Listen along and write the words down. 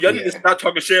Y'all need to stop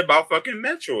talking shit about fucking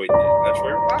Metroid.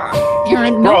 Metroid Prime.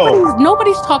 Aaron,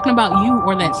 nobody's talking about you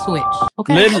or that Switch.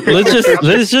 Okay.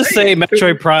 Let's just say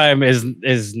Metroid Prime is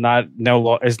not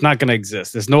it's not gonna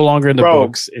exist. It's no longer in the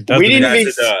books. It doesn't. We didn't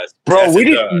even,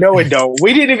 it don't.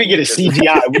 We didn't even get a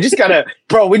CGI. We just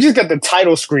got the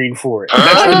title screen for it.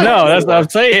 That's what I'm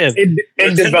saying.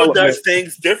 In development, does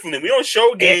things differently. We don't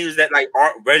show games that like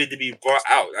aren't ready to be brought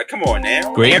out. Like, come on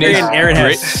now. Aaron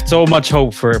has so much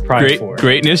hope for Prime 4.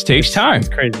 Greatness takes time. It's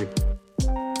crazy.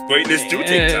 Greatness do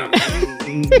take time.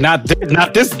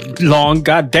 Not this long.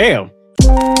 Goddamn.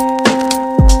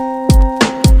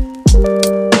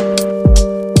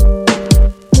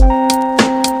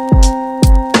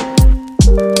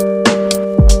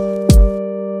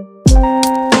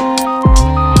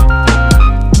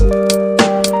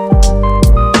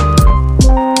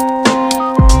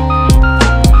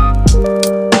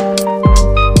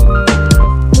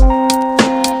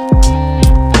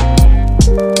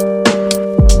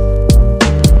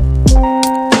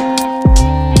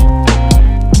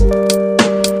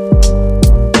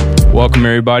 Welcome,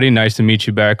 everybody. Nice to meet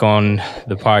you back on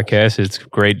the podcast. It's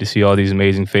great to see all these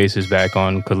amazing faces back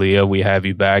on Kalia. We have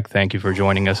you back. Thank you for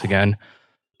joining us again.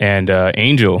 And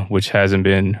Angel, which hasn't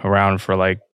been around for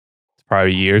like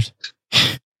probably years.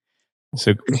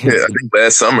 So yeah, I think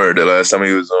last summer, the last time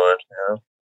he was on. Yeah.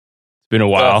 It's been a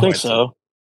while. I think so.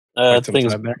 How's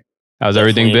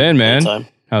everything been, man?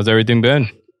 How's everything been?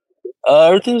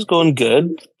 Everything's going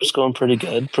good. Just going pretty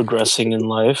good. Progressing in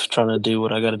life. Trying to do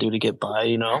what I got to do to get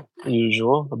by,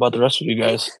 usual. How about the rest of you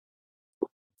guys?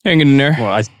 Hanging in there.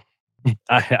 Well,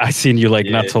 I seen you like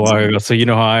not so long ago, so you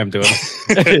know how I'm doing.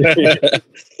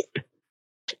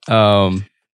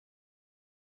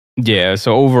 Yeah,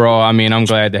 so overall, I mean, I'm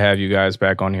glad to have you guys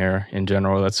back on here in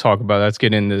general. Let's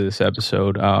get into this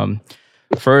episode.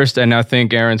 First, and I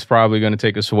think Aaron's probably going to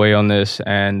take us away on this,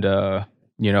 and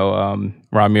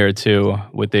Ramir too,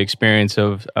 with the experience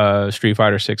of Street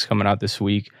Fighter 6 coming out this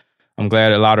week. I'm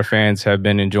glad a lot of fans have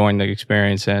been enjoying the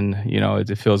experience, and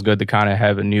it feels good to kind of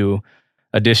have a new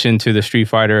addition to the Street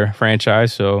Fighter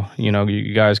franchise. So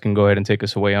you guys can go ahead and take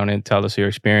us away on it. Tell us your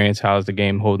experience. How's the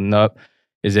game holding up?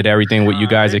 Is it everything what you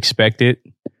guys expected?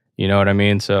 You know what I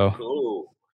mean? So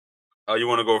cool. You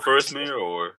want to go first, Mir,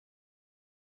 or?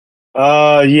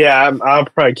 Yeah, I'll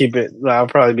probably keep it. I'll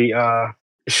probably be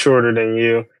shorter than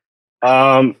you.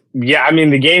 Yeah, I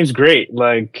mean the game's great.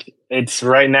 Like it's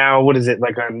right now, what is it,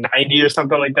 like a 90 or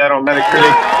something like that on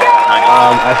Metacritic?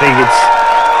 I think it's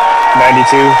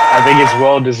 92. I think it's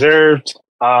well deserved.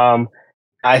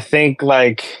 I think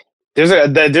like there's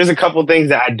a couple things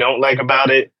that I don't like about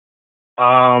it.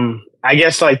 I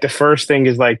guess like the first thing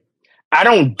is like I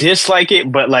don't dislike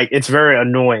it, but like it's very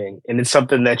annoying and it's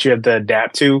something that you have to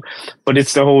adapt to. But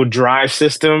it's the whole drive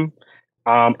system.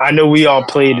 I know we all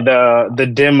played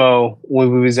the demo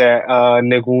when we was at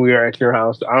Nick, when we were at your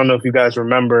house. I don't know if you guys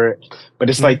remember it, but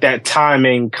it's like that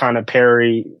timing kind of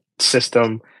parry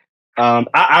system.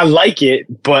 I like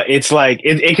it, but it's like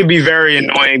it can be very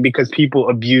annoying because people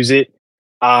abuse it.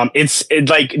 It's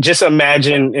like just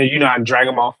imagine on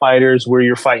Dragon Ball Fighters where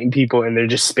you're fighting people and they're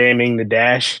just spamming the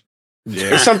dash.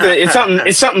 Yeah.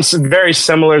 It's something very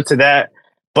similar to that,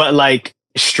 but like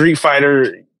Street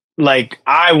Fighter. Like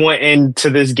I went into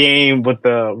this game with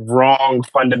the wrong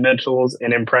fundamentals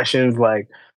and impressions. Like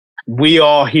we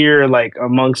all here, like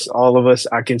amongst all of us,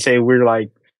 I can say we're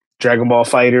like Dragon Ball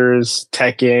Fighters,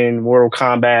 Tekken, Mortal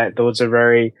Kombat. Those are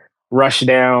very rush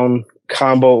down,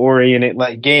 combo oriented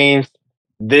like games.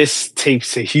 This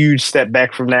takes a huge step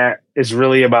back from that. It's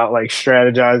really about like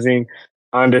strategizing,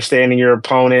 understanding your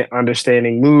opponent,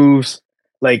 understanding moves.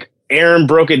 Like Aaron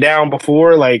broke it down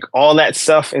before, like all that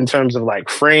stuff in terms of like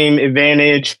frame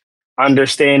advantage,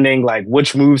 understanding like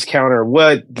which moves counter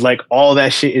what, like all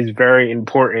that shit is very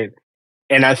important.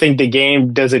 And I think the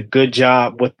game does a good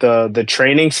job with the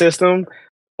training system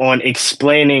on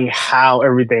explaining how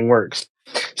everything works.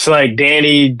 So like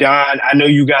Danny, Don, I know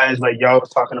you guys, like y'all was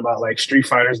talking about like Street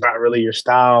Fighter is not really your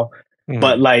style,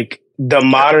 but like the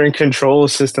modern control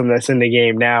system that's in the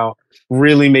game now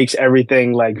really makes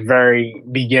everything like very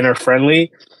beginner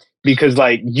friendly, because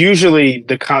like usually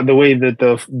the way that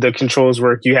the controls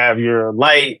work, you have your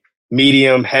light,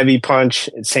 medium, heavy punch,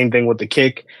 and same thing with the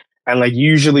kick. And like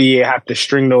usually you have to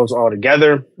string those all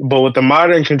together. But with the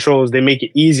modern controls, they make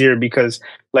it easier because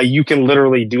like you can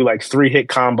literally do like 3-hit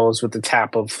combos with the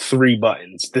tap of 3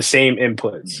 buttons, the same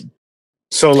inputs.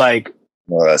 So like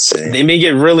they make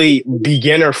it really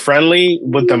beginner friendly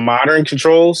with the modern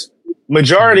controls.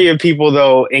 Majority of people,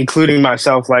 though, including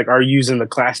myself, like are using the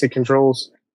classic controls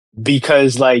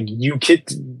because like you could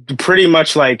pretty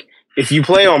much like if you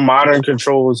play on modern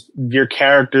controls, your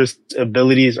character's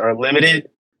abilities are limited.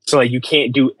 So like you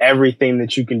can't do everything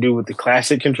that you can do with the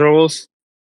classic controls,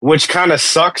 which kind of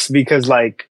sucks because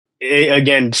like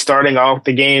again, starting off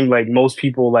the game, like most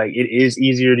people, like it is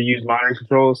easier to use modern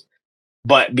controls,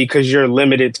 but because you're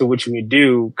limited to what you can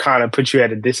do, kind of puts you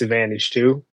at a disadvantage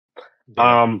too.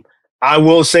 Yeah. I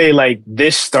will say like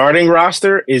this starting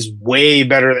roster is way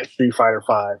better than Street Fighter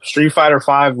Five. Street Fighter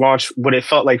Five launched what it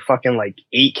felt like fucking like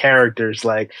 8 characters,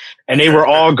 like, and they were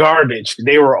all garbage.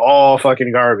 They were all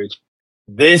fucking garbage.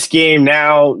 This game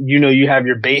now, you know, you have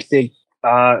your basic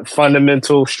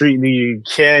fundamental Street League,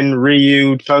 Ken,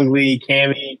 Ryu, Chun-Li,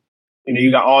 Cammy. You know,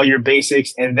 you got all your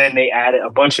basics, and then they added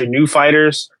a bunch of new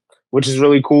fighters, which is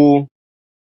really cool.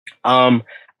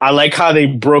 I like how they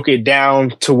broke it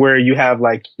down to where you have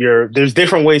like there's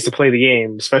different ways to play the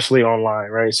game, especially online,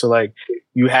 right? So like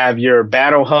you have your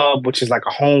battle hub, which is like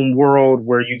a home world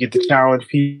where you get to challenge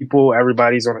people.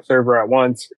 Everybody's on a server at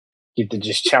once. You get to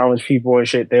just challenge people and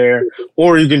shit there.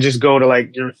 Or you can just go to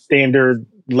like your standard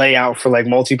layout for like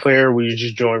multiplayer where you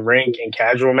just join rank and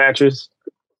casual matches.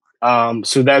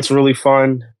 So that's really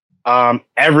fun.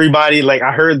 Everybody, like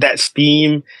I heard that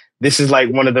Steam, this is like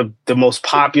one of the most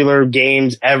popular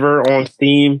games ever on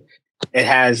Steam. It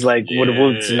has like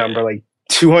what's the number, like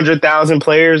 200,000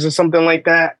 players or something like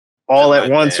that, all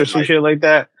at once or some shit like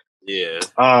that. Yeah.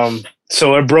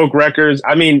 So it broke records.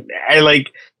 I mean,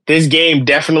 this game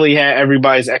definitely had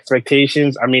everybody's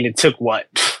expectations. I mean, it took what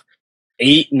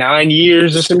 8-9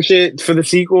 years or some shit for the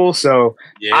sequel. So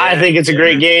I think it's a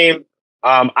great game.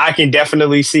 I can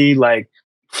definitely see like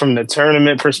from the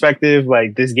tournament perspective,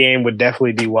 like this game would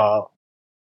definitely be wild.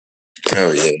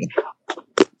 Oh yeah.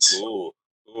 Cool.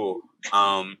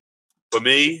 For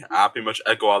me, I pretty much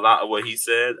echo a lot of what he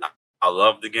said. I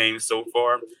love the game so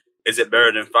far. Is it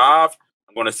better than 5?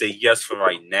 I'm going to say yes for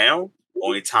right now.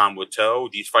 Only time will tell.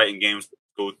 These fighting games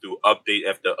go through update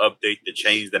after update to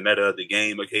change the meta of the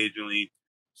game occasionally.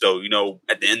 So, you know,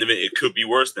 at the end of it, it could be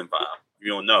worse than 5.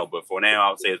 You don't know. But for now, I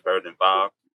would say it's better than 5.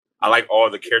 I like all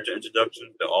the character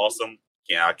introductions. They're awesome.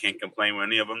 Yeah, I can't complain with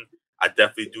any of them. I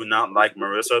definitely do not like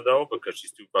Marissa, though, because she's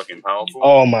too fucking powerful.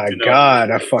 Oh, my God.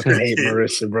 I fucking hate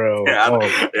Marissa, bro.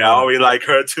 I always like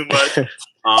her too much.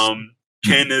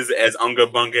 Ken is as Unga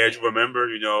Bunga as you remember,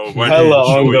 you know.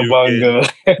 Hella Unga Bunga.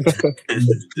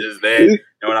 Just that. You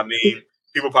know what I mean?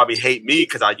 People probably hate me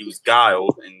because I use Guile,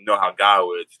 and you know how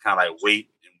Guile is. It's kind of like wait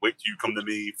till you come to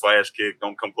me, flash kick,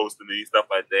 don't come close to me, stuff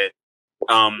like that.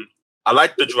 I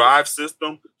like the drive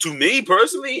system. To me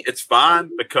personally, it's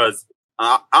fine because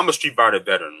I'm a Street Fighter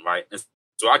veteran, right? And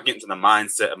so I get into the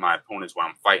mindset of my opponents when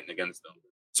I'm fighting against them.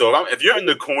 So if you're in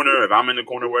the corner, if I'm in the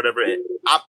corner, whatever,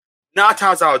 9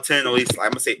 times out of 10, at least,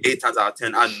 I'm going to say 8 times out of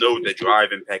 10, I know the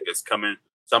drive impact is coming.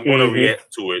 So I'm going to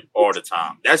react to it all the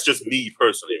time. That's just me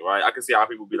personally, right? I can see how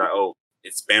people be like, oh,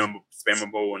 it's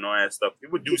spammable and all that stuff.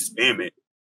 People do spam it.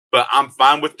 But I'm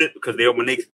fine with it because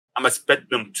I'm expecting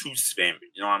them to spam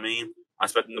it. You know what I mean? I'm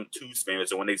expecting them to spam it.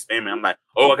 So when they spam it, I'm like,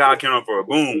 oh, I got to count for a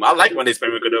boom. I like when they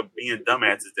spam it because they're being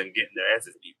dumbasses and getting their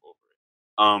asses beat over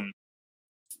it.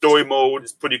 Story mode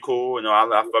is pretty cool. You know,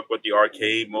 I fuck with the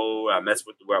arcade mode. I mess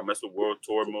with World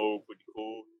Tour mode. Pretty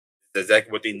cool. It's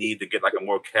exactly what they need to get like a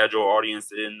more casual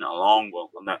audience in, along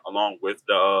with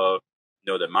the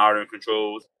the modern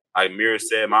controls. Like Mira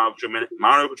said, modern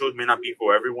controls may not be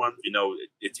for everyone. You know,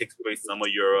 it takes away some of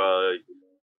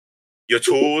your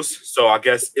tools. So I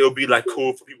guess it'll be like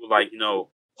cool for people like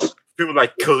people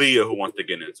like Kalia who want to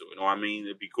get into it. You know what I mean?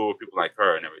 It'd be cool for people like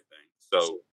her and everything.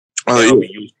 So that'll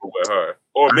be useful with her.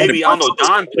 Or maybe I don't know.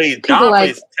 Don plays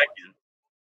Tekken,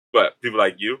 but people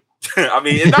like you. I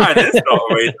mean, it's not an insult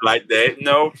or anything like that.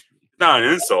 No, it's not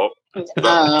an insult.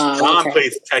 Don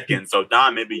plays Tekken, so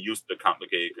Don may be used to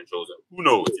complicated controls. Who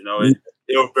knows? You know,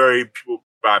 it'll vary people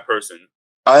by person.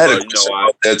 I had a question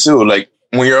about that too. Like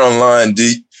when you're online,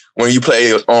 when you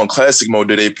play on classic mode,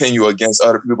 do they pin you against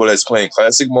other people that's playing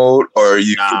classic mode, or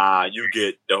you? Nah, you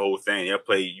get the whole thing.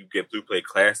 You get to play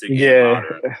classic and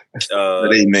modern.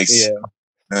 They mix.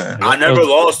 Yeah. I never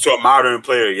lost to a modern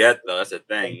player yet, though. That's the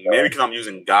thing. Maybe because I'm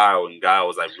using Guile, and Guile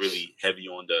was like really heavy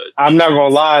on the. I'm not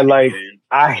gonna lie, like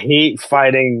I hate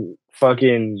fighting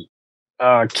fucking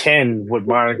Ken with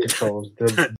modern controls.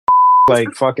 They're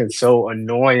like fucking so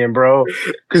annoying, bro.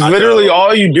 Because literally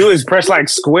all you do is press like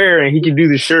square, and he can do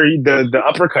the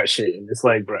uppercut shit. And it's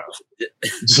like, bro,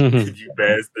 you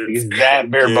bastards. It's that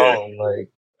bare bone, like.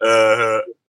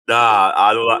 Nah,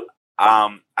 I don't.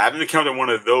 I haven't encountered one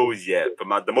of those yet,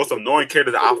 but the most annoying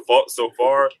character that I've fought so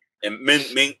far, and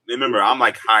remember, I'm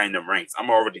like high in the ranks.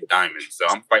 I'm already diamond, so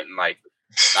I'm fighting like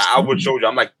I would show you.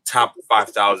 I'm like top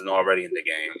 5,000 already in the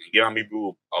game. And given how many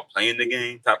people are playing the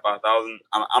game, top 5,000,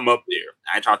 I'm up there.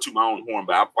 I ain't trying to toot my own horn,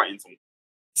 but I'm fighting some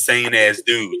sane ass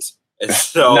dudes. And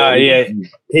so, No, yeah,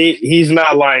 he's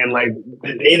not lying. Like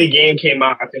the day the game came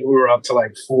out, I think we were up to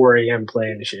like 4 a.m.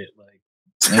 playing the shit. Like,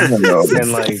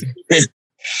 and like,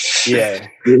 yeah,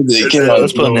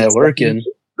 let's put that work in.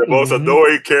 The most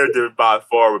annoying character by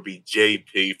far would be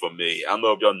JP for me. I don't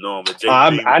know if y'all know him, but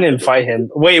JP. I didn't fight him.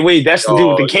 Wait, that's the dude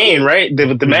with the cane, right?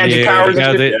 The magic powers.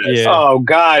 Yeah. Oh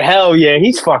God, hell yeah,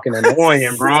 he's fucking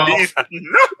annoying, bro.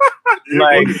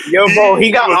 Like, yo, bro,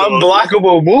 he got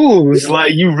unblockable moves.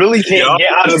 Like, you really can't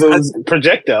get out of those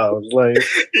projectiles. Like,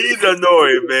 he's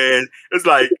annoying, man. It's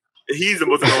like he's the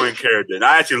most annoying character, and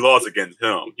I actually lost against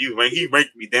him. He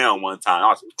ranked me down one time. I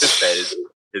was pissed at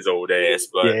his old ass,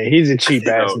 but yeah, he's a cheap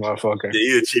ass motherfucker. Yeah,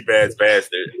 he's a cheap ass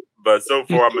bastard. But so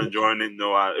far, I'm enjoying it.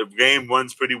 If game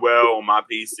runs pretty well on my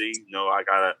PC, I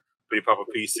got a pretty proper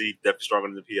PC, definitely stronger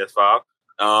than the PS5.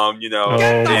 Oh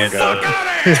my God.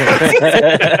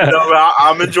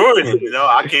 I'm enjoying it.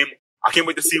 I can't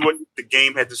wait to see what the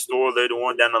game had to store later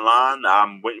on down the line.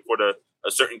 I'm waiting for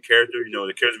a certain character.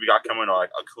 The characters we got coming are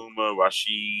like Akuma,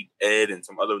 Rashid, Ed, and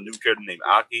some other new character named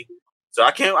Aki. So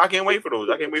I can't wait for those.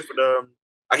 I can't wait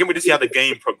to see how the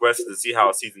game progresses and see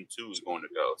how season 2 is going to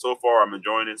go. So far, I'm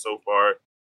enjoying it so far.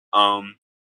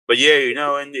 But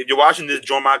yeah, and if you're watching this,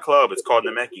 join my club. It's called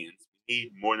Namekians. We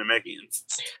need more Namekians.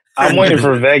 I'm waiting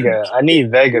for Vega. I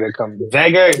need Vega to come.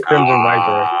 Vega and Crimson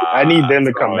Viper. I need them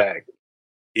to come back.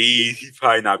 He's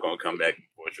probably not going to come back,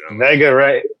 unfortunately. Vega,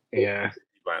 right? Yeah.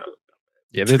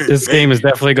 Yeah, this game is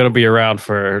definitely going to be around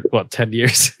for 10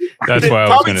 years. That's why I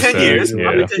was going to say. Years.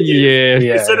 Yeah. 10 years.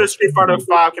 Yeah. Consider Street Fighter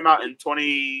 5 came out in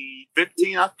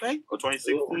 2015, I think, or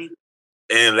 2016,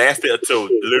 and lasted until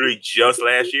literally just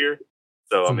last year.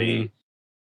 So I mean,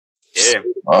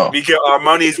 because our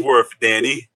money's worth,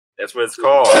 Danny. That's what it's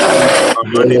called. Our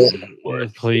money's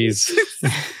worth. Please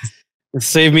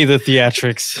save me the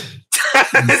theatrics.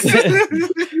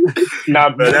 Now,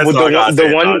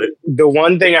 the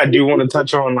one thing I do want to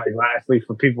touch on, like, lastly,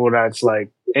 for people that's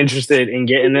like interested in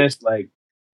getting this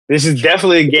is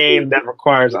definitely a game that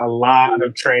requires a lot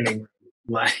of training.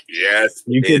 Like, yes,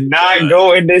 you cannot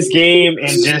go in this game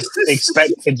and just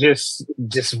expect to just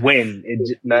win.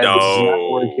 Does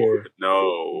not work here.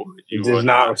 No, it does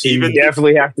not. So you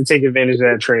definitely have to take advantage of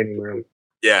that training room.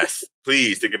 Yes,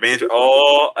 please take advantage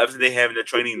of everything they have in the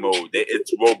training mode.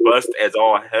 It's robust as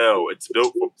all hell. It's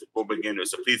built for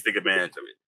beginners, so please take advantage of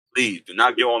it. Please do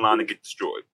not get online and get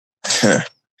destroyed.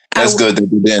 That's good that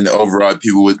they didn't override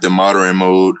people with the modern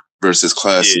mode versus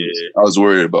classic. Yeah. I was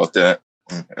worried about that.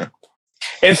 Okay.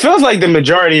 It feels like the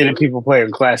majority of the people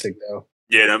playing classic, though.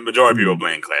 Yeah, the majority of people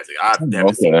playing classic. I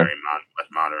haven't seen very much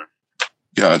modern.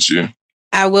 Got you.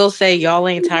 I will say, y'all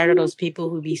ain't tired of those people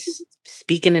who be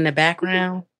speaking in the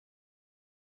background.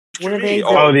 What are they?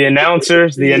 Oh, the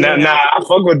announcers. Nah, I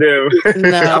fuck with them.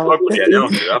 No, I fuck with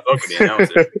the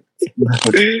announcers.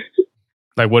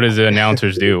 Like, what does the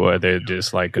announcers do? Are they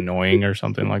just like annoying or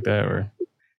something like that, or?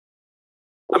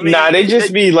 I mean, they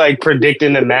just be like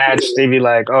predicting the match. They be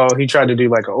like, "Oh, he tried to do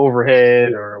like an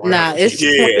overhead or whatever." Nah, it's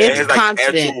like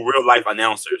constant. Actual real life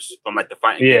announcers from like the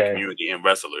fighting game community and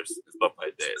wrestlers and stuff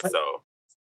like that. So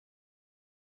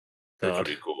that's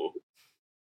pretty cool.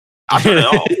 I don't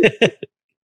know.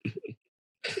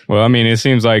 Well, I mean, it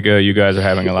seems like you guys are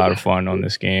having a lot of fun on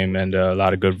this game and a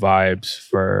lot of good vibes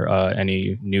for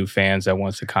any new fans that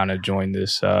wants to kind of join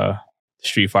this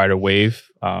Street Fighter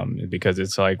wave, because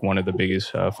it's like one of the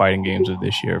biggest fighting games of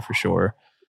this year for sure.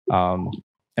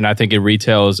 And I think it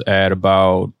retails at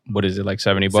about, what is it, like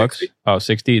 $70? 60. Oh,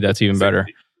 60? That's even 60. better.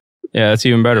 Yeah, that's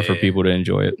even better for people to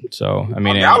enjoy it. So, I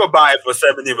mean, I would buy it for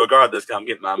 70 regardless because I'm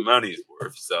getting my money's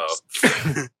worth. So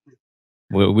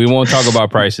we won't talk about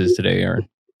prices today, Aaron.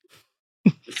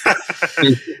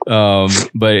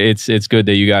 But it's good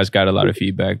that you guys got a lot of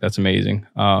feedback. That's amazing.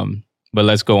 But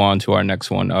let's go on to our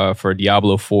next one for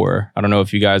Diablo 4. I don't know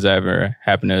if you guys ever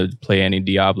happen to play any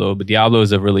Diablo, but Diablo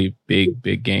is a really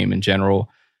big game in general.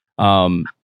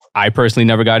 I personally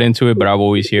never got into it, but I've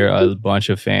always hear a bunch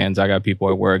of fans. I got people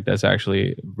at work that's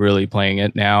actually really playing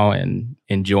it now and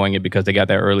enjoying it because they got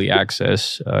that early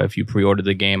access. If you pre-order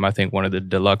the game, I think one of the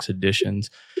deluxe editions,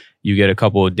 you get a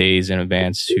couple of days in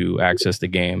advance to access the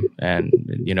game. And,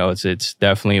 you know, it's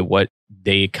definitely what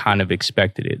they kind of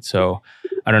expected it. So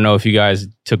I don't know if you guys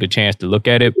took a chance to look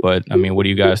at it, but I mean, what are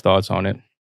you guys' thoughts on it?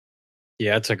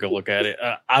 Yeah, I took a look at it.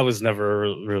 I was never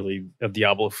really a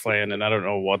Diablo fan, and I don't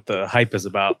know what the hype is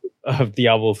about. A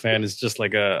Diablo fan is just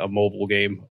like a mobile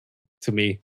game to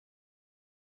me.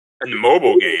 And the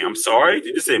mobile game. I'm sorry,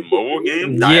 did you say mobile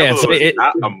game? Yeah, Diablo so is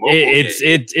not a mobile game.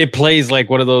 it plays like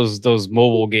one of those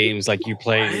mobile games like you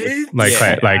play with,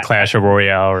 like like Clash of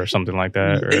Royale or something like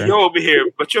that. And Or... you're over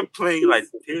here, but you're playing like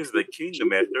Tears of the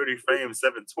Kingdom at 30 frames,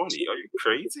 720. Are you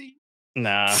crazy?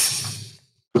 Nah.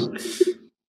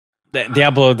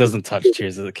 Diablo doesn't touch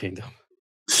Tears of the Kingdom.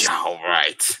 All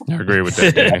right. I agree with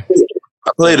that. Danny.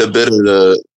 I played a bit of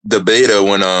the beta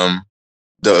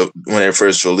when it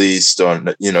first released on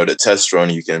the test run.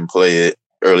 You can play it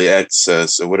early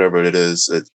access or whatever it is.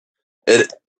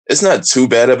 It's not too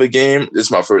bad of a game. It's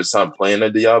my first time playing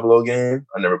a Diablo game.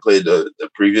 I never played the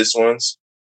previous ones.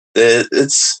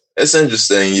 It's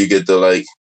interesting. You get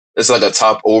it's like a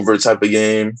top over type of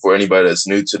game for anybody that's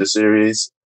new to the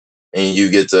series. And you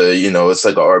get to, it's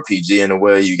like an RPG in a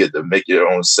way. You get to make your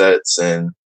own sets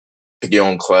and pick your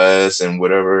own class and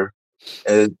whatever.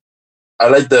 And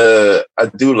I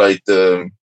do like the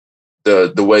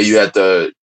way you have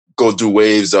to go through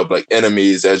waves of like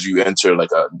enemies as you enter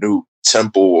like a new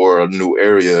temple or a new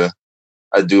area.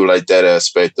 I do like that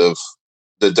aspect of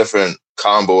the different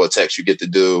combo attacks you get to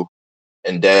do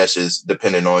and dashes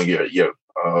depending on your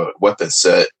weapon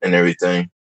set and everything.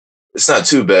 It's not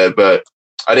too bad, but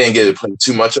I didn't get to play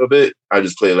too much of it. I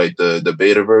just played like the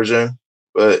beta version,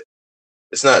 but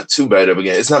it's not too bad of a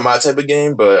game. It's not my type of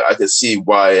game, but I can see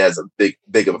why it has a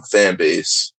big of a fan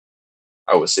base.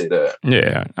 I would say that.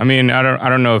 Yeah, I mean, I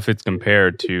don't know if it's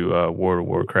compared to World of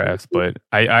Warcraft, but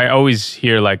I always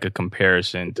hear like a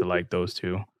comparison to like those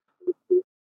two.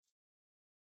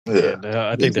 Yeah,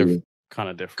 I think they're kind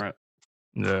of different.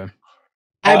 Yeah,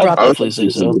 I brought I the would say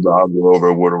Diablo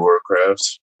over World of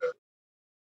Warcraft.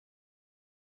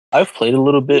 I've played a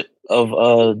little bit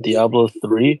of Diablo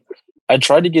 3. I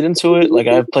tried to get into it. Like,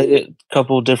 I've played it a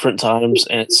couple different times,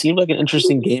 and it seemed like an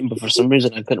interesting game, but for some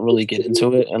reason I couldn't really get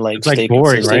into it and it's like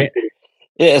boring, consistent. right?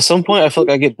 Yeah, at some point I feel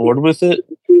like I get bored with it,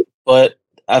 but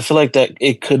I feel like that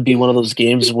it could be one of those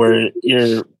games where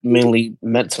you're mainly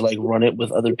meant to like run it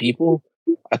with other people.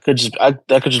 That could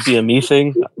just be a me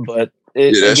thing, but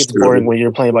it gets boring when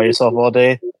you're playing by yourself all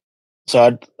day.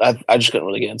 So I just couldn't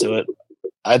really get into it.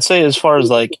 I'd say as far as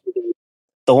like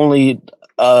the only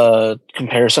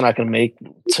comparison I can make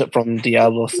from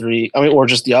Diablo 3, or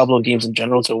just Diablo games in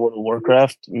general to World of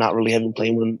Warcraft, not really having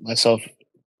played one myself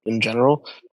in general,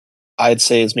 I'd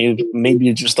say is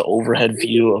maybe just the overhead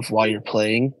view of why you're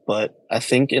playing. But I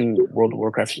think in World of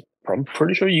Warcraft, I'm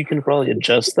pretty sure you can probably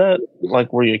adjust that,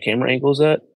 like where your camera angle is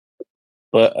at.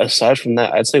 But aside from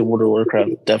that, I'd say World of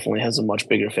Warcraft definitely has a much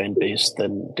bigger fan base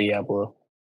than Diablo.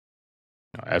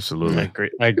 Absolutely.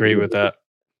 I agree with that.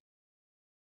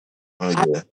 Oh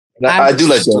yeah, I do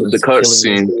like the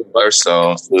cutscene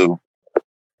lifestyle too.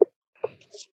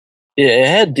 Yeah, it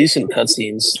had decent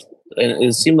cutscenes, and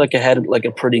it seemed like it had like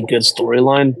a pretty good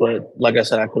storyline. But like I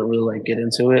said, I couldn't really like get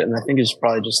into it, and I think it's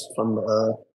probably just from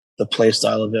the play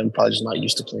style of it. I'm probably just not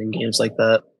used to playing games like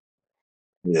that.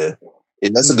 Yeah,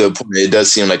 that's a good point. It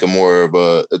does seem like a more of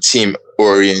a team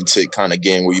oriented kind of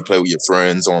game where you play with your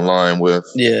friends online with.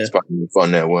 Yeah, it's probably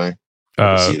fun that way.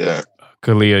 I see that.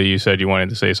 Kalia, you said you wanted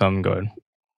to say something. Go ahead.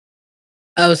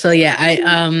 Oh, so yeah,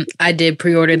 I did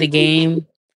pre-order the game.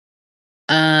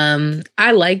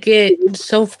 I like it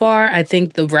so far. I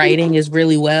think the writing is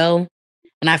really well.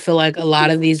 And I feel like a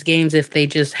lot of these games, if they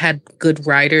just had good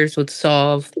writers, would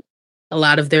solve a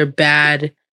lot of their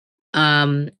bad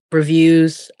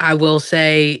reviews. I will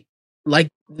say, like,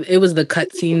 it was the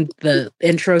cutscene, the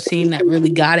intro scene that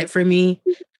really got it for me.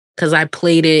 Because I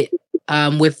played it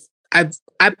with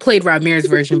I played Ramir's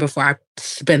version before I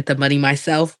spent the money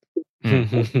myself. So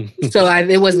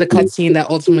it was the cutscene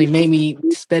that ultimately made me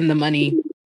spend the money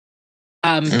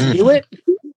to do it.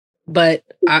 But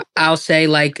I'll say,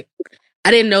 like, I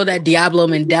didn't know that Diablo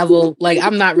and devil. Like,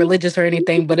 I'm not religious or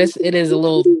anything, but it is a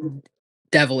little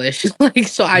devilish. Like,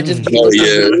 so I just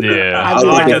yeah. I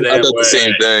thought the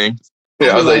same thing.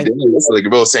 Yeah, I was like, damn, that's like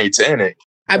real satanic.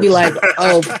 I'd be like,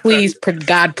 oh, please,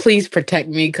 God, please protect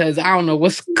me, because I don't know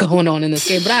what's going on in this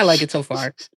game, but I like it so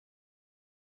far.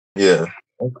 Yeah,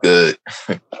 that's good.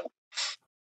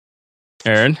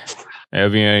 Aaron,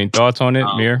 have you any thoughts on it,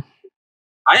 Mir?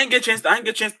 I didn't get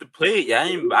a chance to play it yet.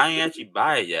 I ain't actually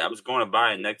buy it yet. I was going to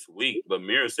buy it next week, but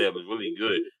Mira said it was really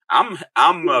good.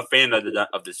 I'm a fan of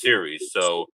the series,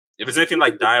 so if it's anything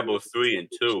like Diablo 3 and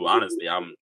 2, honestly, I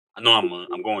know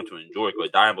I'm going to enjoy it.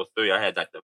 Because Diablo 3, I had like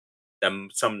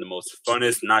some of the most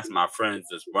funnest nights with my friends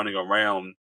just running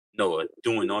around,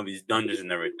 doing all these dungeons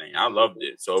and everything. I loved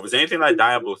it. So if it's anything like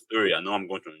Diablo 3, I know I'm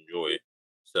going to enjoy it.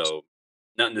 So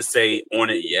nothing to say on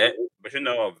it yet, but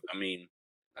I mean,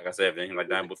 like I said, if anything like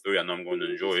Diablo 3, I know I'm going to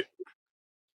enjoy it.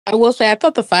 I will say I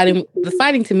thought the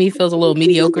fighting to me feels a little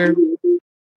mediocre.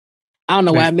 I don't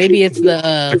know why. Maybe it's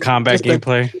the combat just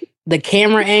gameplay. the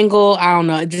camera angle. I don't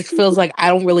know. It just feels like I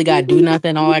don't really gotta do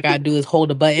nothing. All I gotta do is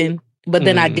hold a button. But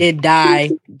then I did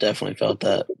die. Definitely felt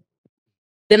that.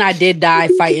 Then I did die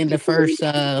fighting the first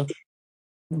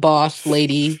boss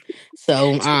lady.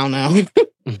 So I don't know.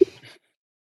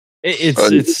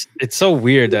 It's so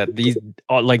weird that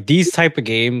these type of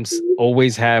games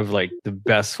always have like the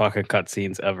best fucking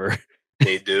cutscenes ever.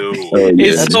 They do.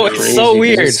 It's so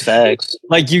weird. It's facts.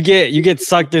 Like you get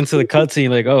sucked into the cutscene,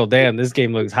 like, oh damn, this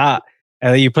game looks hot,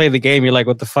 and then you play the game, you're like,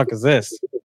 what the fuck is this?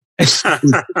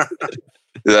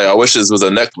 Like, I wish this was a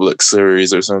Netflix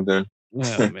series or something.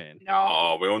 Oh man,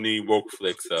 no, we don't need woke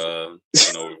flicks.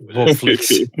 Woke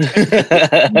flicks.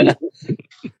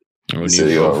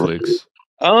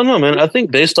 I don't know, man. I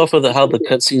think based off of how the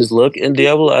cutscenes look in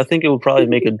Diablo, I think it would probably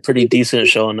make a pretty decent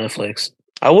show on Netflix.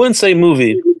 I wouldn't say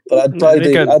movie, but I'd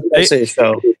probably I'd say a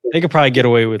show. They could probably get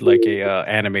away with like a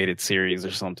animated series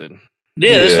or something.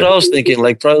 Yeah, that's what I was thinking.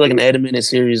 Like probably like an animated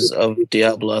series of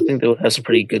Diablo. I think that would have some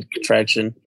pretty good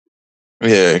traction.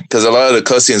 Yeah, because a lot of the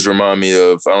cutscenes remind me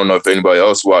of, I don't know if anybody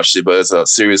else watched it, but it's a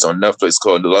series on Netflix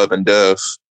called Love and Death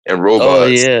and Robots. Oh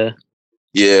yeah.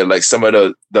 Yeah, like some of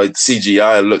the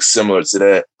CGI looks similar to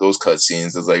that. Those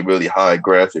cutscenes is like really high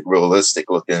graphic, realistic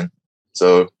looking.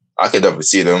 So I could definitely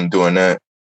see them doing that,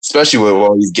 especially with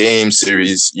all these game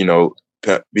series,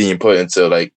 being put into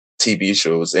like TV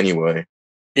shows anyway.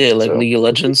 Yeah, like League of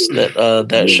Legends,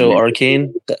 that show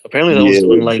Arcane. Apparently that was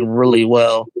doing like really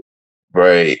well.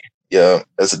 Right. Yeah,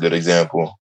 that's a good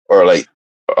example. Or like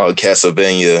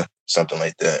Castlevania, something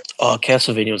like that. Oh,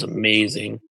 Castlevania was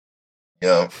amazing.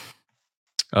 Yeah.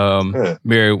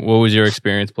 Mary, what was your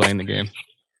experience playing the game?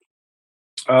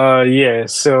 Yeah,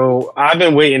 so I've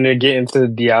been waiting to get into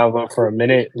Diablo for a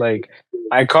minute. Like,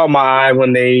 I caught my eye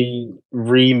when they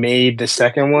remade the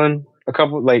second one a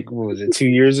couple, like, what was it, 2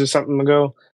 years or something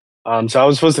ago? So I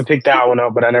was supposed to pick that one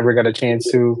up, but I never got a chance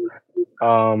to.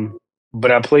 But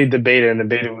I played the beta, and the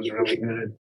beta was really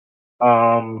good.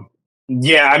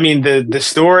 Yeah, I mean, the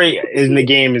story in the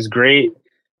game is great.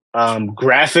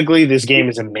 Graphically, this game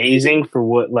is amazing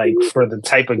for the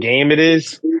type of game it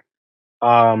is.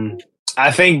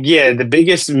 I think, the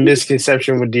biggest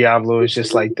misconception with Diablo is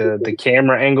just like the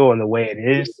camera angle and the way it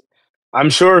is. I'm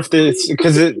sure if this,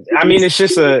 because there's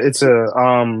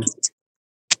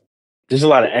a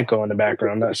lot of echo in the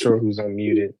background. I'm not sure who's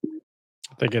unmuted.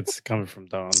 I think it's coming from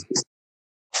Dawn.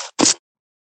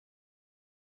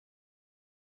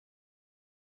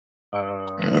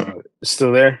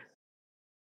 Still there?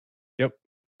 Yep.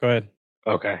 Go ahead.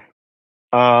 Okay.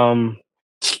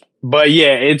 But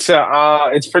yeah,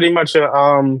 it's pretty much a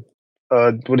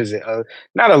what is it?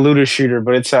 Not a looter shooter,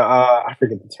 but it's I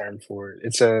forget the term for it.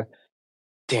 It's a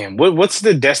what's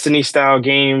the Destiny style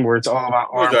game where it's all about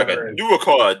armor? You would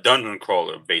call it a dungeon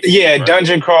crawler, basically. Yeah, right?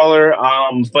 Dungeon crawler.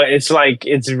 But it's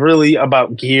really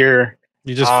about gear.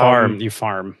 You just farm. You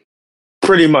farm.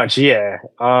 Pretty much, yeah.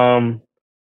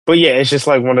 But yeah, it's just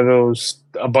like one of those,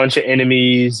 a bunch of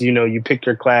enemies, you pick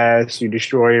your class, you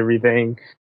destroy everything.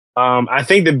 I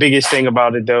think the biggest thing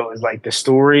about it though is like the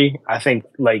story. I think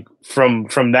like from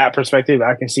that perspective,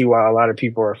 I can see why a lot of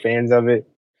people are fans of it.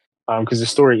 Because the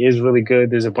story is really good.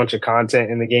 There's a bunch of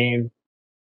content in the game.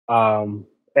 And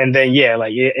then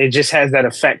it just has that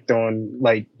effect on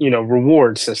like,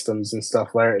 reward systems and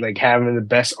stuff, like having the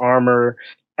best armor,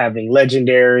 having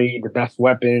legendary, the best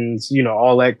weapons,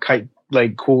 all that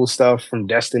like cool stuff from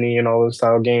Destiny and all those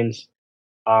style games.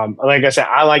 Like I said,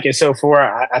 I like it so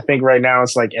far. I think right now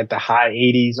it's like at the high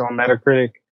 80s on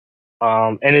Metacritic.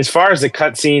 And as far as the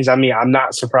cutscenes, I mean, I'm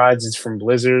not surprised it's from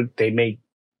Blizzard. They make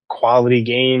quality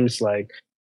games like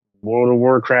World of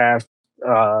Warcraft,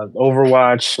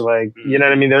 Overwatch, like, you know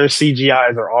what I mean? Their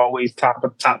CGIs are always top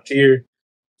tier.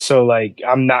 So like,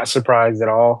 I'm not surprised at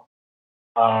all.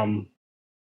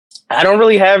 I don't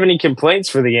really have any complaints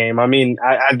for the game. I mean,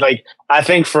 I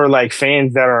think for like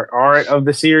fans that aren't of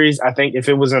the series, I think if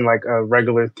it was in like a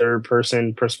regular third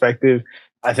person perspective,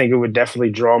 I think it would definitely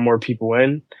draw more people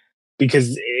in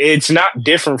because it's not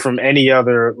different from any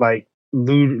other like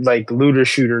looter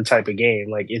shooter type of game.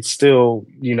 Like it's still,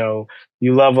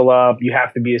 you level up, you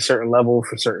have to be a certain level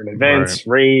for certain events,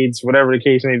 raids, whatever the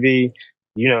case may be.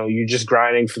 You're just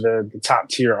grinding for the top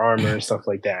tier armor and stuff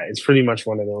like that. It's pretty much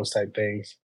one of those type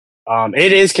things.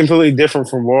 It is completely different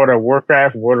from World of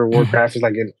Warcraft. World of Warcraft is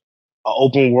like an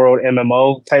open world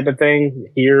MMO type of thing.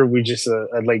 Here we just,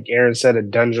 like Aaron said, a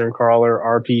dungeon crawler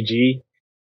RPG.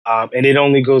 And it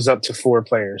only goes up to 4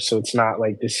 players. So it's not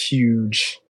like this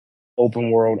huge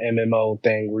open world MMO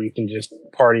thing where you can just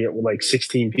party it with like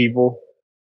 16 people.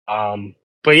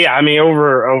 But yeah, I mean,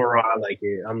 overall, I like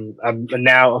it. I'm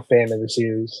now a fan of the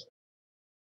series.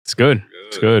 It's good.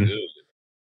 It's good.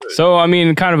 So I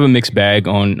mean, kind of a mixed bag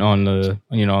on the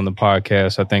on the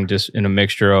podcast. I think just in a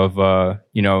mixture of a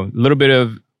little bit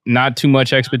of not too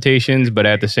much expectations, but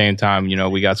at the same time,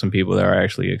 we got some people that are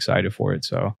actually excited for it.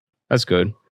 So that's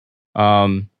good.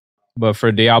 But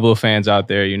for Diablo fans out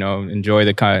there, enjoy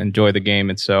the game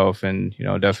itself, and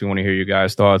definitely want to hear you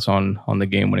guys' thoughts on the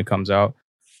game when it comes out.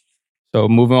 So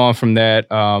moving on from that,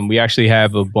 we actually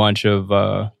have a bunch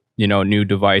of new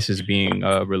devices being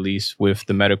released with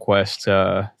the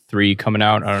MetaQuest 3 coming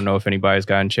out. I don't know if anybody's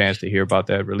gotten a chance to hear about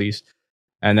that release.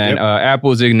 And then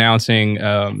Apple is announcing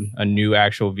a new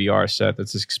actual VR set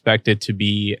that's expected to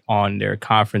be on their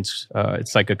conference.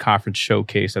 It's like a conference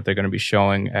showcase that they're going to be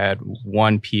showing at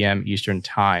 1 p.m. Eastern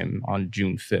time on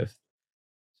June 5th.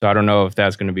 So I don't know if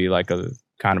that's going to be like a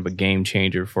kind of a game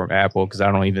changer for Apple, because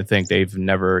I don't even think they've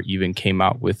never even came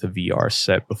out with a VR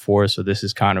set before. So this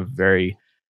is kind of very,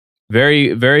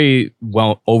 very, very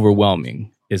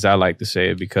overwhelming, as I like to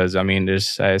say, because I mean,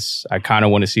 I kind of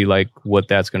want to see like what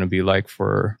that's going to be like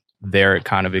for their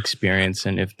kind of experience,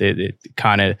 and if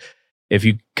if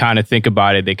you kind of think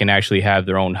about it, they can actually have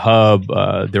their own hub,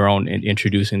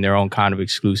 introducing their own kind of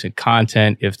exclusive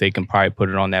content if they can probably put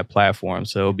it on that platform.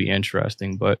 So it'll be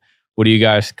interesting. But what do you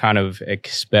guys kind of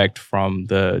expect from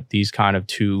these kind of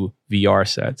two VR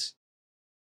sets?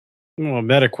 Well,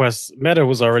 Meta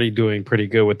was already doing pretty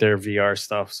good with their VR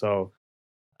stuff, so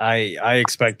I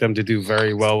expect them to do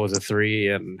very well with the 3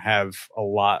 and have a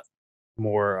lot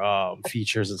more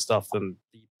features and stuff than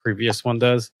the previous one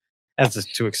does. That's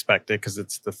just to expect it because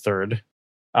it's the 3rd.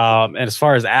 And as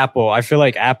far as Apple, I feel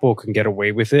like Apple can get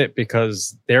away with it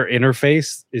because their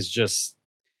interface is just.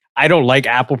 I don't like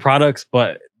Apple products,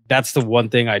 but that's the one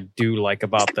thing I do like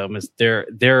about them is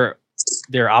their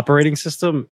operating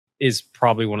system is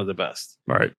probably one of the best.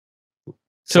 Right.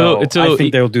 So I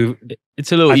think they'll do.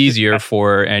 It's a little easier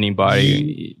for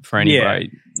anybody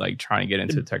like trying to get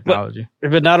into technology.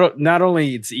 But not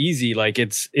only it's easy, like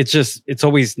it's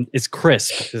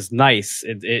crisp, it's nice.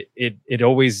 It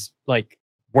always like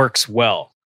works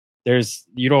well.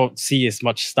 You don't see as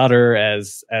much stutter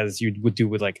as you would do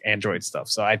with like Android stuff.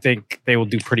 So I think they will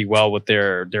do pretty well with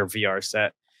their VR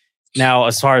set. Now,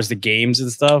 as far as the games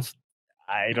and stuff,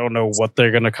 I don't know what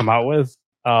they're gonna come out with.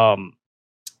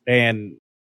 And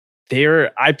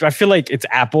I feel like it's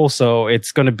Apple, so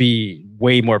it's going to be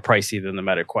way more pricey than the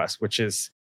MetaQuest,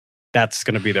 that's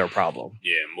going to be their problem.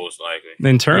 Yeah, most likely.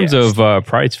 In terms of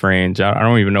price range, I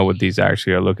don't even know what these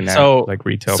actually are looking at, like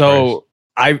retail price. So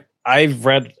I've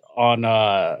read on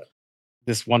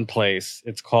this one place,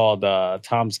 it's called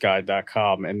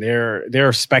tomsguide.com, and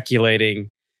they're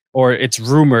speculating, or it's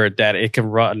rumored that it can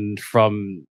run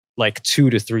from like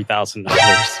 $2,000 to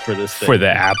 $3,000 for this thing. For the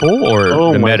Apple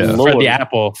or the Meta? Lord. For the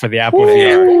Apple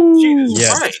VR.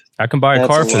 Jesus Christ. I can buy a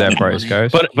car for that price,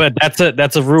 guys. But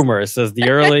that's a rumor. It says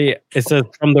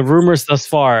from the rumors thus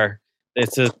far,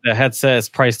 it says the headset is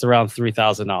priced around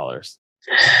 $3,000.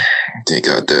 They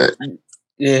got that.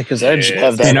 Yeah, because I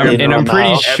have that.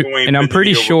 And I'm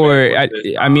pretty sure.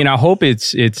 I mean, I hope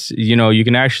it's you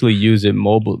can actually use it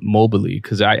mobily,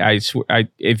 because I swear,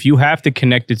 if you have to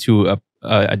connect it to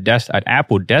an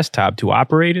Apple desktop to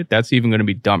operate it, that's even going to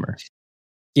be dumber.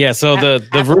 Yeah, so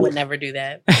Apple would never do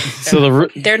that.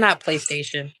 They're not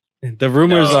PlayStation. The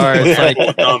rumors are it's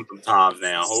like dumb sometimes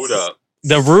now. Hold up.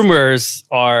 The rumors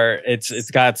are it's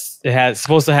supposed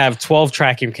to have 12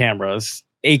 tracking cameras,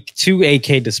 2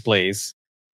 8K displays,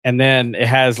 and then it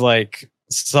has like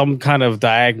some kind of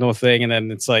diagonal thing, and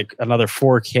then it's like another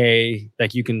 4K,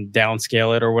 like you can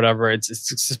downscale it or whatever. It's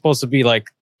supposed to be like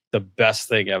the best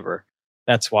thing ever.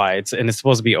 That's why it's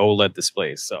supposed to be OLED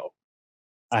displays. So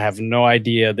I have no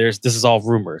idea. This is all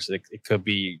rumors. It could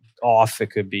be off.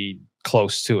 It could be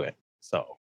close to it. So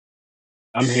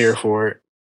I'm here for it.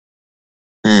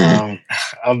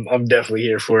 I'm definitely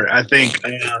here for it. I think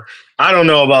I don't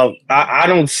know about. I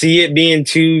don't see it being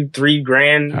 $2-3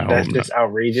 grand. That's just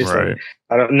outrageous. Right.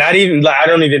 I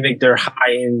don't even think they're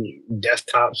high end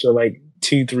desktops or like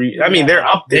 2-3. I mean, they're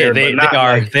up there. They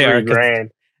are $3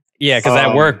 grand. Yeah, because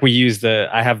at work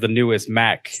I have the newest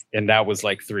Mac, and that was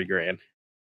like $3 grand.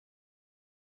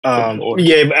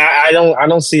 Yeah, but I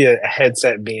don't see a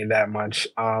headset being that much.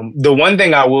 The one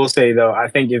thing I will say though, I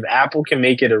think if Apple can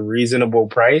make it a reasonable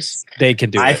price, they can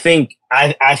do it. I think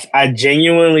I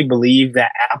genuinely believe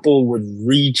that Apple would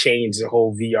rechange the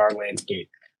whole VR landscape.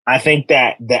 I think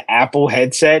that the Apple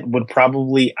headset would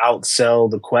probably outsell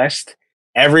the Quest,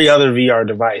 every other VR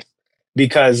device.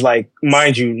 because, like,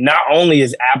 mind you, not only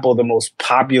is Apple the most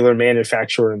popular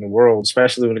manufacturer in the world,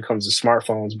 especially when it comes to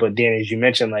smartphones, but Dan, as you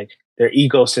mentioned, like, their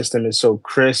ecosystem is so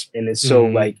crisp and it's so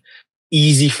like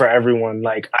easy for everyone.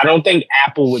 Like, I don't think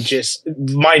Apple would just,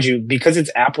 mind you, because it's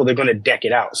Apple, they're going to deck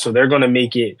it out. So they're going to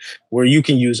make it where you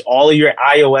can use all of your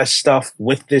iOS stuff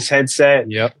with this headset.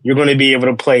 Yep. You're going to be able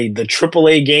to play the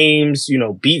AAA games, you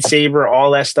know, Beat Saber,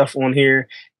 all that stuff on here.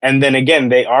 And then again,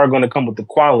 they are going to come with the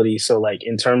quality. So like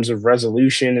in terms of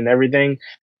resolution and everything,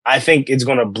 I think it's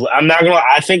going to,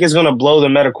 I think it's going to blow the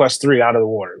Meta Quest 3 out of the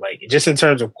water. Like just in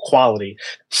terms of quality,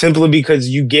 simply because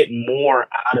you get more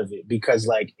out of it. Because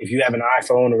like if you have an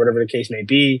iPhone or whatever the case may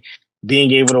be,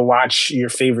 being able to watch your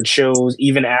favorite shows,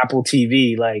 even Apple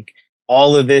TV, like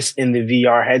all of this in the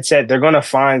VR headset, they're going to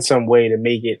find some way to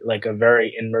make it like a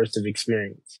very immersive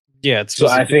experience. Yeah. So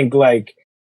I think like,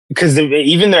 because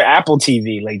even their Apple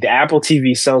TV, like the Apple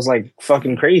TV sells like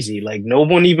fucking crazy. Like no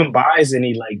one even buys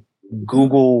any like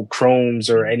Google Chromes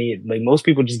or any, like most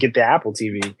people just get the Apple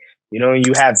TV, you know, and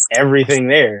you have everything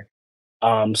there.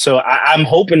 So I'm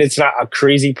hoping it's not a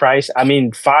crazy price. I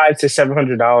mean, $500 to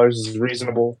 $700 is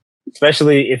reasonable,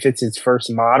 especially if it's its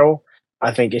first model.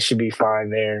 I think it should be fine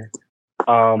there.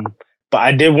 But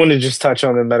I did want to just touch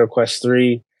on the Meta Quest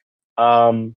 3.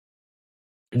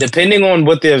 Depending on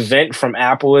what the event from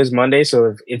Apple is Monday,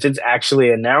 so if it's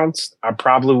actually announced, I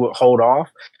probably would hold off.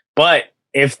 But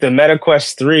if the Meta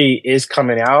Quest 3 is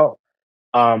coming out,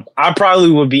 I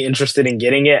probably would be interested in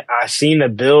getting it. I've seen the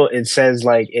build. It says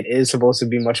like it is supposed to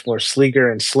be much more sleeker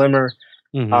and slimmer.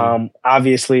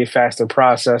 Obviously, a faster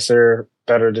processor,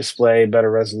 better display,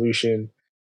 better resolution.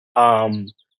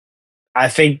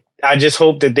 I just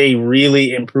hope that they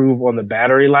really improve on the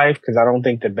battery life, because I don't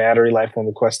think the battery life on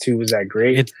the Quest 2 is that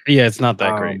great. It's not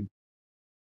that great.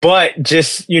 But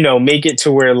just, you know, make it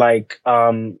to where like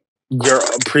your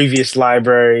previous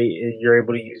library, you're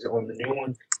able to use it on the new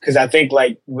one. Because I think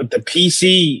like with the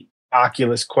PC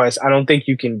Oculus Quest, I don't think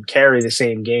you can carry the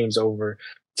same games over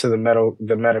to the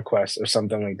Meta Quest or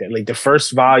something like that. Like the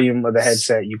first volume of the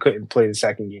headset, you couldn't play the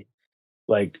second game.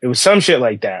 Like it was some shit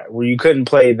like that where you couldn't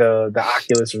play the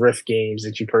Oculus Rift games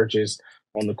that you purchased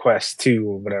on the Quest 2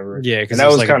 or whatever. Yeah, because that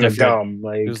was like kind of dumb.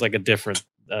 Like it was like a different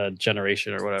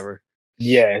generation or whatever.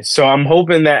 Yeah, so I'm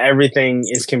hoping that everything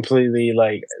is completely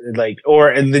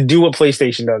or do what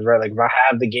PlayStation does, right? Like if I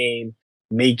have the game,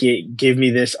 give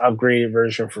me this upgraded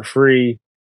version for free.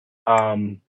 But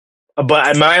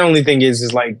my only thing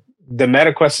is like the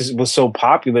Meta Quest was so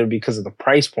popular because of the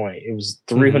price point. It was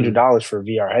 $300 for a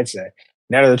VR headset.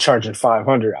 Now they're charging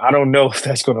 $500. I don't know if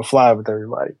that's going to fly with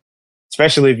everybody,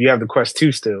 especially if you have the Quest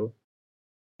 2 still.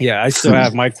 Yeah, I still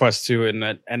have my Quest 2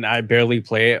 and I barely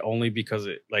play it only because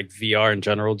it like VR in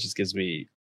general just gives me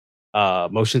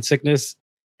motion sickness.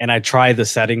 And I try the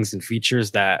settings and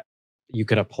features that you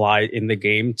can apply in the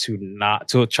game to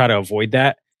try to avoid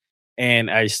that. And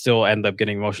I still end up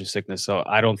getting motion sickness. So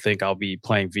I don't think I'll be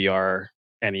playing VR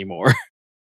anymore.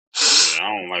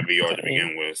 I don't like VR to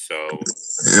begin with, so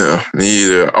yeah, me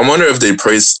either. I wonder if they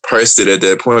priced it at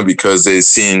that point because they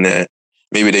seen that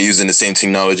maybe they're using the same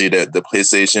technology that the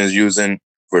PlayStation is using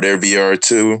for their VR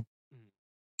too.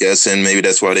 Guessing maybe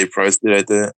that's why they priced it at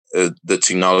that. The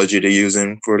technology they're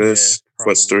using for this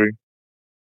Quest 3.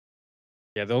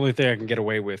 Yeah, the only thing I can get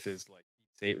away with is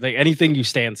like anything you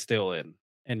stand still in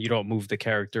and you don't move the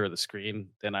character or the screen,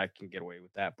 then I can get away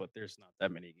with that. But there's not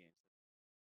that many games.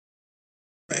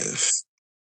 Yes.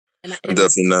 I'm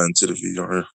definitely not into the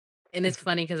VR. And it's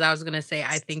funny because I was gonna say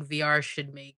I think VR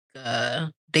should make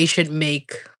they should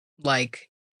make like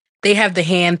they have the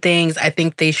hand things. I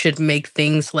think they should make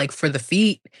things like for the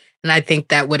feet, and I think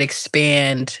that would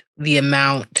expand the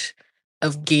amount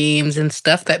of games and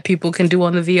stuff that people can do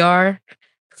on the VR.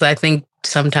 Because I think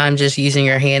sometimes just using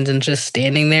your hands and just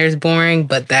standing there is boring,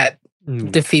 but that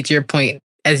defeats your point,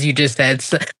 as you just said.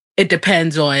 So it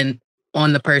depends on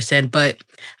the person, but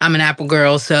I'm an Apple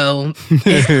girl, so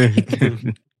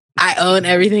I own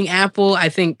everything Apple. I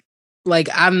think like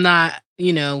I'm not,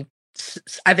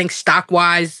 I think stock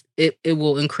wise it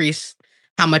will increase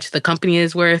how much the company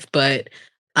is worth, but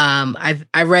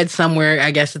I read somewhere,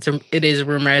 I guess it is a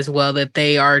rumor as well, that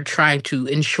they are trying to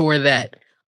ensure that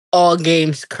all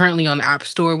games currently on the App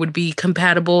Store would be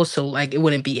compatible, so like it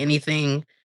wouldn't be anything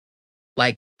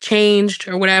like changed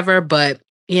or whatever, but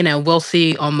we'll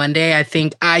see on Monday.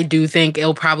 I do think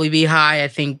it'll probably be high. I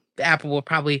think Apple will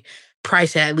probably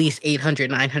price at least $800,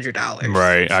 $900.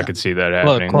 Right. So. I could see that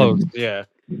happening. Close. Yeah.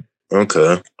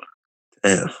 Okay.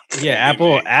 Damn. Yeah,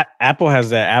 Apple has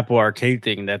that Apple Arcade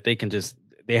thing that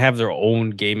they have their own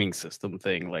gaming system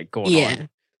thing like going on.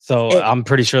 So I'm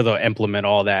pretty sure they'll implement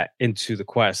all that into the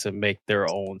Quest and make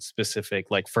their own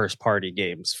specific like first party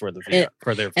games for the VR,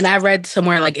 for their. And I read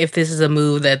somewhere like if this is a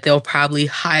move that they'll probably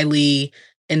highly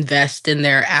invest in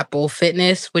their Apple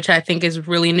Fitness, which I think is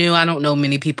really new. I don't know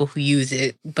many people who use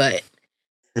it, but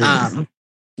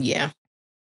yeah.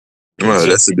 Well,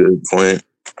 that's a good point.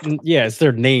 Yeah, it's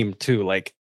their name too.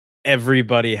 Like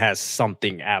everybody has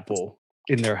something Apple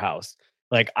in their house.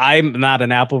 Like I'm not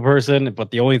an Apple person,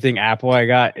 but the only thing Apple I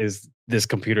got is this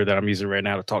computer that I'm using right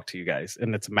now to talk to you guys,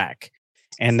 and it's a Mac.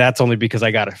 And that's only because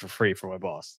I got it for free from my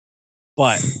boss.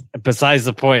 But besides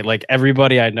the point, like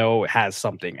everybody I know has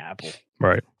something Apple.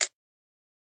 Right.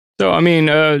 So I mean,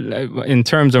 in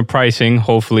terms of pricing,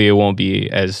 hopefully it won't be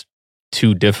as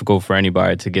too difficult for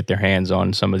anybody to get their hands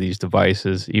on some of these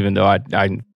devices, even though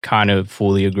I'm kind of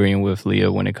fully agreeing with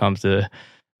Leah when it comes to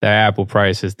the Apple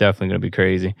price is definitely going to be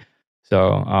crazy.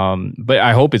 So, but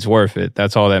I hope it's worth it.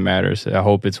 That's all that matters. I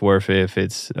hope it's worth it if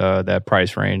it's that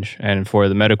price range. And for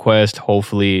the MetaQuest,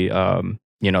 hopefully,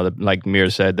 like Mir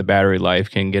said, the battery life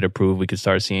can get approved. We could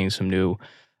start seeing some new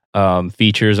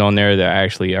features on there that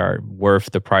actually are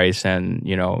worth the price. And,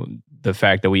 the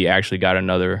fact that we actually got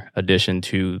another addition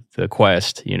to the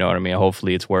Quest, you know what I mean?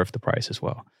 Hopefully it's worth the price as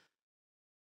well.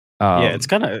 It's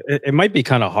kind of, it might be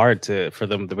kind of hard for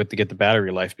them to get the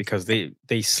battery life because they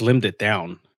slimmed it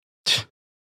down.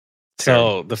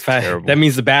 So the fact that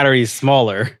means the battery is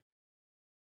smaller.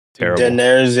 Terrible. Then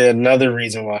there's another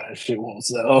reason why that shit won't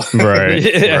sell.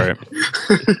 Right.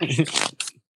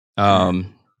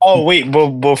 Oh wait, but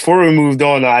before we moved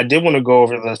on, I did want to go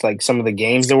over this, like some of the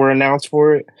games that were announced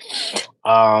for it.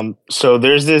 So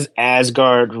there's this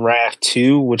Asgard Wrath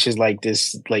 2, which is like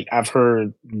this, like I've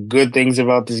heard good things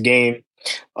about this game.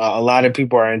 A lot of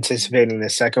people are anticipating the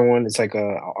second one. It's like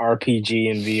a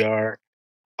RPG in VR.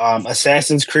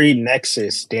 Assassin's Creed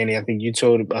Nexus, Danny, I think you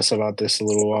told us about this a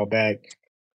little while back.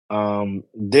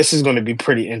 This is going to be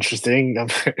pretty interesting.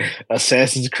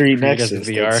 Assassin's Creed Nexus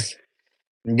VR.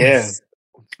 Yeah.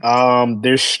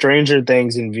 There's Stranger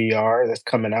Things in VR that's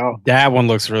coming out. That one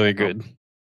looks really good.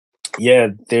 Yeah,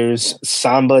 there's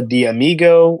Samba de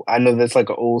Amigo. I know that's like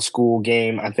an old school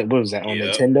game. I think, what was that, on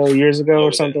Nintendo years ago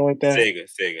or something like that?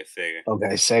 Sega.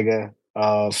 Okay, Sega.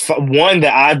 One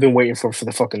that I've been waiting for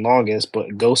the fucking longest, but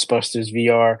Ghostbusters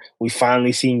VR. We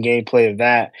finally seen gameplay of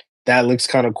that. That looks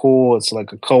kind of cool. It's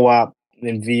like a co-op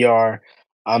in VR.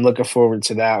 I'm looking forward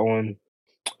to that one.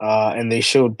 And they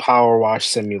showed Power Wash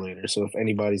Simulator. So if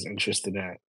anybody's interested in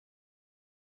that.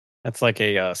 That's like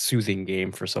a soothing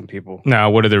game for some people. Now,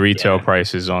 what are the retail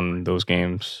prices on those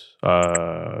games?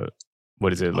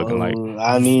 What is it looking like?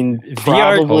 I mean,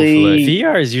 probably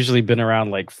VR has usually been around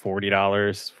like $40,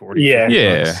 $40.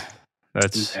 Yeah.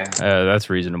 That's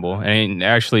reasonable. And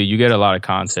actually, you get a lot of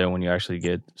content when you actually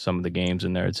get some of the games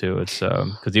in there too. It's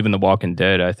because even The Walking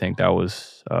Dead, I think that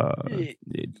was it's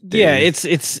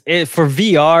for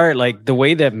VR. Like the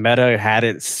way that Meta had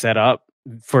it set up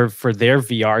for their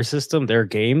VR system, their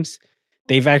games,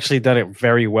 they've actually done it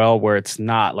very well. Where it's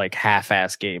not like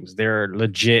half-ass games; they're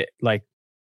legit like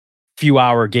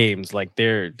few-hour games. Like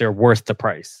they're worth the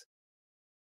price.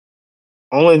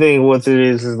 Only thing with it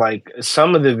is like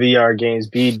some of the VR games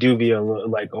do be a little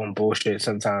like on bullshit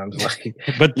sometimes. Like,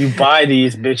 but you buy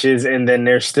these bitches and then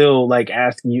they're still like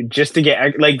asking you just to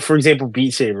get, like, for example,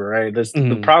 Beat Saber, right? That's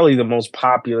probably the most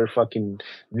popular fucking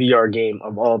VR game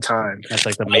of all time. That's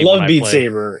like I love Beat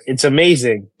Saber. It's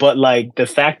amazing, but like the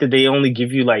fact that they only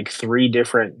give you like 3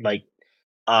 different like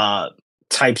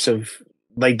types of,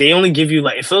 like they only give you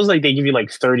like, it feels like they give you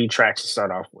like 30 tracks to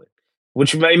start off with.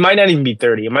 Which it might not even be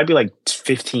 30. It might be like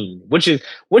 15, which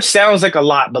sounds like a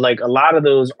lot, but like a lot of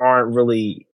those aren't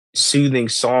really soothing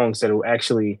songs that you'll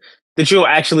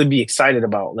actually be excited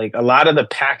about. Like a lot of the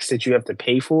packs that you have to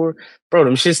pay for, bro,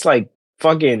 them shit's like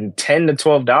fucking $10 to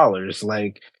 $12.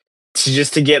 Like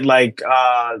to get like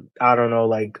I don't know,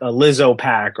 like a Lizzo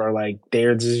pack, or like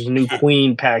there's this new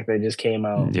Queen pack that just came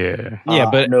out.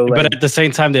 But at the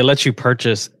same time they let you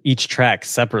purchase each track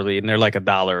separately, and they're like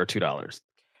 $1 or $2.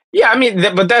 Yeah, I mean,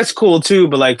 but that's cool too.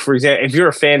 But like, for example, if you're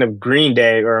a fan of Green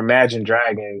Day or Imagine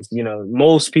Dragons,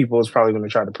 most people is probably going to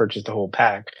try to purchase the whole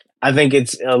pack. I think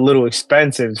it's a little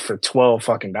expensive for $12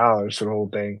 fucking dollars for the whole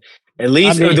thing. At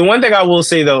least, the one thing I will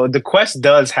say though, the Quest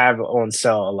does have it on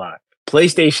sale a lot.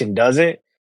 PlayStation doesn't.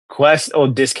 Quest will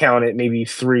discount it maybe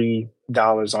 $3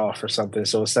 off or something.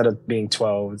 So instead of being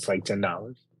 $12, it's like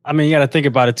 $10. I mean, you got to think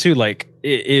about it too. Like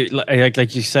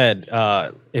like you said,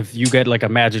 if you get like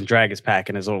Imagine Dragons pack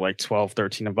and it's only like $12,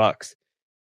 $13,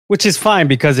 which is fine,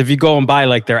 because if you go and buy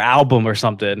like their album or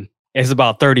something, it's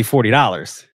about $30,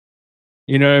 $40.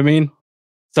 You know what I mean?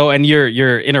 So and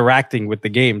you're interacting with the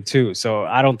game too. So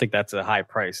I don't think that's a high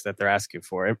price that they're asking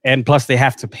for. And plus they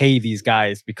have to pay these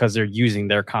guys because they're using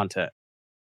their content.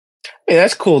 Yeah,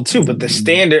 that's cool too. But the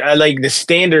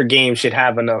standard game should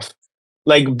have enough.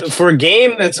 Like for a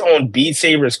game that's on Beat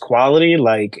Saber's quality,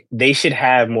 like they should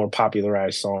have more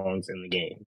popularized songs in the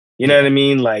game. You know what I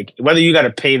mean? Like whether you got to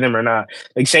pay them or not.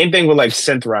 Like same thing with like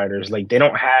Synth Riders. Like they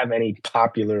don't have any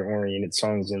popular oriented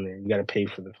songs in there. You got to pay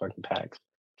for the fucking packs.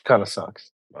 Kind of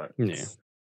sucks. But Yeah.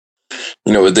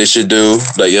 You know what they should do?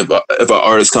 Like if an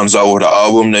artist comes out with an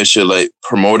album, they should like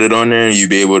promote it on there, and you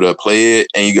be able to play it,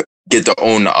 and you get to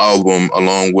own the album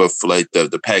along with like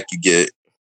the pack you get.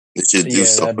 They should do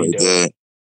stuff like that.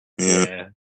 Yeah.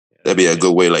 That'd be a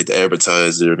good way like to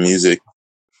advertise their music.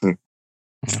 All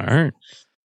right.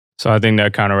 So I think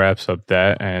that kind of wraps up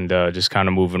that, and just kind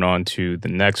of moving on to the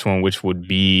next one, which would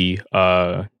be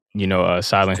Silent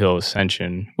Hill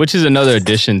Ascension, which is another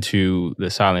addition to the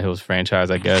Silent Hills franchise,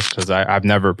 I guess, because I've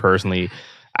never personally,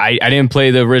 I didn't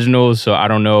play the originals, so I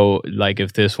don't know like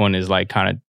if this one is like kind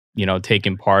of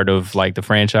taking part of like the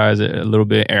franchise a little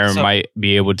bit. Aaron might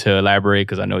be able to elaborate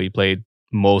because I know he played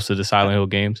most of the Silent Hill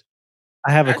games.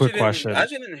 I have a quick question. I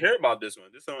actually didn't hear about this one.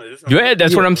 Yeah,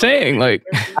 that's what I'm saying. Like,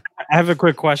 I have a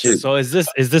quick question. So is this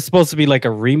supposed to be like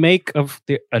a remake of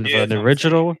the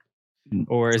original,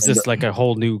 or is this like a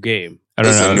whole new game? I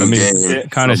don't know. Let me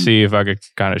kind of see if I could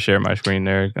kind of share my screen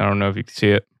there. I don't know if you can see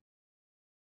it.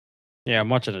 Yeah, I'm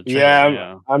watching the trailer.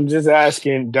 Yeah, I'm just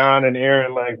asking Don and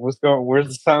Aaron, like, where's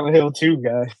the Silent Hill 2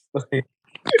 guys?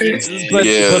 This is what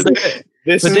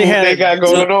they got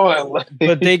going on.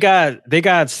 But they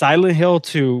got Silent Hill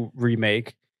 2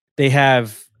 remake. They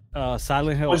have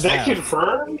Silent Hill. Was that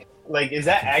confirmed? Like, is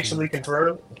that actually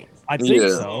confirmed? I think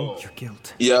so. Your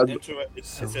guilt. Yeah. It's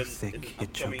so thick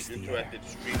it chokes the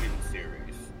air.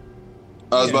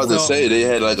 I was about to say they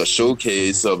had like a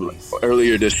showcase of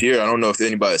earlier this year. I don't know if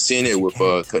anybody's seen it with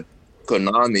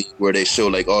Konami, where they show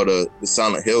like all the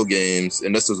Silent Hill games,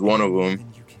 and this was one of them.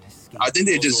 I think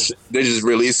they're just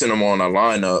releasing them on a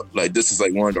lineup. Like this is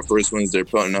like one of the first ones they're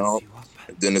putting out.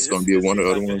 And then it's gonna be one of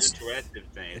the other ones.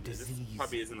 This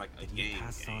probably isn't like a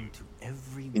game.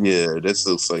 Yeah, this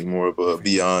looks like more of a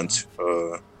Beyond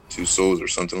Two Souls or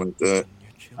something like that.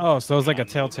 Oh, so it's like a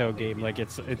Telltale game. Like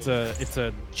it's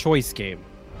a choice game.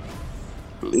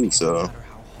 I believe so.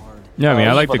 Yeah, I mean,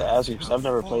 I like the. I've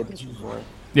never played this before.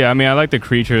 Yeah, I mean, I like the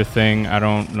creature thing. I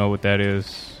don't know what that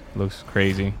is. Looks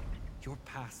crazy.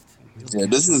 Yeah,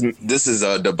 this is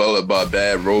developed by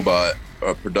Bad Robot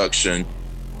production.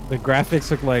 The graphics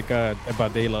look like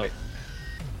about Daylight.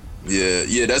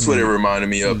 Yeah, that's what it reminded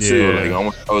me of too. Like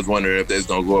I was wondering if they're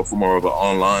gonna go up for more of an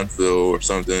online feel or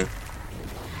something.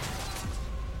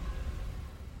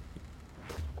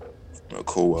 A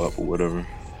co-op or whatever.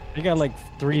 They got like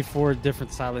 3-4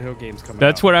 different Silent Hill games coming out.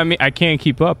 That's what I mean. I can't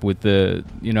keep up with the,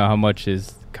 how much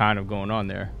is kind of going on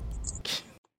there.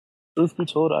 Truth be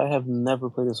told, I have never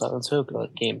played a Silent Hill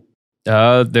game.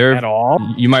 There at all.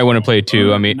 You might want to play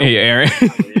 2. I mean, hey, Aaron.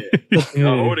 They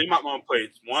might want to play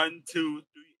 1, 2,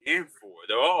 3, and 4.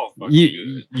 They're all fucking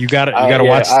good. You gotta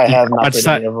watch. I have not played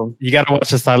any of them. You gotta watch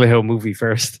the Silent Hill movie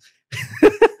first.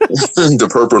 The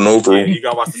Purple Nopal. Yeah, you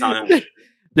gotta watch the Silent Hill movie.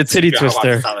 The titty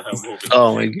twister.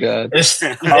 Oh my god! I've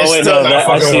seen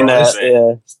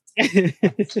that. Yeah,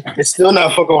 it's still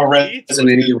not fucking with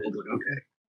Resident Evil. Okay.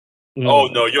 Oh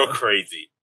no, you're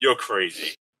crazy. You're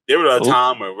crazy. There was a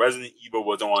time when Resident Evil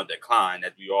was on decline,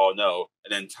 as we all know,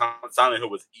 and then Silent Hill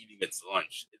was eating its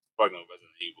lunch. It's fucking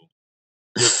Resident Evil.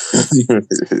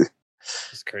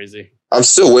 It's crazy. I'm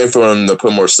still waiting for them to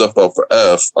put more stuff out for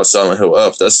F on Silent Hill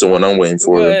F. That's the one I'm waiting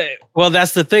for. Well,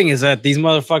 that's the thing is that these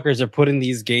motherfuckers are putting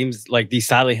these games, like these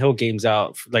Silent Hill games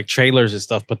out, like trailers and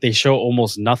stuff, but they show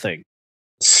almost nothing.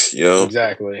 Yeah,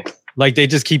 exactly. Like they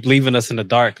just keep leaving us in the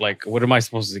dark. Like, what am I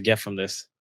supposed to get from this?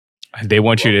 They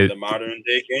want you to the modern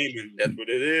day gaming. That's what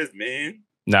it is, man.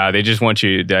 Nah, they just want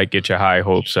you to get your high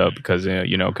hopes up because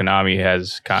Konami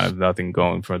has kind of nothing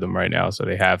going for them right now, so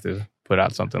they have to put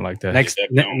out something like that.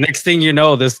 Next thing you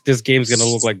know, this game's gonna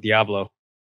look like Diablo.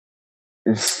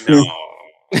 No.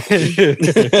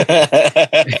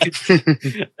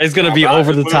 It's gonna be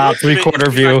over the top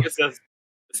 3/4 view. It's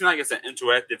not like it's an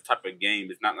interactive type of game.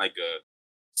 It's not like a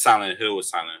Silent Hill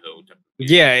type of game.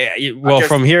 Yeah. Well,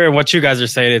 from hearing what you guys are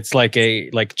saying, it's like a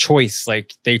choice.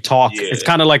 Like they talk. Yeah. It's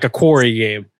kind of like a Quarry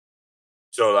game.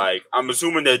 So like, I'm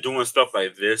assuming they're doing stuff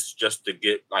like this just to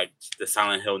get like the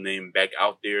Silent Hill name back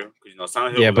out there because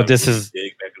Silent Hill. Yeah, but this is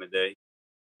big back in the day.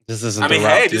 This isn't. I mean,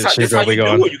 hey, this how you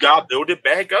do it. You gotta build it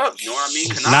back up. You know what I mean?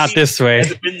 Konami not this way.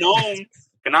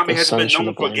 Konami hasn't been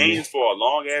known for games for a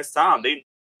long ass time.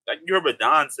 like you heard what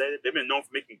Don said. They've been known for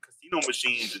making casino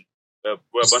machines and a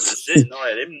bunch of shit and all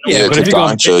that. They've been known Yeah, but if you're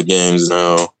gonna- gotcha games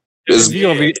now.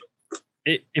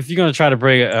 if you're gonna try to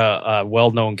bring a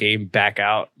well-known game back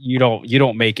out, you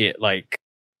don't make it like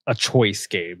a choice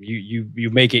game. You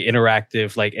make it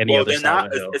interactive like any other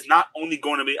Silent Hill. It's not only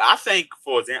going to be. I think,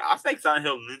 for example, Silent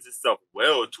Hill lends itself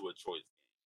well to a choice.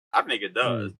 I think it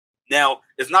does. Now,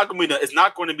 it's not going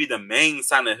to be the main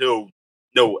Silent Hill.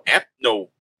 The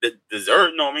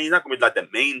dessert. No, I mean, it's not going to be like the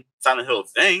main Silent Hill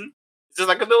thing. It's just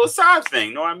like a little side thing.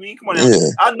 You know what I mean? Come on, now.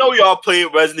 I know y'all played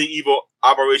Resident Evil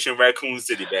Operation Raccoon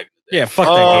City back in the day. Yeah, fuck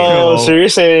that game.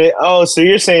 So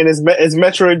you're saying it's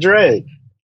Metroid Dread.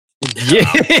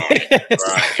 Yeah.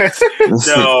 Right.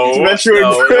 No,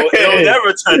 it'll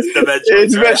never touch the Metroid.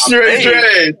 It's Metroid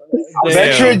Dread.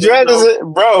 Metroid Dread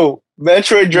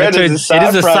Metroid Dread is a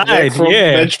side project from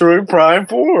Metroid Prime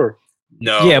 4.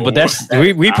 No. Yeah, but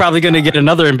we probably gonna get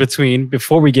another in between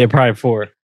before we get Prime 4.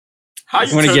 How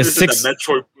you gonna get six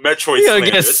Metroid?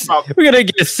 We're gonna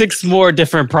get 6 more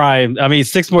different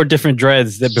six more different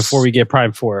Dreads before we get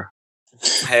Prime 4.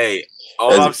 Hey.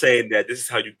 All I'm saying that this is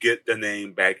how you get the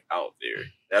name back out there.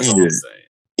 That's all I'm saying.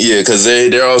 Yeah, because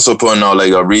they're also putting out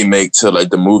like a remake to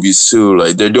like the movies too.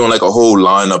 Like they're doing like a whole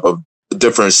lineup of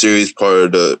different series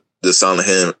part of the Silent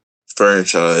Hill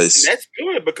franchise. And that's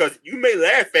good because you may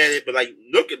laugh at it, but like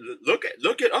look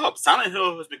it up. Silent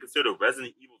Hill has been considered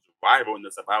Resident Evil's rival in the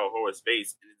survival horror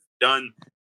space, and it's done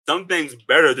some things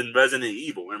better than Resident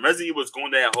Evil. When Resident Evil was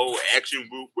going that whole action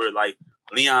route where like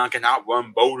Leon can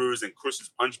outrun boulders and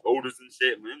Christians punch boulders and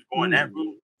shit. When it was going that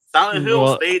route, Silent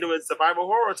Hill stayed with survival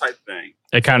horror type thing.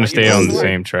 They kind of stay on the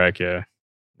same track, yeah.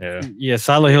 Yeah,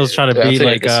 Silent Hill's trying to be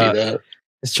like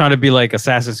it's trying to be like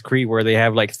Assassin's Creed where they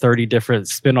have like 30 different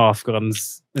spin-off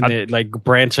guns and they're like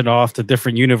branching off to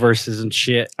different universes and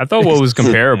shit. I thought what was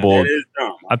comparable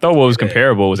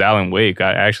was Alan Wake.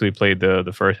 I actually played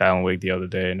the first Alan Wake the other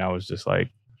day and I was just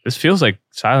like, this feels like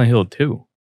Silent Hill 2.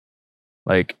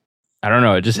 Like, I don't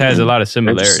know, it just has a lot of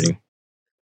similarity.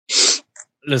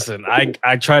 Listen,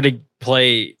 I try to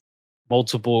play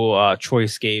multiple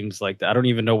choice games like that. I don't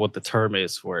even know what the term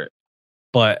is for it.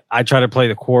 But I tried to play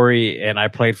the Quarry, and I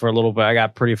played for a little bit. I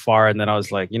got pretty far, and then I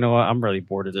was like, you know what? I'm really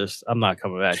bored of this. I'm not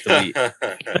coming back. Delete.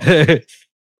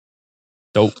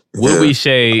 So, would we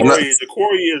say... The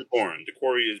Quarry is boring. The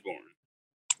Quarry is boring.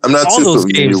 I'm not all those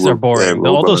games are boring.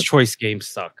 All those choice games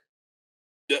suck.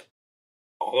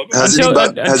 Has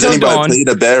anybody played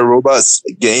a Bad Robots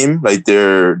game? Like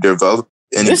they're developed?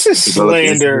 This is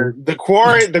slander. The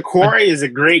Quarry is a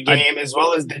great game, as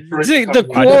well as the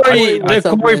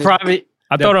Quarry private.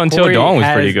 I thought Until Dawn was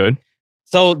pretty good.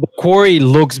 So the Quarry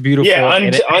looks beautiful.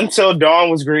 Yeah, Until Dawn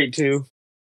was great too.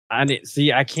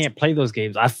 I can't play those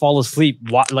games. I fall asleep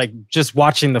just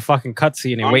watching the fucking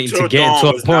cutscene and waiting to get to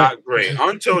a point. Not great.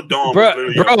 Until Dawn, bro,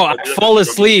 I fall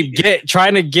asleep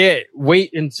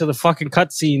wait until the fucking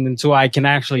cutscene until I can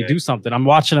actually do something. I'm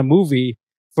watching a movie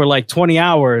for like 20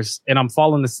 hours and I'm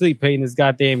falling asleep playing this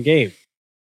goddamn game.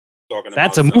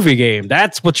 That's a movie game.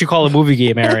 That's what you call a movie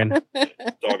game, Aaron.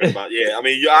 Talking about,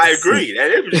 I agree.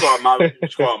 That is what you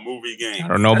call a movie game. I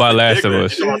don't know about Last of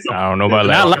Us. No,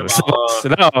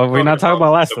 we're not talking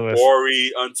about Last of Us.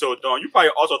 Quarry, Until Dawn. You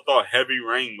probably also thought Heavy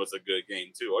Rain was a good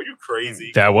game too. Are you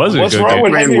crazy? That was a What's good wrong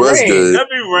game. With Heavy Rain?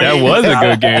 That was a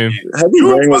good game. Heavy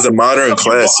Rain was a modern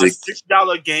classic.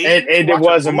 $6 game. It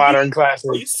was a modern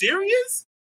classic. Are you serious?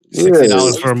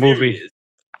 $60 for a movie.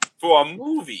 For a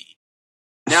movie.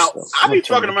 Now, I be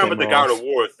fucking around with the God of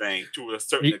War thing to a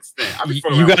certain extent.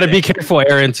 You got to be careful,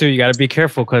 Aaron, too. You got to be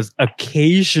careful because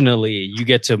occasionally you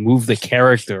get to move the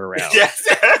character around. Yes.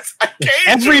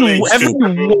 Every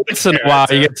once in a while,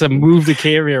 you get to move the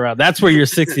camera around. That's where your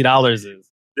 $60 is.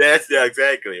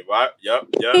 Exactly. Right? Yep.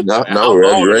 No,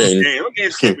 Rain. That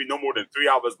game can't be no more than 3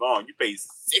 hours long. You pay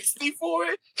 $60 for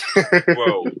it?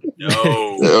 Bro,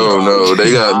 no. No.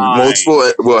 They got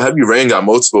multiple. Well, Heavy Rain got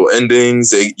multiple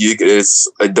endings. It's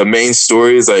like the main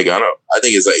story is like I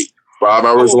think it's like 5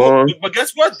 hours long. But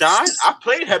guess what, Don? I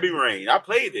played Heavy Rain. I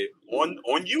played it on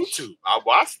YouTube. I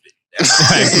watched it.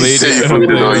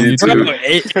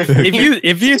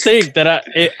 If you think that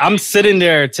I'm sitting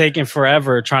there taking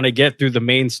forever trying to get through the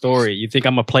main story, you think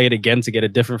I'm gonna play it again to get a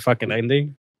different fucking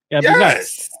ending? You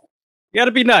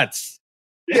gotta be nuts.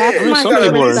 Yeah,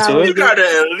 you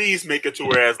gotta at least make it to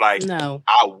where it's like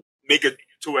I'll make it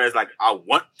to where it's like I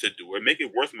want to do it. Make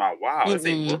it worth my while. Mm-hmm. It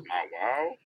ain't worth my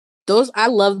while. I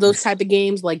love those type of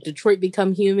games like Detroit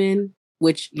Become Human.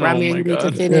 Which Rami need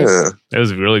to finish. It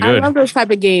was really good. I love those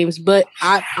type of games, but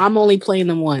I'm only playing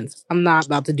them once. I'm not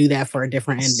about to do that for a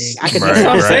different ending. I could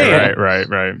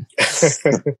right.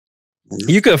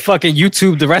 You could fucking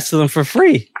YouTube the rest of them for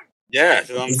free. Yeah.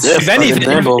 If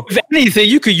anything,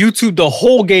 you could YouTube the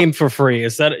whole game for free.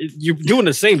 Instead, you're doing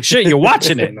the same shit. You're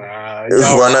watching it.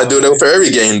 Why not do that for every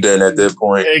game then? At that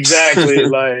point, Exactly.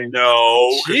 Like no,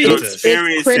 it's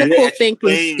critical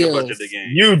thinking skills.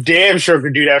 You damn sure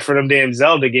could do that for them damn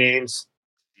Zelda games.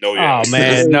 No, yeah. Oh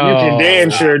man, no. You can damn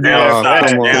sure do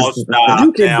that.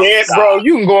 You can bro.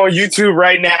 You can go on YouTube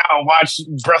right now and watch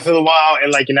Breath of the Wild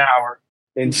in like an hour.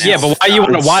 And yeah, but why you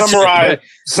want to watch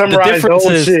summarize the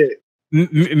whole shit?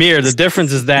 Mir, the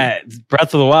difference is that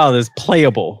Breath of the Wild is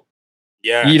playable.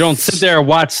 Yeah, you don't sit there and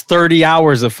watch 30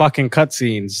 hours of fucking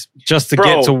cutscenes just to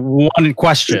get to one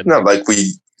question. It's not like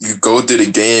you go through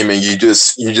the game and you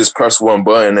just press one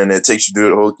button and it takes you through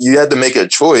the whole. You have to make a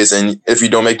choice, and if you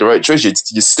don't make the right choice,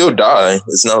 you still die.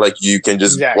 It's not like you can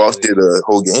just walk through the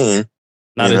whole game.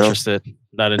 Not interested.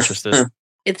 Not interested.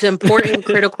 It's important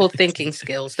critical thinking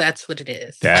skills. That's what it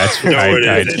is. That's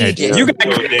right. You got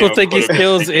critical thinking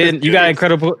skills you got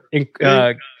critical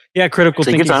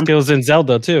thinking skills in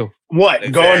Zelda too. What?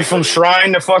 Exactly. Going from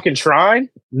shrine to fucking shrine?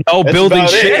 No, that's building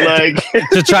shit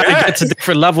to try to get to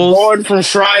different levels. Going from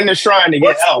shrine to shrine to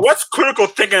get health. What's critical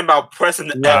thinking about pressing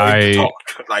the L to talk?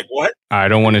 Like what? I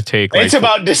don't want to take. It's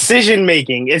about decision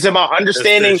making. It's about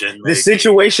understanding the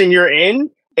situation you're in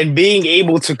and being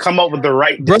able to come up with the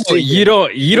right decision. Bro,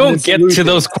 you don't get to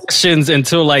those questions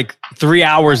until like 3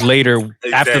 hours later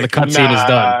after the cutscene is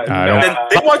done.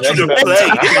 They want you to play.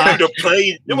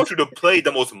 They want you to play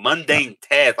the most mundane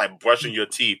task, like brushing your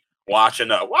teeth,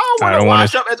 washing up. Why would I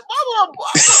wash up? Why would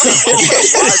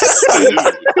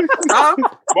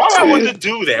I want to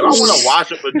do that? Why want to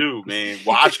wash up a dude, man?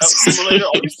 Wash up simulator?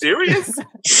 Are you serious?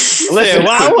 Listen.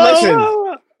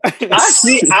 I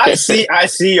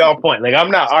see your point. Like,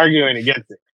 I'm not arguing against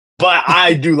it, but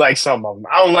I do like some of them.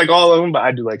 I don't like all of them, but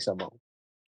I do like some of them.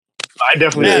 I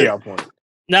definitely see your point.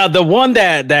 Now, the one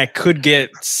that could get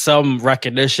some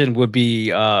recognition would be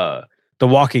the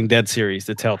Walking Dead series,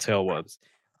 the Telltale ones,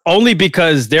 only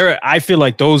because I feel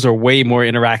like those are way more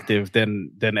interactive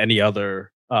than any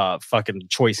other fucking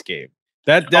choice game.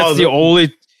 That's the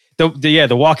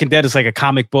Walking Dead is like a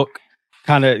comic book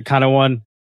kind of one.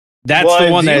 That's the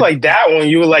one that you like that one.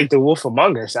 You would like the Wolf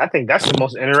Among Us. I think that's the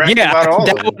most interactive out of all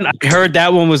of them. I heard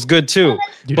that one was good too.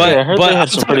 But I'm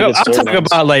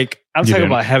talking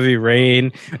about Heavy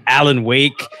Rain, Alan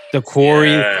Wake, The Quarry.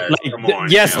 Those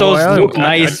look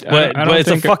nice, but it's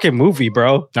a fucking movie,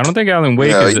 bro. I don't think Alan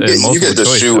Wake is you get the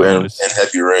shoot and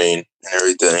Heavy Rain and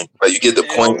everything. Like you get the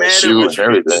point and shoot and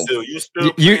everything.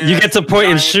 You get to point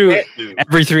and shoot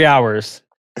every 3 hours.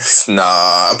 Nah,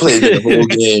 I played the whole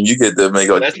game. You get to make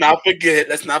a. Let's not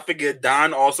forget.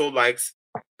 Don also likes,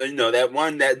 that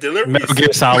one that delivery. Metal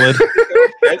Gear Solid.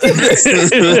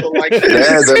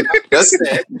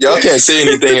 Y'all can't say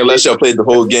anything unless y'all played the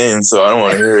whole game, so I don't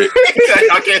want to hear it.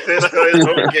 I can't say the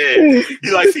whole game.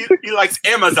 He likes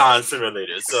Amazon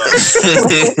simulators. So.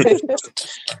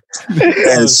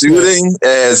 And shooting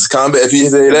as combat. If you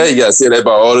say that, you gotta say that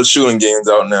about all the shooting games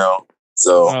out now.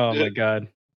 So. Oh my god.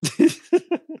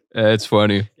 That's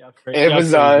funny.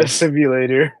 Amazon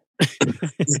simulator.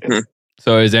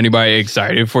 So is anybody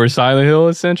excited for Silent Hill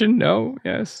Ascension? No?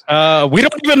 Yes. We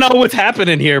don't even know what's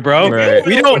happening here, bro. Right.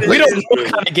 We don't know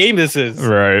what kind of game this is.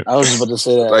 Right. I was just about to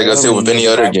say that. Like I said with any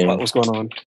other game. What's going on?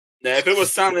 Now, if it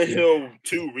was Silent Hill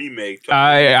 2 remake,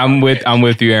 I'm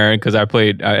with you, Aaron, because I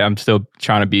played. I'm still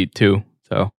trying to beat 2.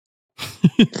 So.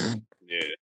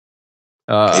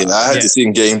 I have to see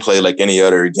gameplay like any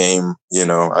other game.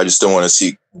 I just don't want to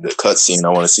see the cutscene. I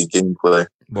want to see gameplay.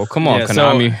 Well, come on,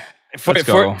 Konami.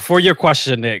 For your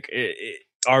question, Nick,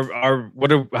 are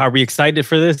we excited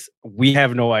for this? We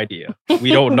have no idea.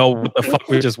 We don't know what the fuck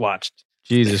we just watched.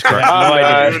 Jesus Christ! No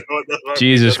idea.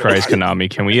 Jesus Christ, Konami!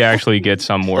 Can we actually get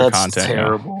some more content?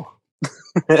 Terrible.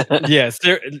 Yes,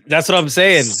 that's what I'm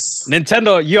saying.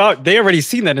 Nintendo, they already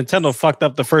seen that Nintendo fucked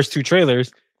up the first 2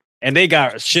 trailers. And they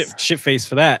got shit face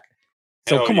for that.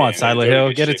 So come on, Silent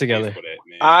Hill, get it together.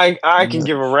 I can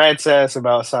give a rat's ass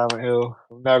about Silent Hill.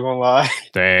 I'm not gonna lie.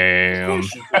 Damn.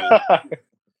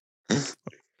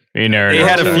 They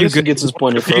had a few good. Gets his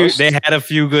point across. They had a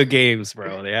few good games,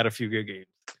 bro. They had a few good games.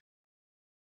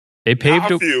 They paved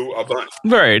a bunch.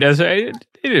 Right. They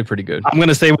did pretty good. I'm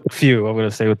gonna say with a few. You're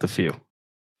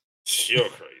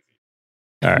crazy.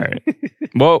 All right.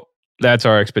 Well, that's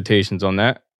our expectations on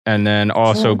that. And then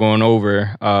also going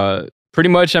over, pretty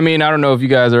much, I don't know if you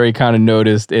guys already kind of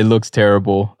noticed, it looks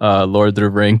terrible. Lord of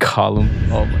the Ring column.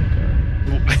 Oh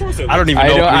my god. I don't even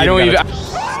know. I don't even.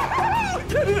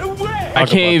 Get it away! I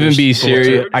can't even be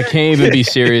serious. I can't even be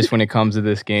serious when it comes to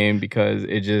this game because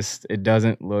it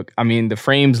doesn't look. I mean, the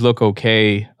frames look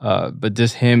okay, but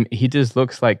he just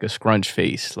looks like a scrunch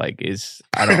face. Like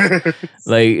I don't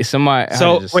like somebody.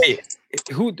 So wait,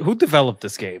 who developed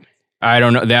this game? I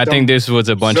don't know. I think this was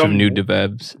a bunch of new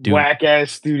devs. Whack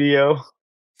ass studio.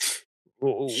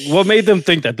 What made them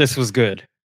think that this was good?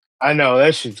 I know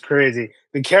that shit's crazy.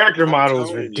 The character model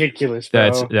is ridiculous,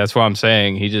 bro. That's what I'm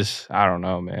saying. I don't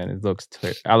know, man. It looks.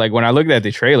 When I looked at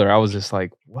the trailer, I was just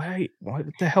like, why? What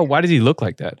the hell? Why does he look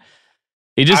like that?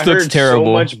 He just looks terrible.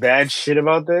 So much bad shit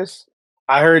about this.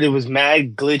 I heard it was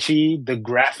mad glitchy. The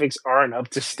graphics aren't up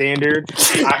to standard.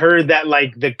 I heard that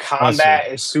like the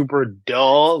combat is super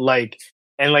dull.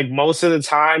 And most of the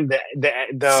time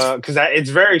because it's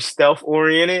very stealth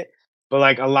oriented. But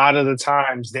like a lot of the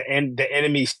times, the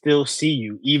enemies still see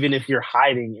you, even if you're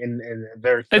hiding in a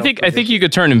very. I think you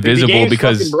could turn invisible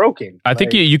because broken. I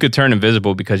think you could turn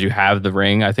invisible because you have the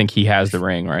ring. I think he has the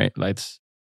ring, right?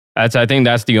 I think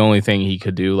that's the only thing he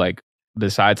could do. Like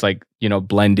besides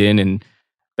blend in and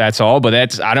that's all. But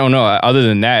I don't know. Other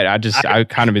than that, I've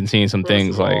kind of been seeing some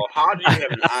things like. How do you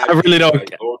have an I really don't.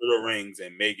 Like Lord of the Rings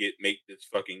and make this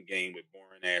fucking game with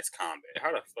boring ass combat?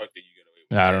 How the fuck did you get away?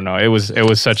 I don't know. It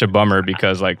was such a bummer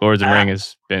because like Lords of the Ring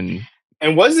has been.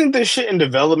 And wasn't this shit in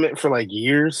development for like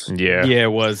years? Yeah,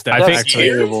 it was. I think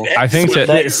terrible. I think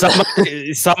that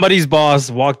somebody's boss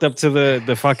walked up to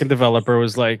the fucking developer,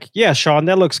 was like, "Yeah, Sean,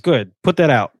 that looks good. Put that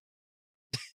out."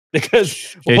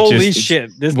 Because holy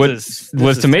shit, this was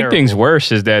to make terrible. things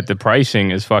worse is that the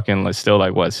pricing is fucking still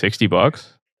like what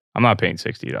 $60. I'm not paying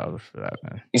 $60 for that,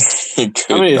 man.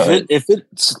 I mean, if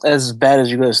it's as bad as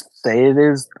you guys say it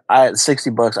is,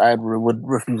 $60, I would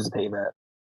refuse to pay that.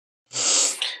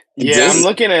 Yeah,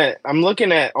 I'm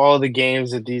looking at all the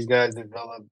games that these guys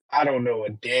developed. I don't know a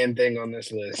damn thing on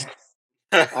this list.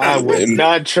 I would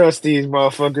not trust these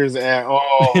motherfuckers at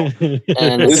all.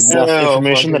 And it's enough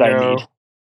information that I need.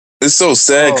 It's so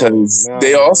sad because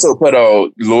they also put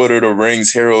out Lord of the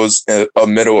Rings Heroes of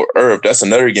Middle Earth. That's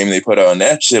another game they put out, and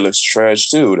that shit looks trash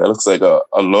too. That looks like a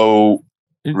low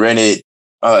rented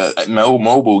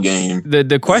mobile game.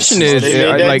 The question is,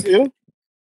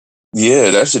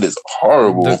 yeah, that shit is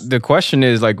horrible. The question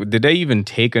is, like, did they even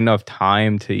take enough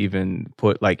time to even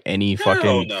put like any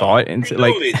fucking thought into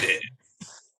like?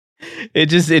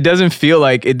 It doesn't feel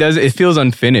like it does. It feels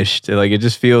unfinished. Like it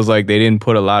just feels like they didn't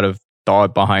put a lot of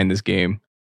thought behind this game.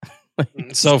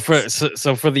 So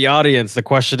for the audience, the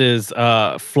question is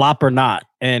flop or not?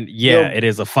 And it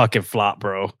is a fucking flop,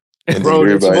 bro. Bro,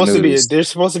 there's supposed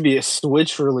to be a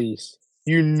Switch release.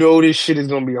 You know this shit is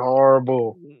gonna be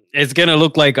horrible. It's gonna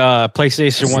look like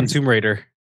PlayStation 1 Tomb Raider.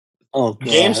 Oh, God.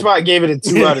 GameSpot gave it a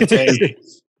 2 out of 10.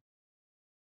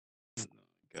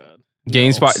 God.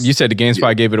 GameSpot, you said the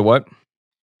GameSpot gave it a what?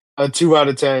 A 2 out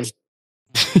of 10.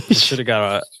 It should have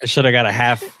got a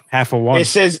half a 1. It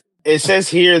says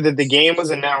here that the game was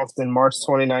announced in March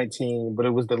 2019, but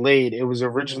it was delayed. It was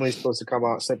originally supposed to come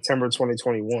out September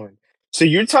 2021. So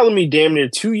you're telling me damn near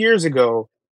 2 years ago,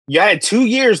 you had 2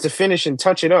 years to finish and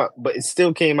touch it up, but it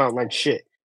still came out like shit.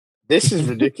 This is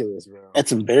ridiculous, bro.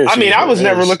 That's embarrassing. I mean, I was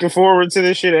never looking forward to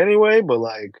this shit anyway, but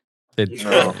like, it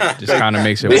just kind of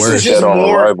makes it this worse. Is just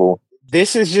more,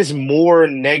 this is just more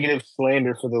negative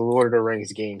slander for the Lord of the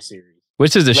Rings game series,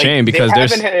 which is a shame because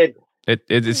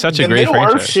it's such a great franchise.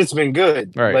 Middle Earth shit's been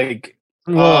good, right? Like,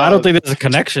 well, I don't think there's a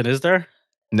connection, is there?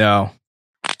 No,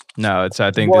 it's.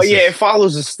 I think. Well, it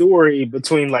follows a story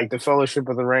between like the Fellowship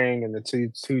of the Ring and the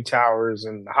two towers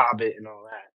and the Hobbit and all that.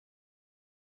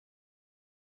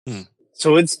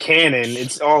 So it's canon.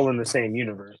 It's all in the same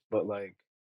universe, but like,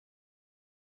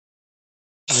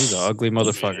 he's an ugly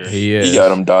motherfucker. He is. He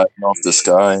got him diving off the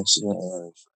sky.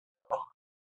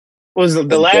 Was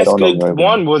the last good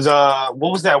one was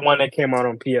what was that one that came out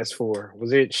on PS4?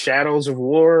 Was it Shadows of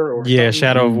War? Or something?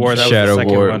 Shadow of War. That Shadow was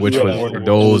the of War, one. which was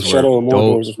those Shadow of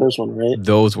War were was the first one, right?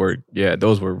 Those were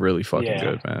really fucking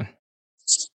good, man.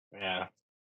 Yeah,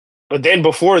 but then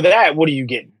before that, what do you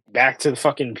get? Back to the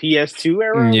fucking PS2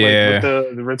 era, yeah. Like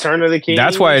with the Return of the King.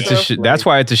 That's why that's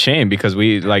why it's a shame because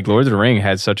we like Lord of the Ring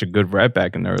had such a good rep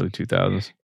back in the early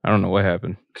 2000s. I don't know what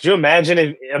happened. Could you imagine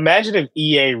if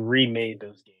EA remade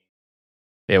those games?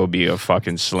 It would be a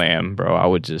fucking slam, bro. I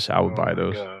would buy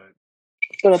those.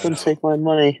 Shut up and take my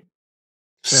money.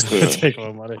 Take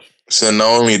my money. So not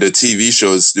only the TV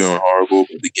show is doing horrible,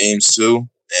 but the games too.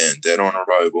 And Dead on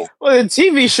Arrival. Well, the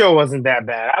TV show wasn't that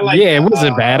bad. It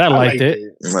wasn't bad. I liked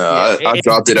it. I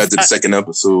dropped it after the second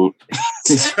episode.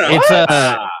 It's bro,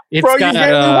 got, you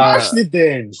barely watched it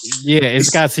then. Yeah, it's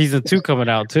got season 2 coming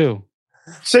out too.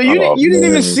 So you didn't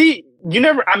even see You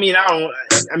never. I mean, I don't.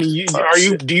 I mean, you Oh, are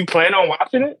you? shit. Do you plan on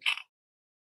watching it?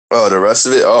 Oh, the rest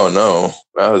of it? Oh no!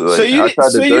 I was like, So you I didn't. tried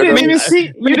So to you dirt didn't on even it.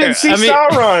 see. You didn't see I mean-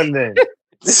 Sauron then,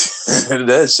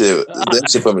 that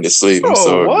shit put me to sleep. I'm bro.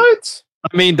 sorry. What?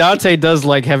 I mean, Dante does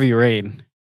like Heavy Rain.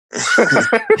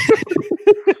 I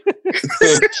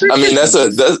mean, that's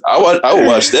I would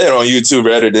watch that on YouTube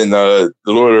rather than the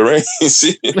Lord of the Rings.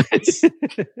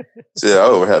 Yeah, I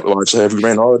would have to watch Heavy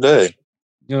Rain all day.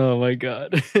 Oh my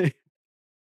god.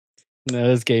 No,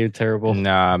 this game terrible.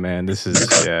 Nah, man, this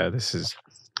is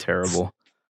terrible.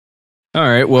 All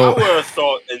right, well, I would have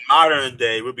thought in modern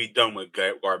day we'd be done with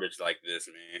garbage like this,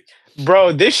 man.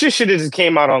 Bro, this shit should have just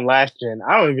came out on last gen.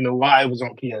 I don't even know why it was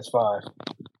on PS5.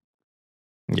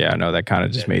 yeah, no, that kind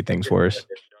of just made things worse.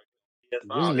 Just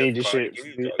made this shit.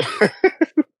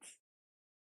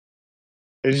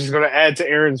 It's just gonna add to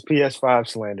Aaron's PS5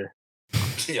 slander.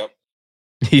 Yep.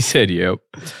 He said, "Yep."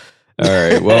 All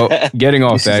right, well, getting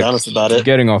off He's that, honest about it.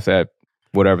 getting off that,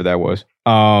 whatever that was.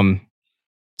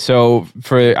 So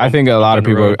for I think a lot of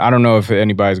people, I don't know if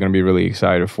anybody's going to be really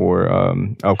excited for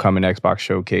upcoming Xbox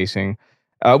showcasing,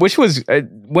 which was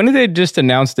when did they just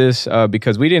announce this?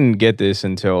 Because we didn't get this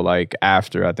until like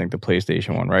after I think the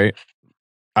PlayStation one, right?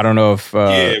 I don't know if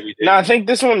Yeah, we did. No, I think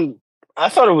this one. I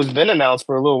thought it was been announced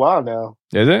for a little while now.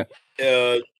 is it?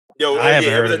 Yo, I haven't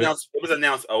yeah, heard of it. It was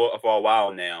announced for a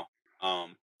while now. So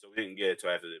we didn't get it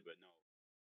till after that, but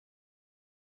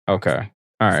no. Okay,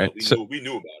 all right. So we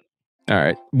knew about it. All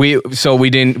right. We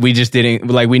just didn't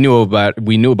like we knew about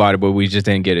it, but we just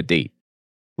didn't get a date.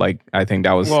 Like I think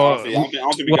that was Well, I don't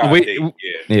think we got a date. Yeah.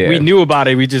 yeah. We knew about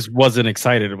it. We just wasn't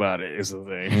excited about it. Is the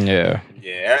thing. Yeah.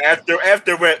 Yeah. After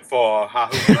Redfall,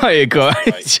 There you go.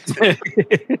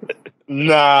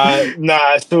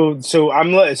 Nah. So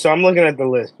I'm looking at the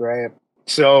list, right?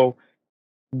 So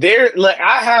there, like,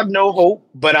 I have no hope,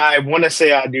 but I want to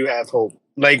say I do have hope.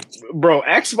 Like, bro,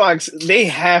 Xbox, they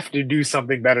have to do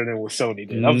something better than what Sony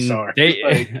did. I'm sorry.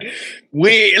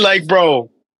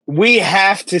 We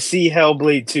have to see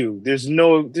Hellblade 2. There's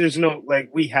no, like,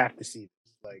 we have to see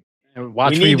this. Like,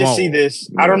 Watch we need to see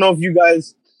this. I don't know if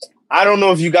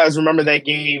you guys remember that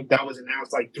game that was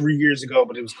announced like 3 years ago,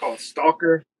 but it was called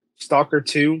Stalker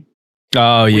 2.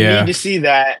 Oh We yeah. need to see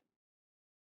that.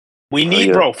 We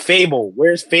need, bro, Fable.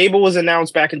 Where's Fable was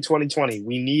announced back in 2020.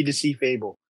 We need to see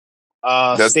Fable.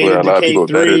 That's State where a of lot of Decay people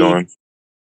betted 3.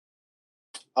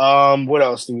 on. What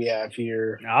else do we have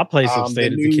here? I'll play some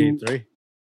State of Decay 3.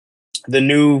 The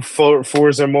new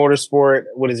Forza Motorsport,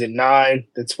 what is it, 9?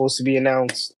 That's supposed to be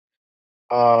announced.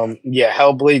 Yeah,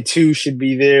 Hellblade 2 should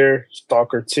be there.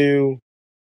 Stalker 2.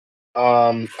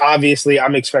 Obviously,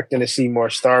 I'm expecting to see more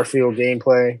Starfield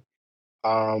gameplay.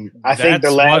 I think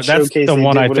the last showcase the they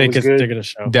one did I when it think was they're good. gonna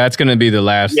show. That's gonna be the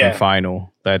last Yeah. and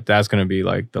final. That's gonna be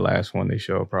like the last one they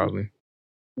show probably.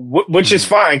 Which is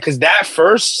fine because that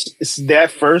first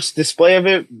display of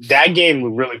it, that game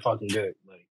looked really fucking good.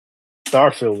 Like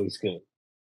Starfield looks good.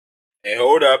 Hey,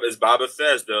 hold up, it's Bob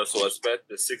Bethesda, so expect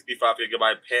the 65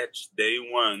 gigabyte patch day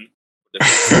one.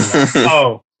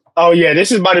 Oh yeah,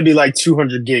 this is about to be like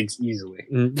 200 gigs easily.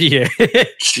 Yeah.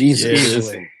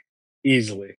 Jesus.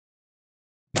 Easily.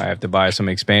 I have to buy some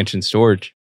expansion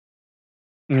storage.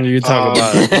 You're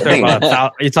talking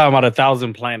about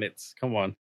 1,000 planets. Come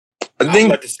on. I I'd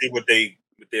think like to see what they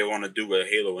want to do with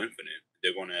Halo Infinite.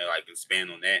 They're going to like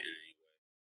expand on that.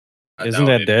 Isn't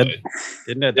that dead?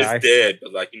 Didn't that die? It's dead,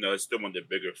 but like it's still one of the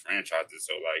bigger franchises.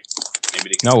 So like maybe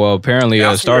they. No, well, apparently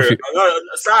I swear, Starfield.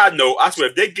 side note, I swear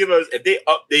if they give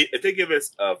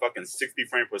us a fucking 60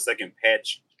 frame per second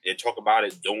patch and talk about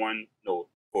it during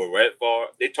for Redfall,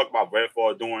 they talk about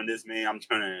Redfall during this, man, I'm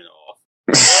turning it off.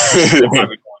 They're probably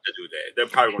going to do that.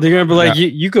 They're gonna be like,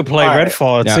 you could play Alright.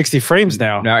 Redfall at 60 frames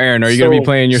now. Now, Aaron, are you gonna be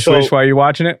playing your Switch while you're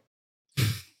watching it?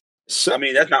 So, I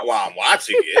mean, that's not why I'm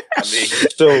watching it. I mean,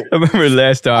 so I remember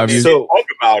last time. they talk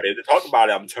about it. They talk about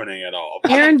it. I'm turning it off.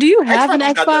 Aaron, do you have an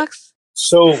Xbox got Xbox?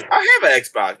 so I have an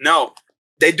Xbox. No,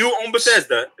 they do own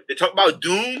Bethesda. If they talk about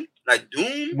Doom,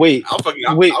 wait, I'll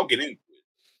get into it.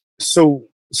 So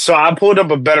I pulled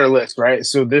up a better list, right?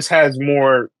 So this has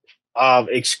more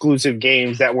exclusive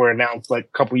games that were announced like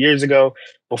a couple years ago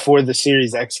before the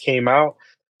Series X came out.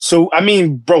 So, I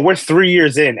mean, bro, we're 3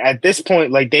 years in. At this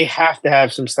point, like, they have to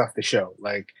have some stuff to show.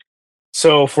 Like,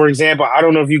 so, for example, I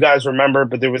don't know if you guys remember,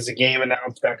 but there was a game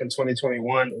announced back in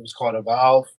 2021. It was called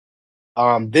Evolve.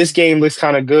 This game looks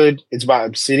kind of good. It's by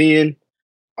Obsidian.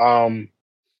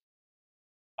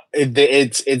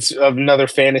 It's another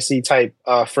fantasy type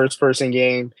first-person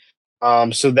game.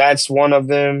 So that's one of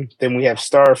them. Then we have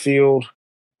Starfield.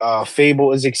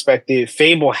 Fable is expected.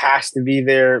 Fable has to be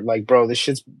there. Like, bro, this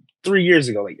shit's 3 years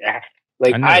ago.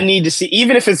 Like, I know. I need to see,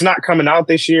 even if it's not coming out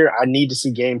this year, I need to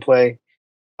see gameplay.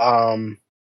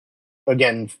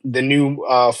 Again, the new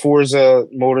Forza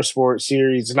Motorsport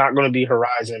series is not going to be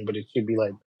Horizon, but it should be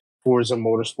like Forza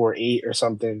Motorsport 8 or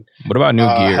something. What about new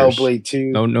Gears? Hellblade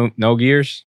 2. No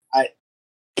Gears.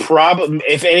 Probably,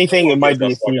 if anything, it might be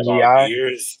a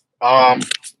CGI.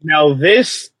 Now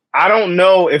this, I don't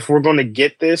know if we're going to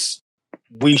get this.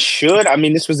 We should. I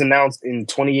mean, this was announced in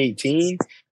 2018,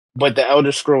 but the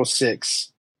Elder Scrolls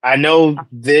 6. I know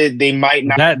they might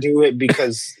not do it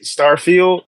because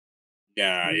Starfield.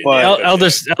 Yeah, but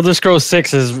Elder Scrolls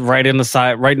 6 is right in the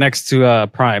side, right next to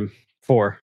Prime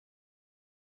 4.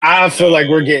 I feel like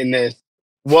we're getting this.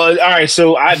 Well, all right.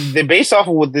 So based off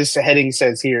of what this heading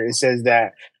says here, it says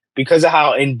that because of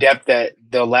how in depth that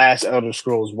the last Elder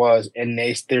Scrolls was, and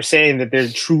they're saying that they're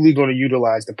truly going to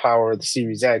utilize the power of the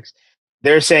Series X.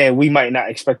 They're saying we might not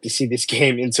expect to see this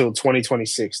game until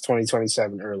 2026,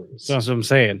 2027 early. That's what I'm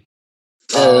saying.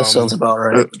 That sounds about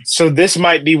right. So this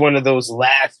might be one of those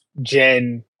last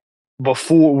gen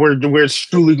before we're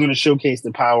truly going to showcase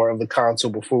the power of the console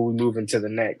before we move into the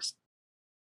next.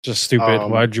 Just stupid.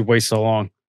 Why'd you wait so long?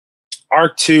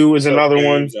 Arc 2 is another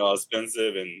one. Are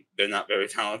expensive and they're not very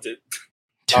talented.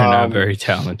 They're not very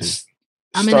talented.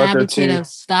 I'm an advocate of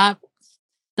stop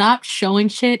showing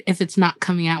shit if it's not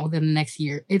coming out within the next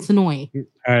year. It's annoying.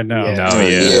 I know.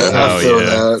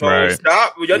 Right.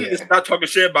 Stop. Y'all need to stop talking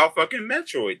shit about fucking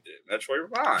Metroid.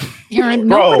 Metroid Prime. Aaron,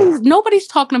 nobody's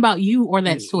talking about you or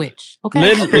that Switch.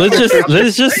 Okay.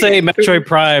 Let's just say Metroid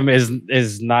Prime is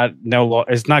not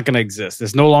it's not going to exist.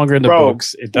 It's no longer in the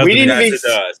books. It doesn't. We didn't it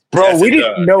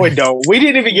don't. We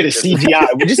didn't even get a CGI.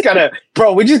 we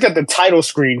just got the title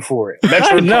screen for it.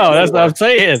 Metroid no, that's what I'm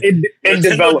saying. In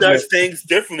development, does things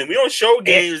differently. We don't show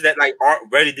games that like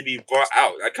aren't ready to be brought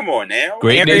out. Like, come on now.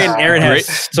 Aaron has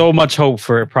so much hope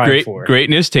for Prime 4.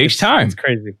 Greatness takes time. It's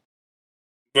crazy.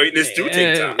 Greatness do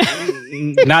take time.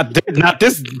 Not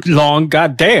this long.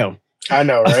 Goddamn. I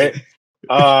know, right?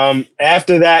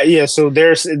 After that, so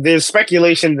there's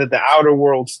speculation that the Outer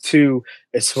Worlds 2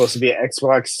 is supposed to be an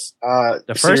Xbox.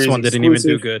 The first one didn't even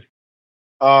do good.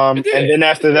 And then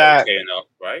after that, okay enough,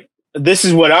 right? This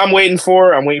is what I'm waiting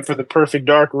for. I'm waiting for the Perfect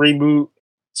Dark reboot.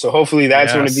 So hopefully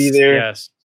that's going to be there. Yes.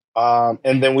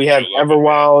 And then we have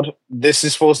Everwild. This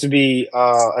is supposed to be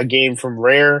a game from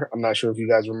Rare. I'm not sure if you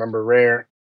guys remember Rare.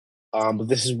 But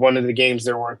this is one of the games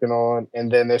they're working on. And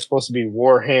then there's supposed to be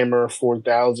Warhammer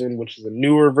 4000, which is a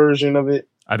newer version of it.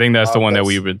 I think that's the one that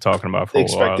we've been talking about for a while.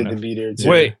 Expected to be there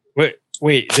too.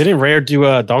 Wait. Didn't Rare do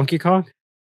Donkey Kong?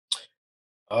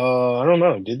 I don't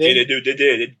know. Did they? Yeah, they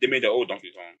did. They made the old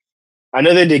Donkey Kong. I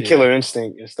know they did Killer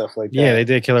Instinct and stuff like that. Yeah, they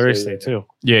did Killer Instinct too.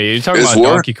 Yeah, you're talking about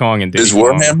Donkey Kong and Is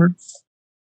Warhammer?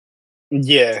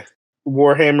 Yeah.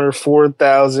 Warhammer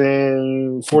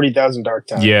 40,000 Dark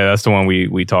Tower. Yeah, that's the one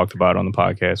we talked about on the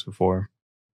podcast before.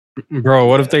 Bro,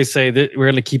 what if they say that we're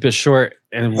going to keep it short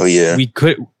and we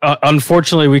could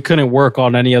unfortunately we couldn't work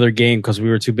on any other game because we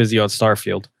were too busy on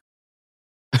Starfield.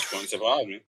 Don't survive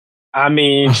me. I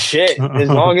mean, shit. As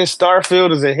long as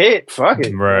Starfield is a hit, fuck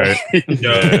it. Right.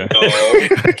 No.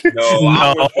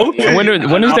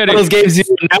 When is that? Those games you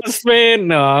announced, man?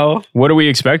 No. What are we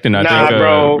expecting? I think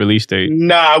bro. Release date.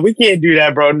 Nah, we can't do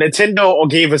that, bro. Nintendo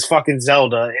gave us fucking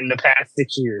Zelda in the past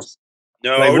 6 years.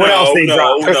 No, what else they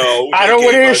dropped? I don't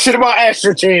want to hear shit about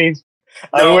Astro Chain.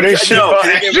 I don't want to hear shit about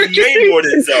Astro Chain. More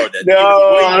than Zelda.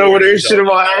 No, I don't want to hear shit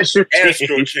about Astro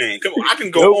Chain. Come on, I can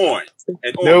go on. And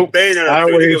I don't want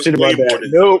to hear shit about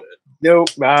that. Nope.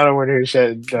 I don't want to hear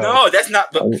shit. No, that's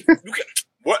not.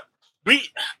 What?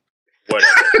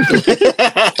 Whatever.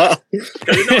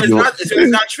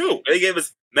 It's not true. They gave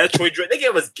us Metroid Dread. They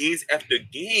gave us games after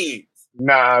games.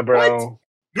 Nah, bro. What?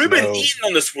 We've been eating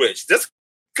on the Switch. That's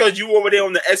because you over there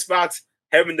on the Xbox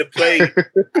having to play.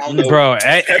 Bro,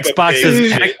 Xbox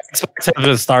has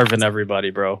been starving everybody,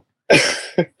 bro.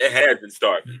 It has been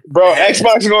starving. Bro,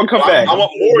 Xbox is gonna come back. I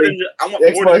want more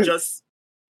than just.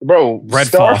 Bro,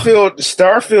 Redfall.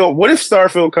 Starfield. What if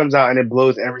Starfield comes out and it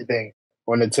blows everything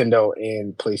on Nintendo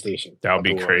and PlayStation? That would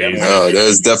be crazy. No,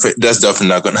 that's definitely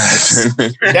not gonna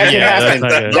happen. That can happen.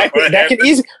 That can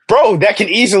easily, bro. That can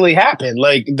easily happen.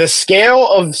 Like the scale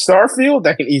of Starfield,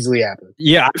 that can easily happen.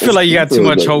 Yeah, I feel like you got too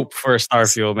much hope for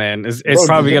Starfield, man. It's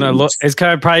probably gonna look. It's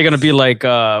probably gonna be like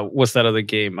what's that other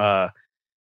game?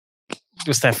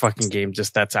 What's that fucking game?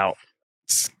 Just that's out.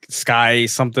 Sky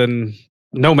something.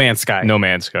 No Man's Sky. No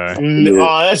Man's Sky.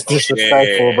 Oh, that's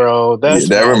disrespectful, bro. That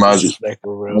reminds me.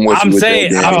 I'm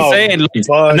saying,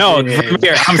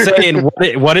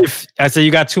 what if I say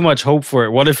you got too much hope for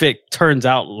it? What if it turns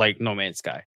out like No Man's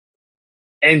Sky?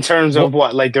 In terms of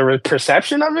what, like the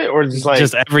perception of it, or just like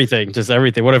just everything?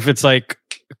 What if it's like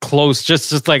close,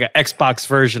 just like an Xbox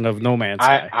version of No Man's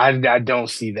Sky? I don't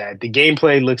see that. The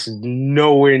gameplay looks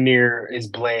nowhere near as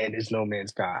bland as No Man's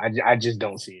Sky. I just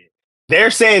don't see it. They're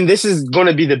saying this is going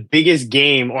to be the biggest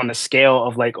game on the scale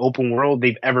of like open world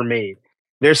they've ever made.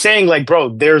 They're saying like,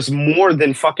 bro, there's more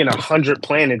than fucking 100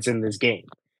 planets in this game.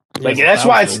 Like that's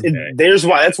why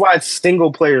that's why it's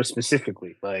single player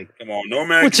specifically. Like, come on, No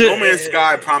Man's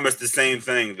Sky promised the same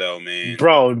thing though, man.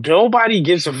 Bro, nobody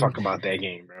gives a fuck about that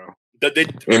game, bro.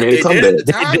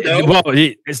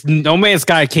 No Man's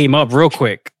Sky came up real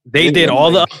quick. They did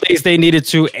all the updates they needed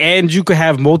to, and you could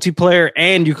have multiplayer,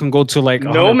 and you can go to like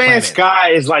No Man's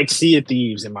Sky is like Sea of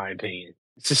Thieves, in my opinion.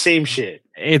 It's the same shit.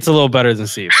 It's a little better than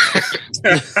Sea of Thieves.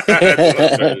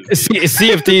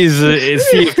 Sea of Thieves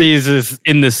is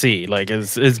in the sea, like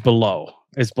it's below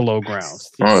ground.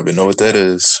 I don't even know what that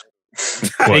is.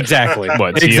 Exactly.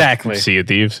 Exactly. Sea of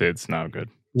Thieves, it's not good.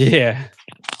 Yeah.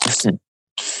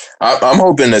 I'm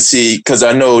hoping to see, because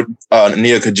I know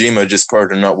Nia Kojima just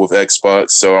partnered up with Xbox,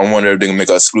 so I wonder if they can make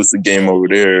an exclusive game over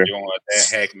there. You don't want that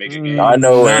hack make a game. I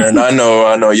know, Aaron. I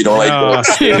know. You don't like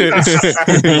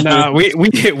that. No,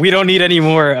 we don't need any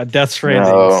more Death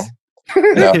Stranding. No.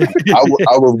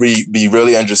 I would be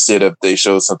really interested if they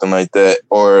show something like that,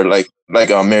 or like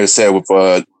Mary said with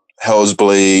Hell's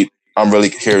Blade. I'm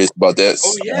really curious about that.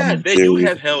 Oh yeah, they do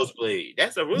have Hell's Blade.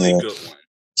 That's a really good one.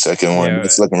 Second one,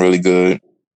 it's looking really good.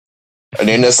 And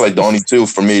then that's like the only two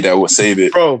for me that would save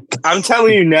it. Bro, I'm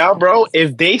telling you now, bro,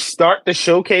 if they start the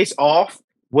showcase off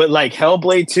with like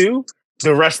Hellblade 2,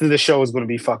 the rest of the show is going to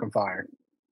be fucking fire.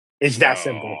 It's that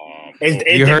simple.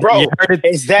 You heard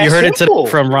it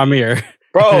from Ramir.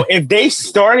 Bro, if they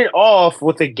started off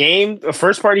with a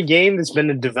first-party game that's been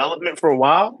in development for a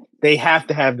while, they have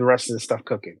to have the rest of the stuff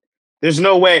cooking. There's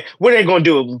no way. What are they going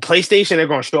to do? PlayStation, they're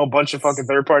going to show a bunch of fucking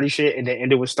third-party shit and then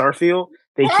end it with Starfield?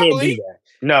 They can't do that.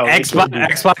 No,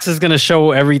 Xbox is going to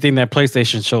show everything that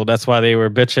PlayStation showed. That's why they were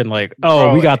bitching like,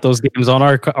 we got those games on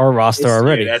our roster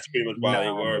already. That's pretty much why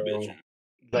they were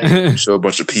bitching. Show a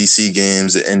bunch of PC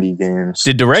games and indie games.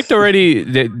 Did Direct already?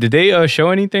 Did they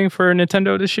show anything for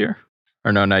Nintendo this year?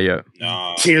 Or no, not yet.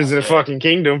 No. Tears of the fucking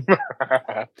Kingdom.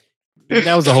 That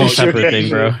was a whole separate thing,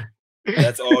 bro.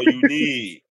 That's all you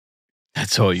need.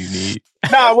 That's all you need.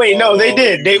 Nah, wait, no, they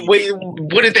did.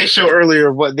 What did they show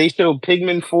earlier? What they showed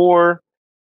Pigman 4.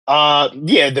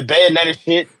 The Bayonetta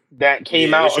shit that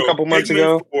came out a couple months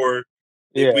ago. 4.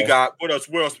 Yeah, we got what else?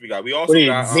 What else we got? We also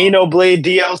got Xenoblade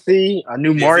DLC, a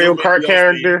new Mario Kart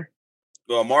character.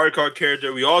 Mario Kart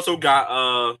character. We also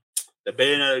got the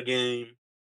Bayonetta game.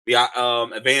 We got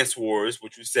Advance Wars,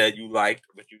 which you said you liked,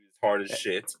 but you was hard as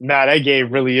shit. Nah, that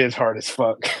game really is hard as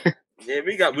fuck. Yeah,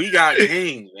 we got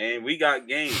games, man. We got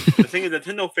games. The thing is,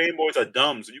 Nintendo fanboys are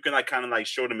dumb, so you can kind of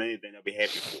show them anything, they'll be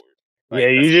happy for it. Like,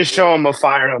 you just show them a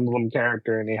Fire Emblem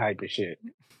character and they hype as shit.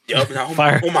 Yep. Oh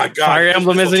my god, Fire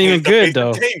Emblem isn't even good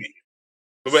though.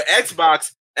 But with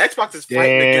Xbox is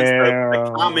fighting against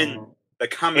the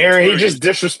common. Aaron, he just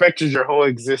disrespected your whole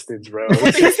existence, bro.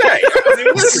 What did he say?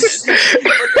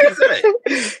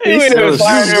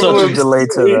 Such a delay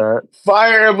to that.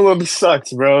 Fire Emblem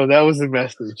sucks, bro. That was the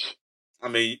message. I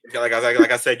mean, like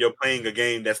I said, you're playing a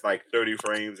game that's like 30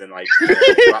 frames and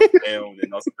drop down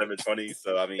and also 720.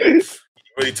 So I mean, you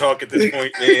really talk at this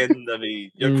point, man. I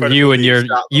mean,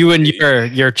 you and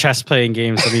your chess playing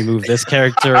games. Let me move this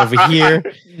character over here.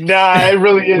 Nah, it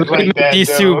really is like that.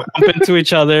 These two bump into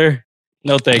each other.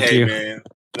 No, thank you. Man,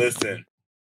 listen.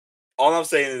 All I'm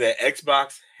saying is that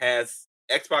Xbox has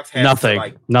nothing.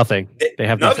 They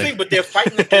have nothing. But they're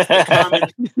fighting against the common.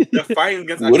 They're fighting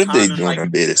against what if they doing a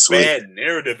beta switch? Bad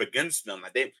narrative against them.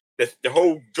 Like the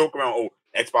whole joke around,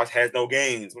 Xbox has no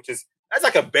games, that's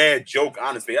like a bad joke.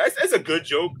 Honestly, it's a good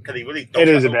joke because they really don't. It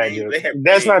is a bad joke.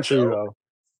 That's not true though.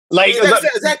 Like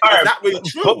it's not really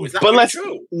true. But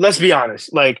let's be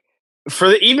honest. Like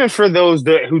even for those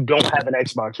who don't have an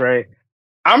Xbox, right?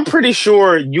 I'm pretty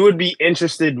sure you would be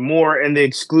interested more in the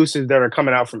exclusives that are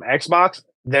coming out from Xbox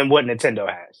than what Nintendo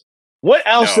has. What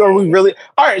else are we really?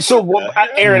 All right, so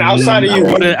Aaron, outside of you,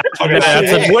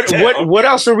 what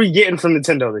else are we getting from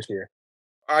Nintendo this year?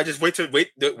 I just wait till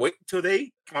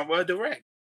they come out with a direct.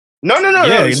 No.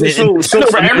 So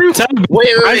for everyone,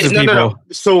 no.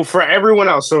 So for everyone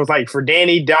else, so it's like for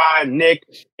Danny, Don, Nick,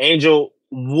 Angel,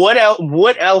 what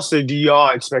else do y'all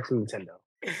expect from Nintendo?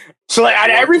 So out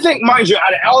of everything, mind you,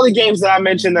 out of all the games that I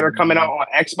mentioned that are coming out on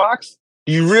Xbox,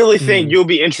 do you really think you'll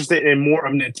be interested in more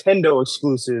of Nintendo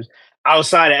exclusives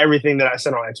outside of everything that I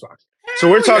said on Xbox? So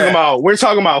we're talking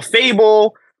about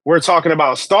Fable, we're talking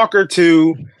about Stalker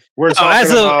 2, We're Oh,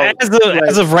 talking about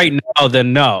as of right now,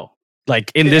 then no.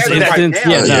 Like in this As of right instance,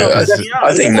 now, yeah, Yeah, no.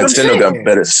 I think That's what I'm Nintendo got saying.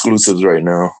 better exclusives right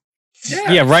now.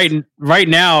 Yeah, right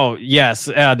now, yes,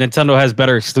 Nintendo has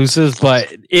better exclusives.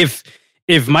 But if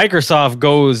Microsoft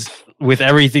goes with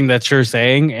everything that you're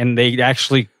saying, and they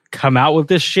actually come out with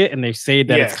this shit, and they say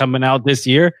that it's Yeah. coming out this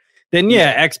year, then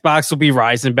yeah, Xbox will be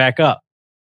rising back up.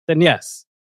 Then yes,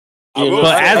 I Yeah, will no,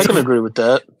 But say- as I can of- agree with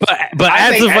that. but I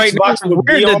as think of right now, Xbox would we're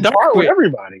be in the on dark par with with-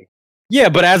 everybody. Yeah,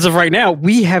 but as of right now,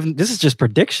 we have. This is just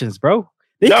predictions, bro.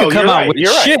 They No, could come you're out right, with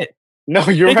you're right. shit. No,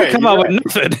 you're They right. could come you're out right.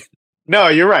 with nothing. No,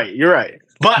 you're right. You're right.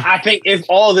 But I think if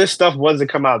all this stuff was to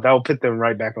come out, that would put them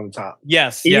right back on the top.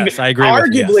 Yes, Even- yes, I agree.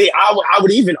 with you, Arguably, yes. I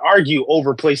would even argue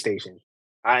over PlayStation.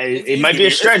 It might be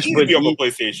a stretch, but be over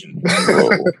PlayStation. Bro,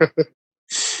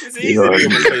 It's easy to be over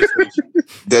PlayStation.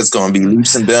 that's gonna be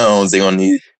leaps and bounds. They're gonna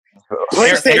need.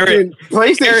 PlayStation Aaron,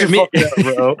 fucked it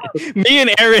up, bro. Me and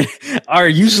Aaron are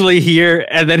usually here,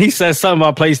 and then he says something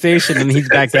about PlayStation, and he's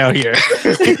back down here.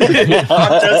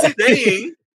 I'm just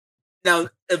saying. Now,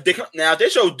 if they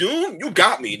show Doom, you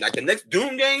got me. Like the next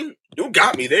Doom game, you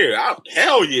got me there.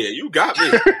 Hell yeah, you got me.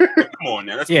 Come on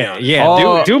now, let's be Yeah, honest. yeah.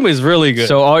 Oh. Doom is really good.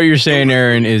 So all you're saying,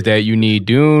 Aaron, is that you need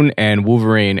Dune and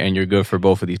Wolverine, and you're good for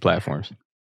both of these platforms.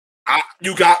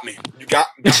 You got me. You got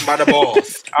me by the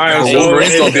balls. All right, So so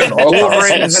Wolverine's gonna be on all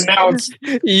Wolverine is consoles. announced.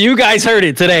 You guys heard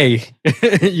it today.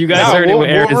 You guys No, heard it. What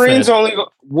Aaron Wolverine's said.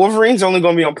 Wolverine's only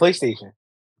going to be on PlayStation.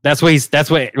 That's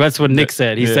what Nick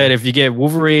said. He Yeah. said if you get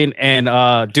Wolverine and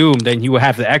Doom, then you will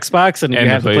have the Xbox and you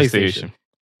have the PlayStation.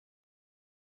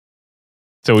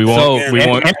 So we won't. And we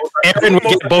Aaron- won't. Aaron will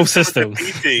get both coming to systems.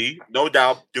 PC, no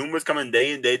doubt. Doom was coming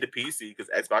day and day to PC because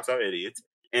Xbox are idiots.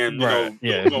 And Right,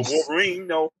 yeah. Wolverine.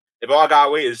 If all I gotta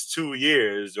wait is 2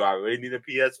 years, do I really need a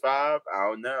PS5? I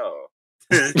don't know.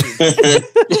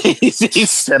 He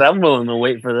said, "I'm willing to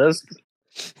wait for this."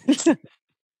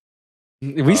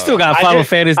 We still got I Final just-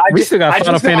 Fantasy. I We just- still got I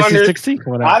Final just don't Fantasy 16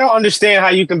 coming I out. don't understand how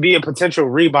you can be a potential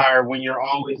rebuyer when you're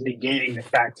always negating the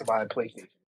fact to buy a PlayStation.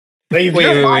 Like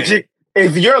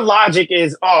if your logic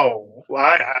is, oh,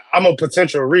 well, I'm a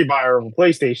potential rebuyer of a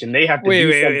PlayStation, they have to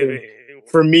do something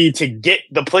for me to get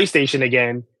the PlayStation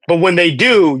again. But when they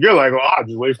do, you're like, well, I'll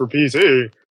just wait for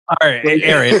PC. All right, Like,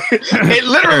 Aaron. it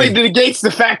literally negates the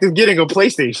fact of getting a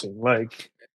PlayStation. Like,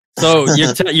 So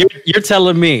you're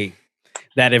telling me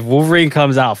that if Wolverine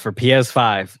comes out for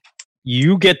PS5,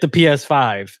 you get the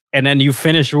PS5, and then you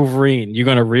finish Wolverine, you're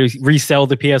gonna resell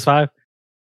the PS5?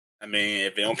 I mean,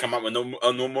 if they don't come out with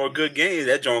no more good games,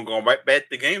 that joint going right back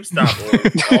to GameStop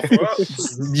or offer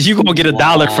up. You gonna get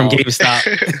 $1 from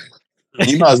GameStop?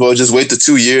 You might as well just wait the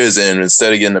 2 years and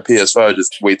instead of getting the PS5,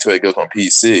 just wait till it goes on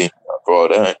PC for all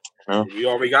that. You know? We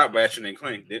already got Ratchet and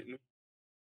Clank, didn't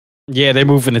we? Yeah, they're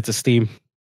moving it to Steam.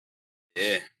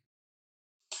 Yeah.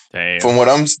 Damn. From what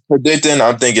I'm predicting,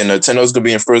 I'm thinking Nintendo's gonna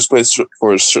be in first place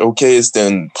for a showcase,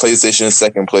 then PlayStation in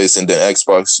second place, and then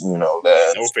Xbox. You know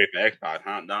that. No faith in Xbox,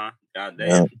 huh, Don? God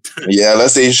damn. Yeah,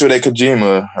 let's say you show that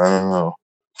Kojima. I don't know.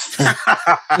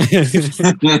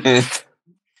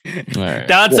 All right.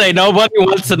 Dante, nobody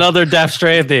wants another Death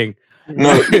Stranding.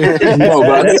 No,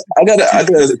 but I got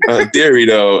a theory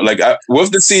though. Like, what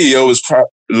if the CEO was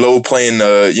low playing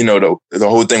the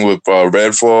whole thing with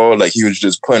Redfall? Like, he was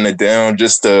just putting it down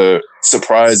just to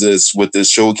surprise us with this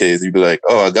showcase. He'd be like,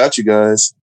 "Oh, I got you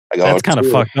guys." I got That's kind of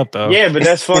fucked up, though. yeah, but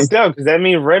that's fucked up because that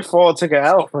means Redfall took an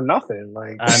L for nothing.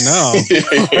 Like, I know.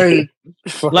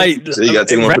 Like, So you gotta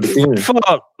take one for the team.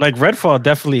 Redfall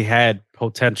definitely had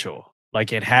potential.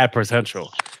 Like, it had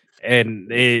potential.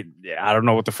 And I don't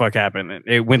know what the fuck happened.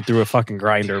 It went through a fucking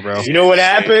grinder, bro. you know what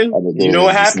happened? You know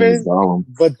what happened?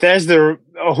 Bethesda,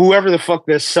 whoever the fuck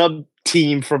the sub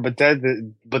team for Bethesda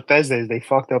is, they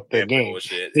fucked up their game.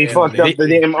 Bullshit. They Yeah, fucked up the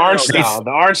damn art they- style. The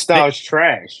art style is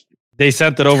trash. They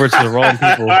sent it over to the wrong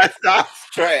people. Stop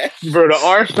trash. Bro, the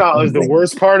art style is the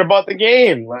worst part about the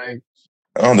game. Like,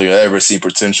 I don't think I ever see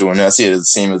potential, and I see it the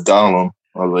same as Donald.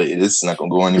 I was like, this is not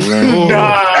gonna go anywhere.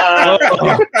 nah,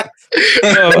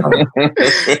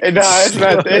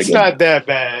 it's not that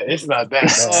bad. It's not that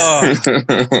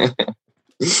bad.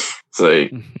 It's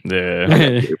like, Yeah. I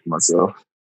gotta pay for myself.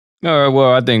 All right.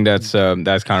 Well, I think that's kind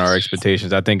of our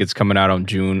expectations. I think it's coming out on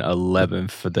June 11th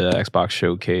for the Xbox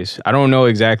showcase. I don't know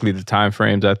exactly the time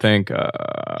frames. I think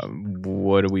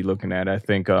what are we looking at? I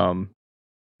think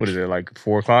what is it, like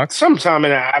 4:00? Sometime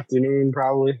in the afternoon,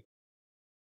 probably.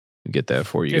 Get that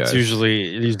for you It's guys.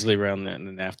 usually around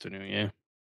in the afternoon, yeah.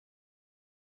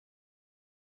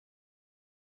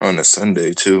 On a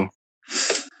Sunday too.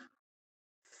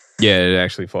 Yeah, it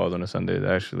actually falls on a Sunday. It's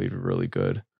actually really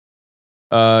good.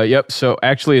 Yep. So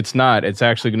actually, it's not. It's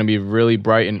actually going to be really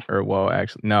bright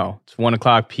actually, no. It's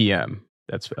 1:00 p.m.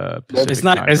 That's Pacific It's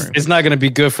not. time frame. It's not going to be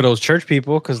good for those church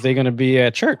people because they're going to be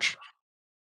at church.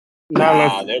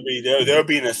 Nah, they'll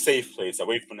be in a safe place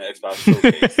away from the Xbox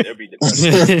showcase. They'll be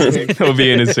They'll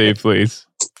be in a safe place.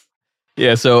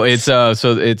 Yeah, so it's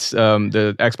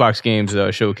the Xbox Games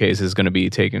showcase is going to be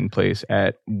taking place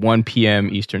at 1 p.m.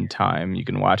 Eastern time. You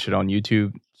can watch it on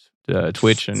YouTube,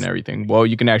 Twitch, and everything. Well,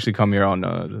 you can actually come here on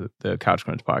the Couch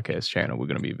Crunch podcast channel. We're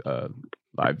going to be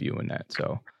live viewing that.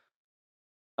 So,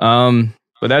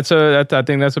 but I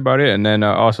think that's about it. And then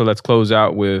also let's close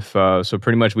out with so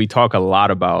pretty much we talk a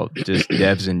lot about just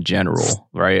devs in general,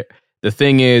 right? The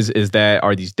thing is that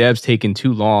are these devs taking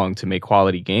too long to make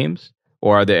quality games?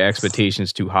 Or are their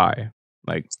expectations too high?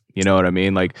 Like, you know what I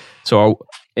mean? Like, so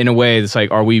in a way, it's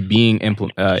like, are we being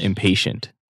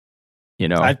impatient? You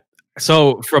know?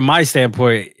 So from my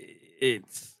standpoint,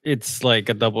 it's like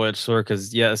a double-edged sword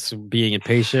because yes, being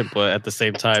impatient, but at the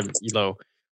same time, you know,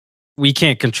 we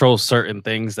can't control certain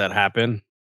things that happen.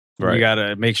 Right. You got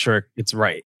to make sure it's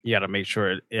right. You got to make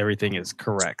sure everything is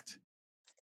correct.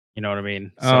 You know what I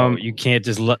mean? So you can't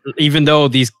just even though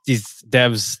these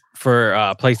devs for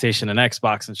PlayStation and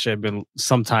Xbox and shit have been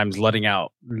sometimes letting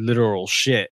out literal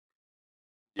shit.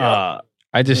 I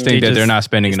just think that they're not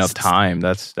spending enough time.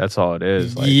 That's all it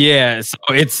is. Like, yeah, so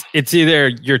it's either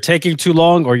you're taking too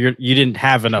long or you didn't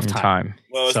have enough time.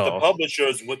 Well, it's the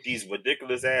publishers with these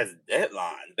ridiculous ass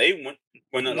deadlines. They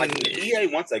when EA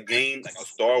wants a game like a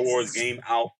Star Wars game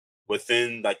out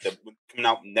within like coming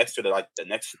out next to the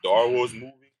next Star Wars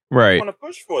movie. Right. They want to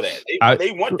push for that.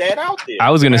 They want that out there. I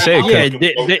was gonna say,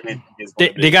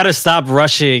 they got to stop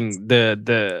rushing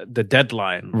the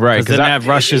deadline, right? Because then that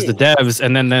rushes the devs,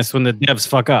 and then that's when the devs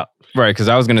fuck up. Right, because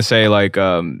I was gonna say, like,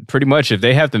 pretty much if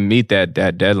they have to meet that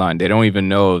deadline, they don't even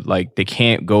know, like, they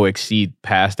can't go exceed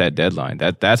past that deadline.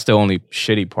 That's the only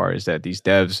shitty part is that these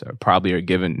devs are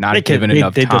given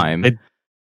enough time,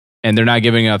 and they're not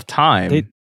giving enough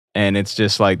time, and it's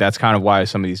just like that's kind of why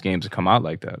some of these games have come out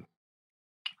like that.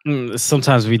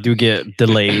 Sometimes we do get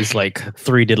delays, like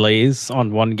 3 delays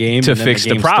on one game to fix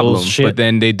the problem, but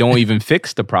then they don't even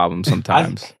fix the problem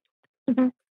sometimes.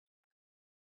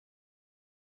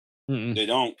 They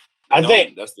don't. I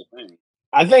think that's the thing.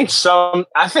 I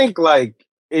think like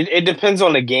it depends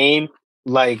on the game.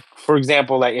 Like, for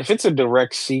example, like if it's a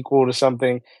direct sequel to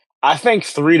something, I think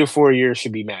 3 to 4 years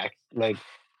should be max. Like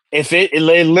if it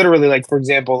literally, like, for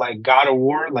example, like God of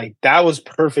War, like that was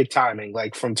perfect timing.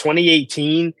 Like from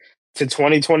 2018 to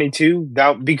 2022,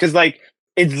 because like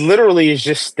it literally is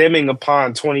just stemming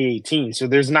upon 2018. So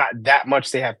there's not that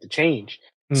much they have to change.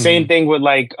 Same thing with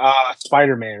like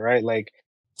Spider-Man, right? Like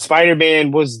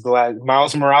Spider-Man was the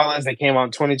Miles Morales that came out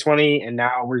in 2020, and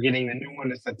now we're getting a new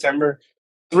one in September.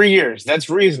 3 years, that's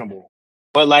reasonable.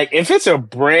 But like if it's a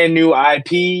brand new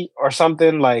IP or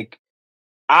something, like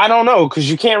I don't know,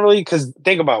 because you can't really. Because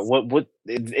think about what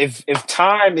if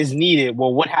time is needed.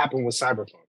 Well, what happened with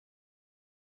Cyberpunk?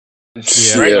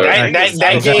 Yeah, right?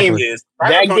 That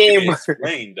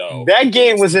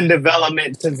game was in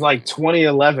development since like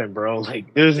 2011, bro.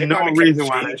 Like, there's no reason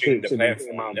why that shit should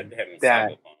come out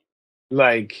that.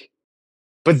 Like,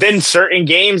 but then certain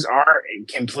games are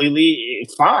completely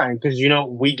fine because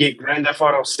we get Grand Theft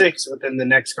Auto 6 within the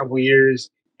next couple years.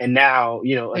 And now,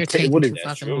 we'll be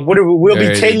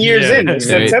 10 years in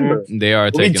September. They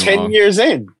are we'll be 10 years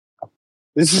in.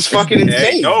 This is fucking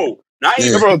insane. No, not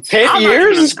even, bro. 10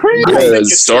 years is crazy.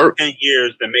 Start 10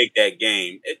 years to make that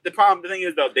game. The thing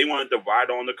is, though, they wanted to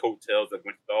ride on the coattails of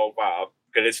Winter Valve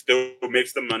because it still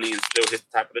makes the money and still hits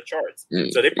the top of the charts.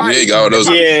 So they probably got all those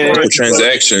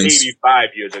transactions maybe 5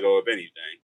 years ago, if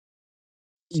anything.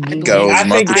 Got all those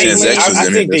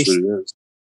microtransactions in it.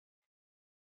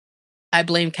 I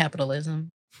blame capitalism.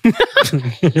 It's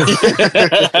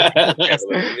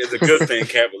a good thing.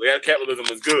 Capitalism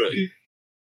is good.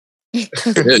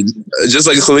 Just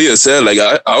like Khalil said, like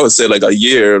I would say, like a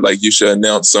year, like you should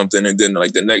announce something, and then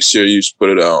like the next year you should put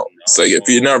it out. It's like if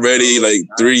you're not ready, like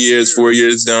 3 years, 4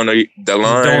 years down the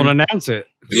line, don't announce it.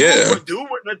 Do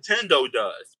what Nintendo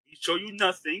does. We show you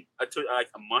nothing until like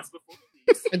a month before.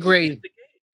 Agreed.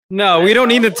 No, we don't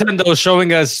need Nintendo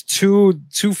showing us two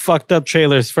fucked up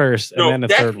trailers first, and then a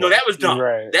third one. No, that was dumb.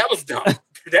 Right. That was dumb.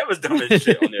 That was dumb as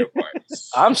shit on their part.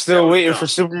 I'm still waiting for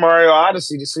Super Mario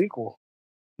Odyssey, the sequel.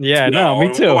 Yeah, no,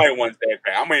 me too. Nobody wants that.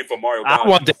 I'm waiting for Mario. I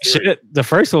want that shit. The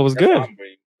first one was good.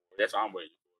 That's what I'm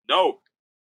waiting for.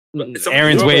 No.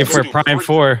 Aaron's waiting for Prime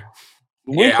 4.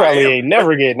 We probably ain't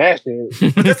never getting that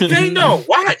shit. That's the thing, though.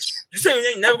 Watch. You say they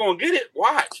ain't never gonna get it.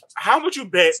 Watch. How much you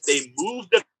bet they move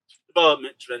the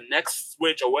development to the next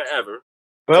Switch or whatever?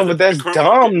 Well, but that's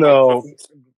dumb though.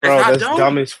 Bro, that's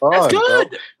dumb as fuck. That's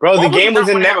good. Bro, the Why would game you was not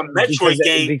in wanna have that a Metroid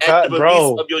game at the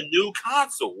release of your new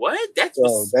console. What? That's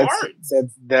smart.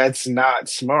 That's not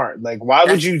smart. Like, why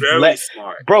would you very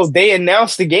smart? Bro, they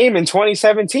announced the game in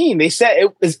 2017. They said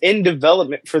it was in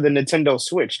development for the Nintendo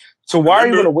Switch. So why are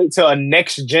you going to wait till a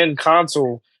next gen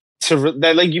console to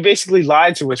that? Like, you basically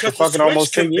lied to us for fucking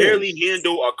almost 10 years. Barely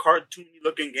handle a cartoony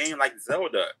looking game like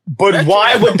Zelda. But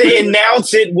why would they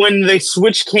announce it when the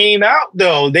Switch came out?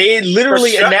 Though they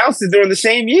literally announced it during the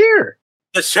same year.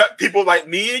 To shut people like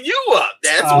me and you up.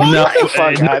 That's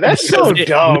why. No, that's so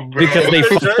dumb, bro. Because they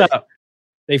fucked up.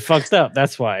 They fucked up.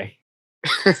 That's why.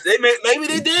 Maybe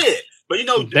they did, but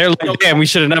they're like, damn, we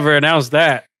should have never announced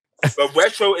that. But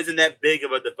Retro isn't that big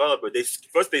of a developer. They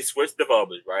switched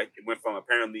developers, right? It went from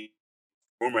apparently,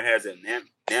 rumor has it,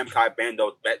 Namco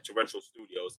Bandai back to Retro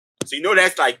Studios. So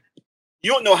that's like,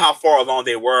 you don't know how far along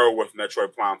they were with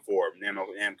Metroid Prime 4, Namco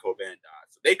Bandai.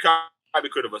 So they probably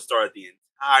could have started the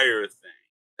entire thing.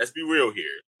 Let's be real here.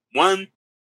 One,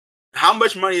 how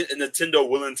much money is Nintendo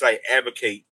willing to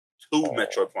advocate to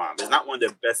Metroid Prime? It's not one of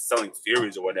their best-selling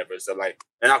series or whatever. So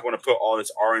they're not going to put all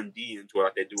this R&D into it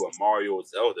like they do a Mario or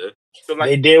Zelda. So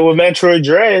they did with Metroid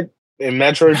Dread and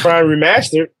Metroid Prime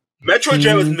Remastered. Metroid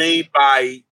Dread was made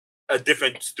by a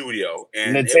different studio,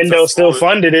 and Nintendo still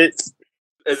funded it.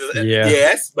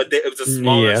 Yes, but it was a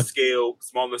smaller scale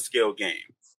game.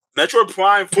 Metroid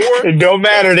Prime 4. It don't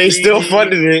matter. They still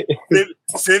funded it.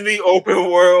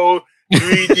 Semi-open world,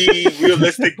 3D,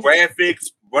 realistic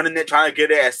graphics, running it, trying to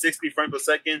get it at 60 frames per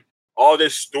second. All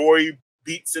this story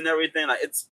beats and everything. Like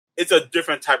it's a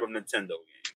different type of Nintendo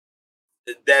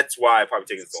game. That's why it probably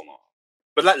taking so long.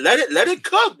 But let it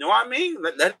cook. You know what I mean?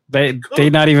 They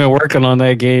not even working on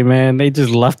that game, man. They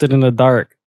just left it in the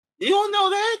dark. You don't know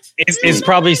that? It's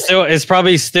probably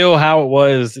still how it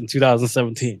was in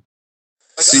 2017.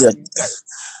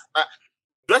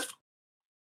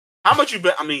 How much you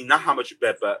bet? I mean, not how much you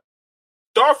bet, but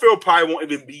Starfield probably won't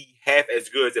even be half as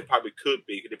good as it probably could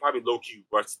be. Because they probably low key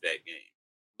rushed that game.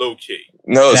 Low key.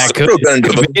 No, Starfield been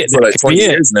developed for like 20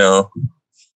 years now.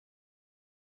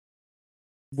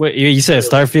 What you said?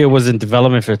 Starfield was in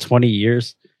development for 20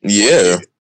 years. Yeah,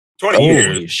 20 years.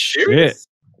 Holy shit!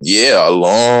 Yeah, a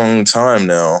long time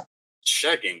now.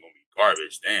 Check ain't gonna be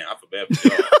garbage. Damn, I feel bad for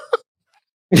y'all.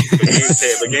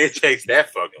 The game takes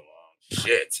that fucking long.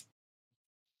 Shit.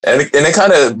 And it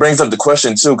kind of brings up the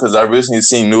question too, because I recently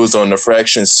seen news on the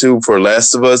Fractions 2 for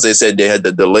Last of Us. They said they had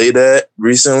to delay that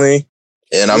recently,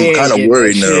 and I'm kind of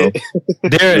worried now.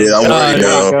 I'm worried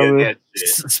now.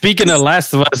 Speaking of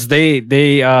Last of Us, they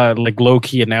like low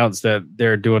key announced that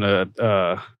they're doing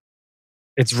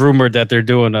it's rumored that they're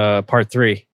doing a part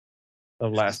 3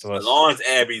 of Last of Us. As long as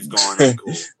Abby's gone, that's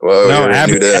cool. Well, no,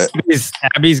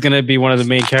 Abby's going to be one of the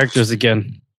main characters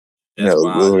again. That's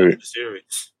Lord.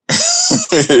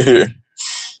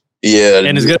 Yeah,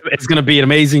 and it's gonna be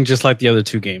amazing, just like the other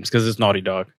 2 games, because it's Naughty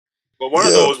Dog. But one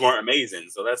of those weren't amazing,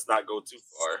 so let's not go too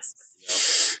far.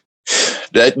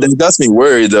 That got me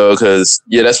worried though, because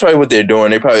that's probably what they're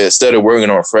doing. They probably, instead of working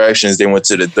on Fractions, they went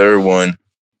to the third one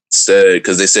instead,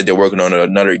 because they said they're working on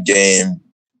another game,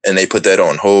 and they put that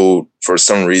on hold for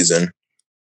some reason.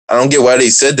 I don't get why they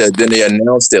said that. Then they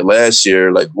announced it last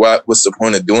year. Like, what's the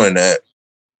point of doing that?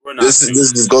 This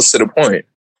just goes to the point.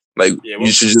 Like,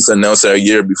 you should just announce it a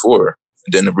year before,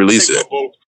 then release it.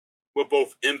 We're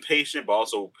both impatient, but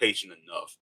also patient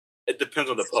enough. It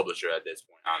depends on the publisher at this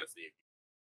point, honestly.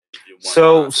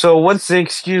 So what's the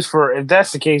excuse for, if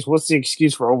that's the case, what's the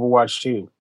excuse for Overwatch 2?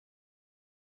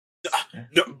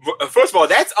 No, first of all,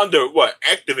 that's under what?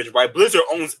 Activision, right? Blizzard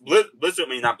owns Blizzard. I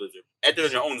mean, not Blizzard.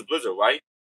 Activision owns Blizzard, right?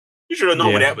 You should have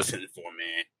known what that was sitting for,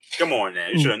 man. Come on,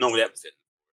 man. You should have known what that was sitting for.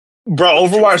 Bro,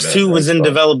 Overwatch 2 was in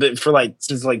development for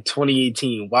since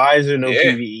 2018. Why is there no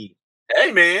PvE?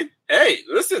 Hey, man. Hey,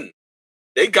 listen.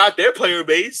 They got their player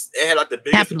base. They had the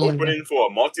biggest opening for a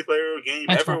multiplayer game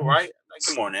ever, right? Like,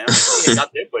 come on now. They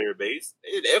got their player base.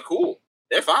 They're cool.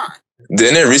 They're fine.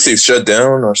 Didn't it recently shut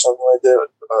down or something like that?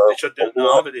 They shut down. No, I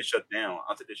don't think they shut down.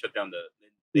 I think they shut down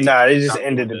they just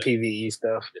ended the PvE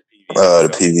stuff. The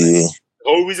PvE. The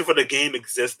whole reason for the game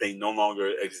exists, they no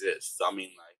longer exist. I mean,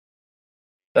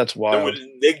 that's wild.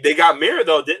 They got Mirror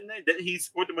though, didn't they? Didn't he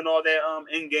support them in all that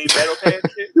in-game battle pass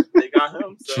shit? They got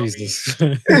him. So, Jesus.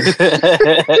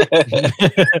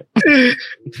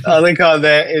 I like how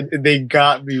they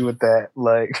got me with that.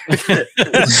 Like, they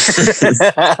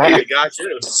got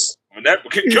you. I mean, that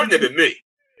couldn't have been me.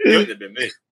 Couldn't have been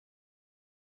me.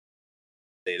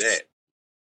 Say that.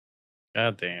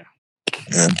 God damn.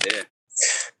 Yeah.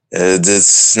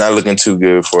 It's not looking too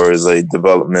good for his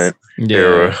development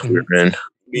era we're in.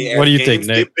 What do you think, games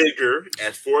Nick? get bigger,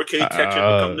 as 4K textures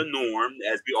become the norm,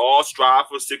 as we all strive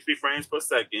for 60 frames per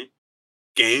second,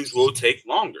 games will take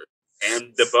longer,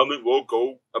 and development will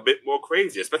go a bit more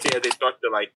crazy, especially as they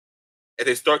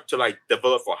start to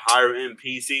develop for higher end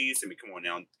PCs. I mean, come on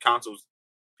now, consoles,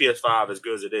 PS5 as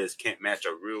good as it is, can't match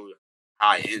a real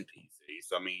high end PC.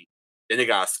 So I mean, then they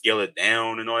gotta scale it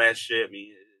down and all that shit. I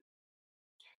mean,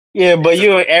 Yeah, but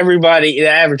everybody, the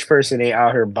average person ain't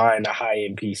out here buying a high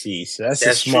end PC. So that's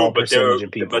a small percentage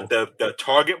of people. But the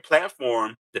target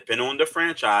platform, depending on the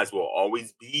franchise, will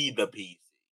always be the PC.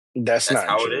 That's not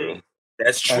how true. it is.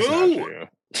 That's That's true. not true.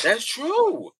 That's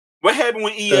true. What happened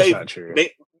when EA? That's not true.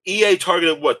 EA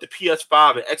targeted what, the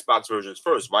PS5 and Xbox versions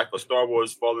first, right? For Star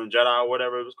Wars Fallen Jedi or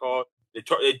whatever it was called. They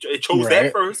chose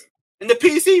that first, and the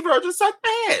PC version sucked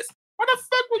ass. Why the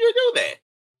fuck would you do that?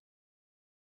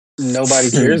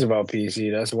 Nobody cares about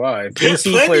PC. That's why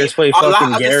PC players play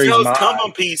fucking Gary's mod. Come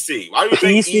on PC. Why do you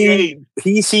think EA?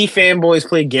 PC fanboys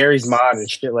play Gary's mod and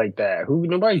shit like that?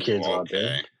 Nobody cares about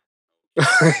that.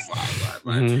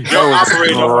 You're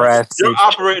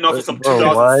operating off of some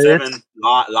 2007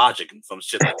 logic and some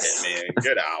shit like that, man.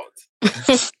 Get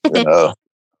out.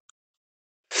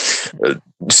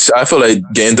 I feel like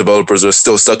game developers are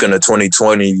still stuck in the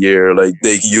 2020 year. Like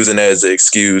they using that as an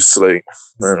excuse. Like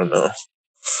I don't know.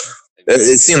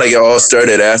 It seemed like it all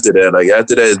started after that. Like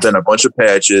after that, it's been a bunch of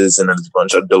patches and a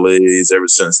bunch of delays ever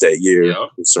since that year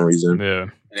for some reason. Yeah,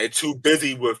 and they're too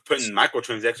busy with putting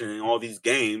microtransactions in all these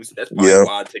games. That's probably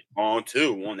why it takes long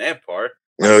too on that part.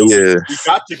 We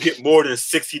got to get more than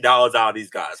 $60 out of these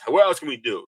guys. What else can we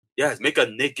do? Yes, make a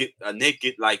naked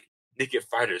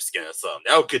fighter skin or something.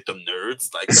 That'll get them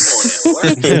nerds. Like, come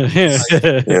on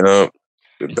now.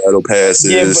 The battle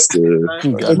passes.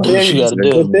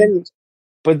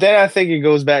 But then I think it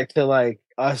goes back to like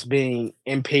us being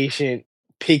impatient,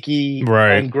 picky,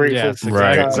 ungrateful.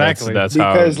 Exactly. That's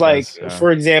because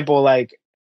for example, like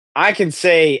I can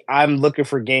say I'm looking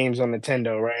for games on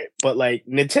Nintendo, right? But like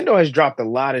Nintendo has dropped a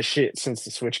lot of shit since the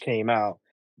Switch came out.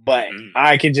 But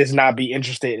I could just not be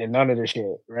interested in none of the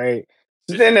shit, right?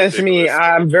 So then that's me.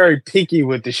 I'm very picky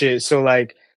with the shit. So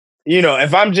like,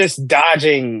 if I'm just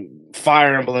dodging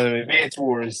Fire Emblem, Advance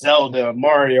Wars, Zelda,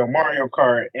 Mario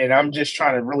Kart, and I'm just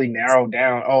trying to really narrow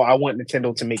down, I want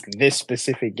Nintendo to make this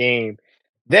specific game,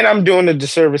 then I'm doing a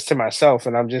disservice to myself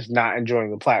and I'm just not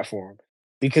enjoying the platform.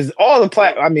 Because all the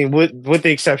with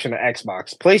the exception of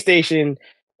Xbox, PlayStation,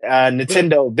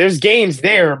 Nintendo, there's games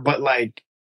there, but like,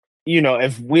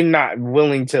 if we're not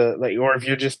willing to or if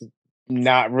you're just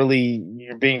not really,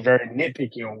 you're being very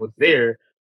nitpicky on what's there,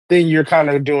 then you're kind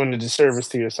of doing a disservice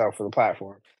to yourself for the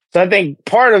platform. So I think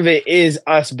part of it is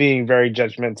us being very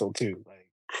judgmental too.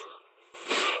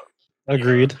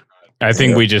 Agreed. I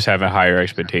think we just have a higher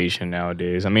expectation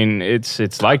nowadays. I mean,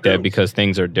 it's like that because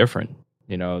things are different.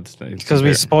 It's because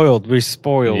we spoiled.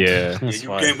 Yeah.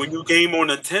 When you game on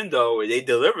Nintendo and they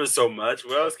deliver so much,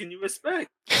 what else can you expect?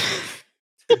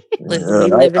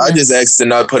 I just asked to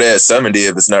not put it at 70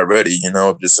 if it's not ready.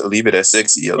 Just leave it at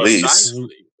 60 at least.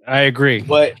 I agree.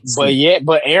 But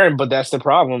Aaron, that's the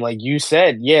problem. Like you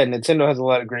said, Nintendo has a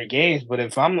lot of great games. But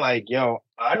if I'm like,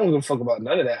 I don't give a fuck about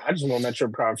none of that. I just want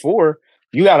Metroid Prime 4.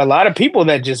 You got a lot of people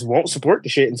that just won't support the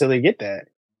shit until they get that.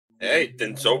 Hey,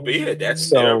 then so be it. That's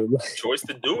their choice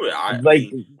to do it. I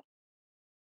mean,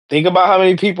 think about how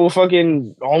many people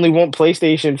fucking only want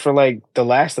PlayStation for like the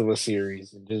Last of Us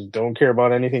series and just don't care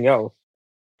about anything else.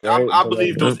 Right? I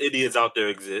believe those idiots out there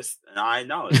exist, and I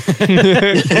acknowledge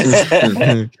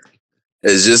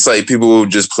It's just like people who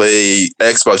just play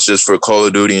Xbox just for Call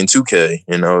of Duty and 2K.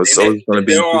 It's always going to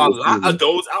be. There are a lot of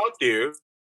those out there.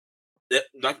 That,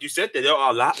 like you said, there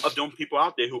are a lot of them people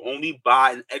out there who only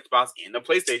buy an Xbox and a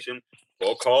PlayStation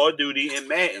for Call of Duty and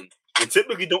Madden, and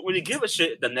typically don't really give a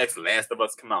shit if the next Last of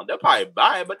Us come out. They'll probably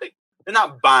buy it, but they're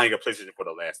not buying a PlayStation for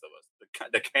the Last of Us.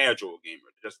 The casual gamer,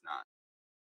 they're just not.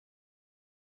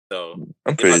 So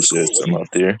I'm pretty sure there's some out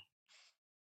there.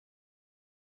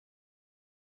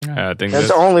 I think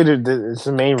that's only it's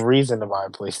the main reason to buy a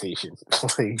PlayStation.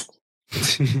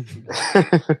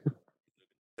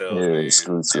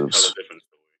 Exclusives.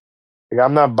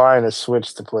 I'm not buying a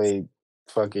Switch to play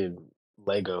fucking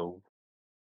Lego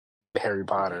Harry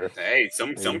Potter. Hey,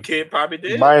 some kid probably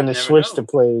did. Buying a Switch to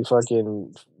play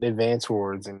fucking Advance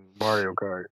Wars and Mario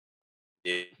Kart.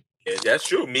 Yeah, that's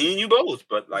true. Me and you both,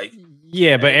 but like.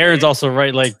 Yeah, but Aaron's also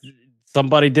right. Like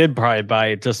somebody did probably buy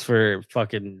it just for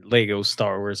fucking Lego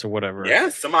Star Wars or whatever. Yeah,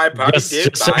 somebody probably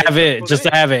did just to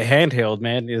have it handheld,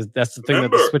 man. That's the thing that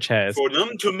the Switch has. For them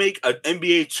to make an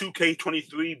NBA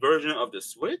 2K23 version of the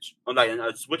Switch, or like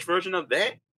a Switch version of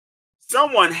that,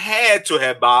 someone had to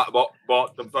have bought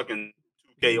the fucking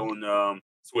 2K on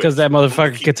Switch. Because that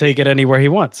motherfucker could take it anywhere he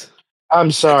wants.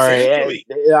 I'm sorry. Exactly.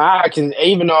 I can,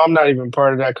 even though I'm not even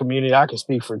part of that community, I can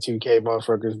speak for 2K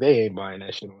motherfuckers. They ain't buying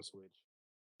that shit on Switch.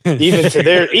 Even to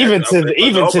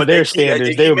their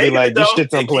standards, they would be like, "This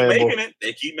shit's unplayable."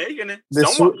 They keep making it.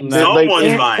 Someone's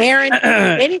buying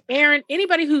it. Aaron,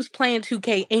 anybody who's playing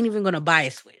 2K ain't even gonna buy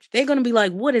a Switch. They're gonna be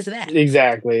like, "What is that?"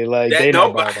 Exactly. Like they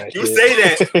not buying that. You shit. say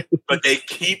that, but they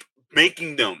keep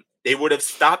making them. They would have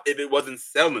stopped if it wasn't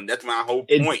selling. That's my whole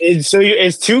point. Is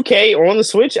 2K on the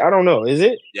Switch? I don't know. Is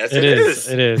it? Yes, it is.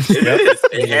 It is. It is.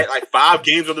 They had like 5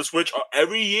 games on the Switch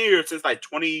every year since like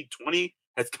 2020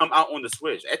 has come out on the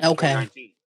Switch. That's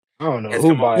 2019. I don't know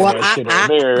who buying that shit on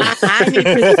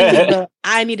there.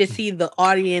 I need to see the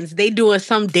audience. They doing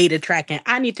some data tracking.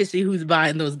 I need to see who's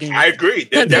buying those games. I agree.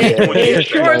 There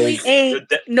surely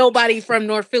ain't nobody from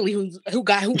North Philly who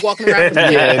walking around.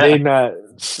 Yeah, they not.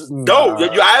 No,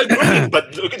 I agree.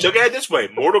 But look at it this way: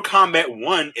 Mortal Kombat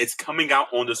 1 is coming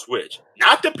out on the Switch,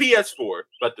 not the PS4,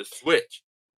 but the Switch.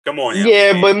 Come on,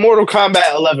 yeah, but Mortal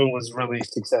Kombat 11 was really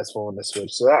successful on the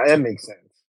Switch, so that makes sense.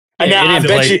 Yeah, I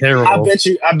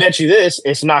bet you this.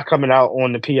 It's not coming out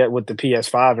on the with the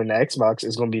PS5 and the Xbox.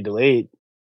 It's going to be delayed.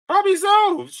 Probably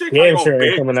so. Yeah, sure,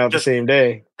 ain't coming out the same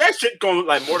day. That shit going to look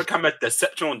like Mortal Kombat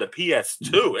Deception on the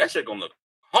PS2. That shit going to look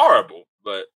horrible,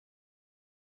 but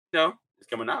it's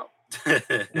coming out.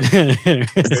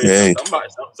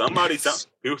 Somebody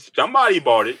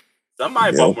bought it.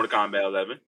 Somebody bought Mortal Kombat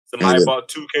 11. Somebody bought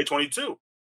 2K22.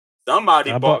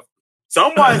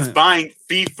 Someone's buying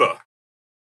FIFA.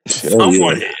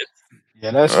 Someone is.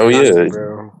 Yeah, that's crazy,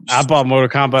 bro. I bought Mortal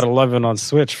Kombat 11 on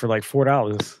Switch for like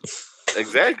 $4.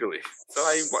 Exactly. So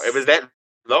if it's that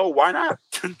low, why not?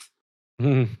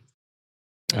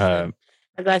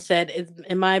 As I said,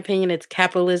 in my opinion, it's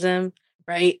capitalism,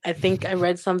 right? I think I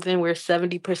read something where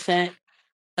 70%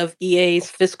 of EA's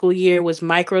fiscal year was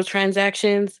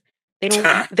microtransactions. They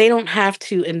don't have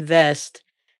to invest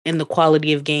in the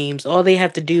quality of games. All they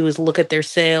have to do is look at their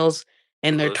sales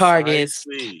and their targets.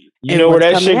 You know where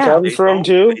that shit comes from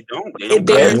too?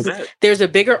 There's a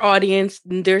bigger audience.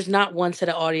 There's not one set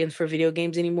of audience for video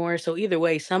games anymore. So either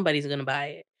way, somebody's gonna buy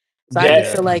it. So I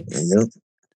feel like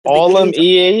all of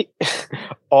EA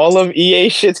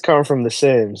shits come from The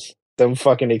Sims. Them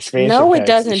fucking expansion. No, it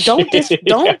doesn't.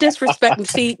 Don't disrespect.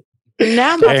 See,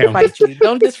 now I'm about to fight you.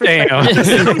 Don't disrespect.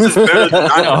 Sims is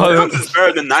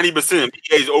better than 90% of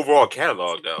EA's overall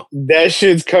catalog, though. That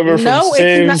shit's coming from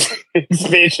Sims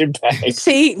expansion packs.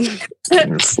 See,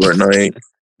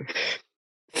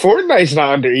 Fortnite's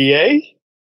not under EA.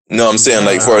 No, I'm saying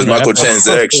like for as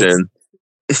microtransaction.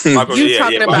 You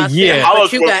talking about Sims,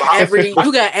 but you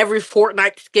got every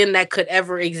Fortnite skin that could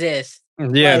ever exist.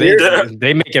 Yeah,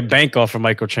 they make a bank off of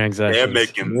microtransactions. They're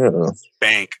making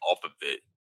bank off of it.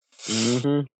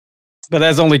 Mm-hmm. But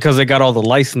that's only because they got all the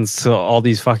license to all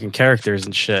these fucking characters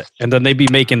and shit. And then they be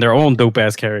making their own dope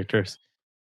ass characters.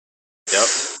 Yep.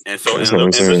 And so and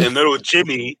little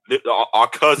Jimmy, our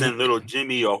cousin, little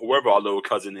Jimmy, or whoever our little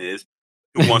cousin is,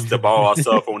 who wants to borrow our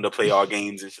cell phone to play our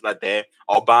games and shit like that,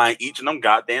 are buying each of them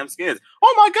goddamn skins.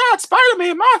 Oh my God,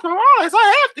 Spider-Man, Miles Morales,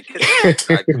 I have to get it.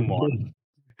 Like, come on.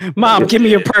 Mom, give me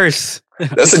your purse.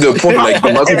 That's a good point. Like the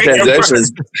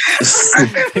microtransactions,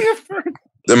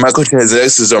 the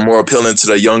microtransactions are more appealing to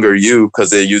the younger you because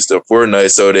they're used to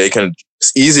Fortnite, so they can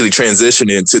easily transition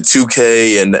into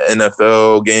 2K and the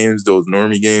NFL games, those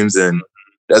normie games, and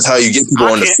that's how you get people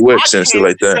on the Switch and shit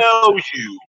like that. I tell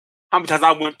you how many times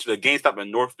I went to the GameStop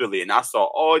in North Philly and I saw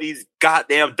all these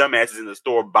goddamn dumbasses in the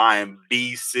store buying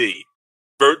BC,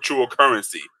 virtual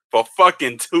currency, for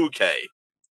fucking 2K.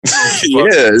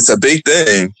 Yeah, it's a big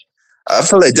thing. I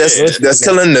feel like that's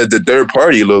killing the third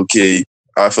party low key.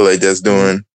 I feel like that's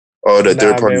doing all the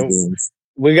third party games.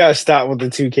 We gotta stop with the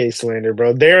 2K slander,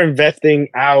 bro. They're investing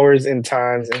hours and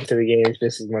times into the games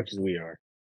just as much as we are.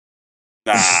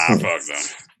 Nah, fuck them.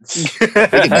 They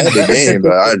can have the game,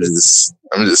 but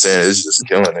I'm just saying it's just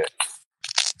killing it.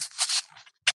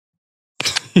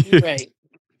 Right.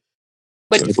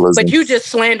 But you just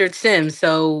slandered Sims,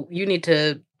 so you need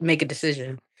to make a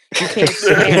decision. You can't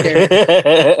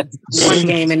slander one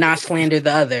game and not slander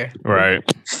the other. Right.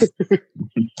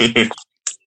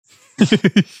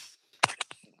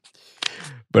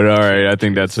 But all right, I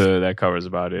think that covers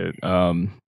about it.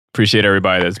 Appreciate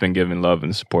everybody that's been giving love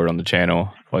and support on the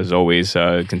channel. As always,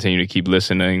 continue to keep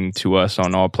listening to us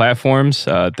on all platforms.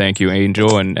 Thank you,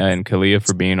 Angel and Kalia,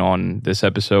 for being on this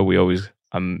episode.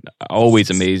 I'm always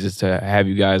amazed to have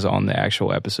you guys on the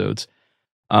actual episodes.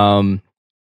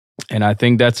 And I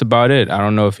think that's about it. I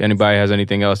don't know if anybody has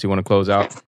anything else you want to close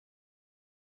out.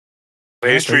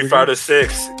 Play Street Fighter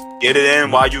 6. Get it in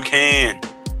while you can.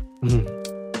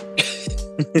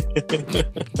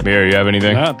 Mir, you have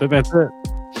anything? Nah, that's it.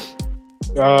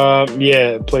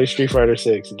 Yeah, play Street Fighter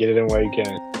 6. Get it in while you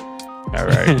can. All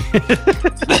right.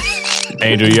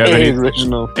 Angel, you have any?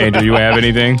 Original. Angel, you have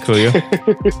anything? Cleo?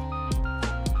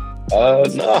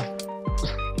 No.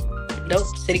 Nope.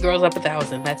 City Girls up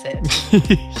 1,000. That's it.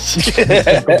 Get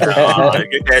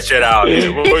that shit out.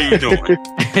 What are you doing?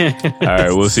 All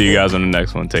right, we'll see you guys on the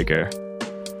next one. Take care.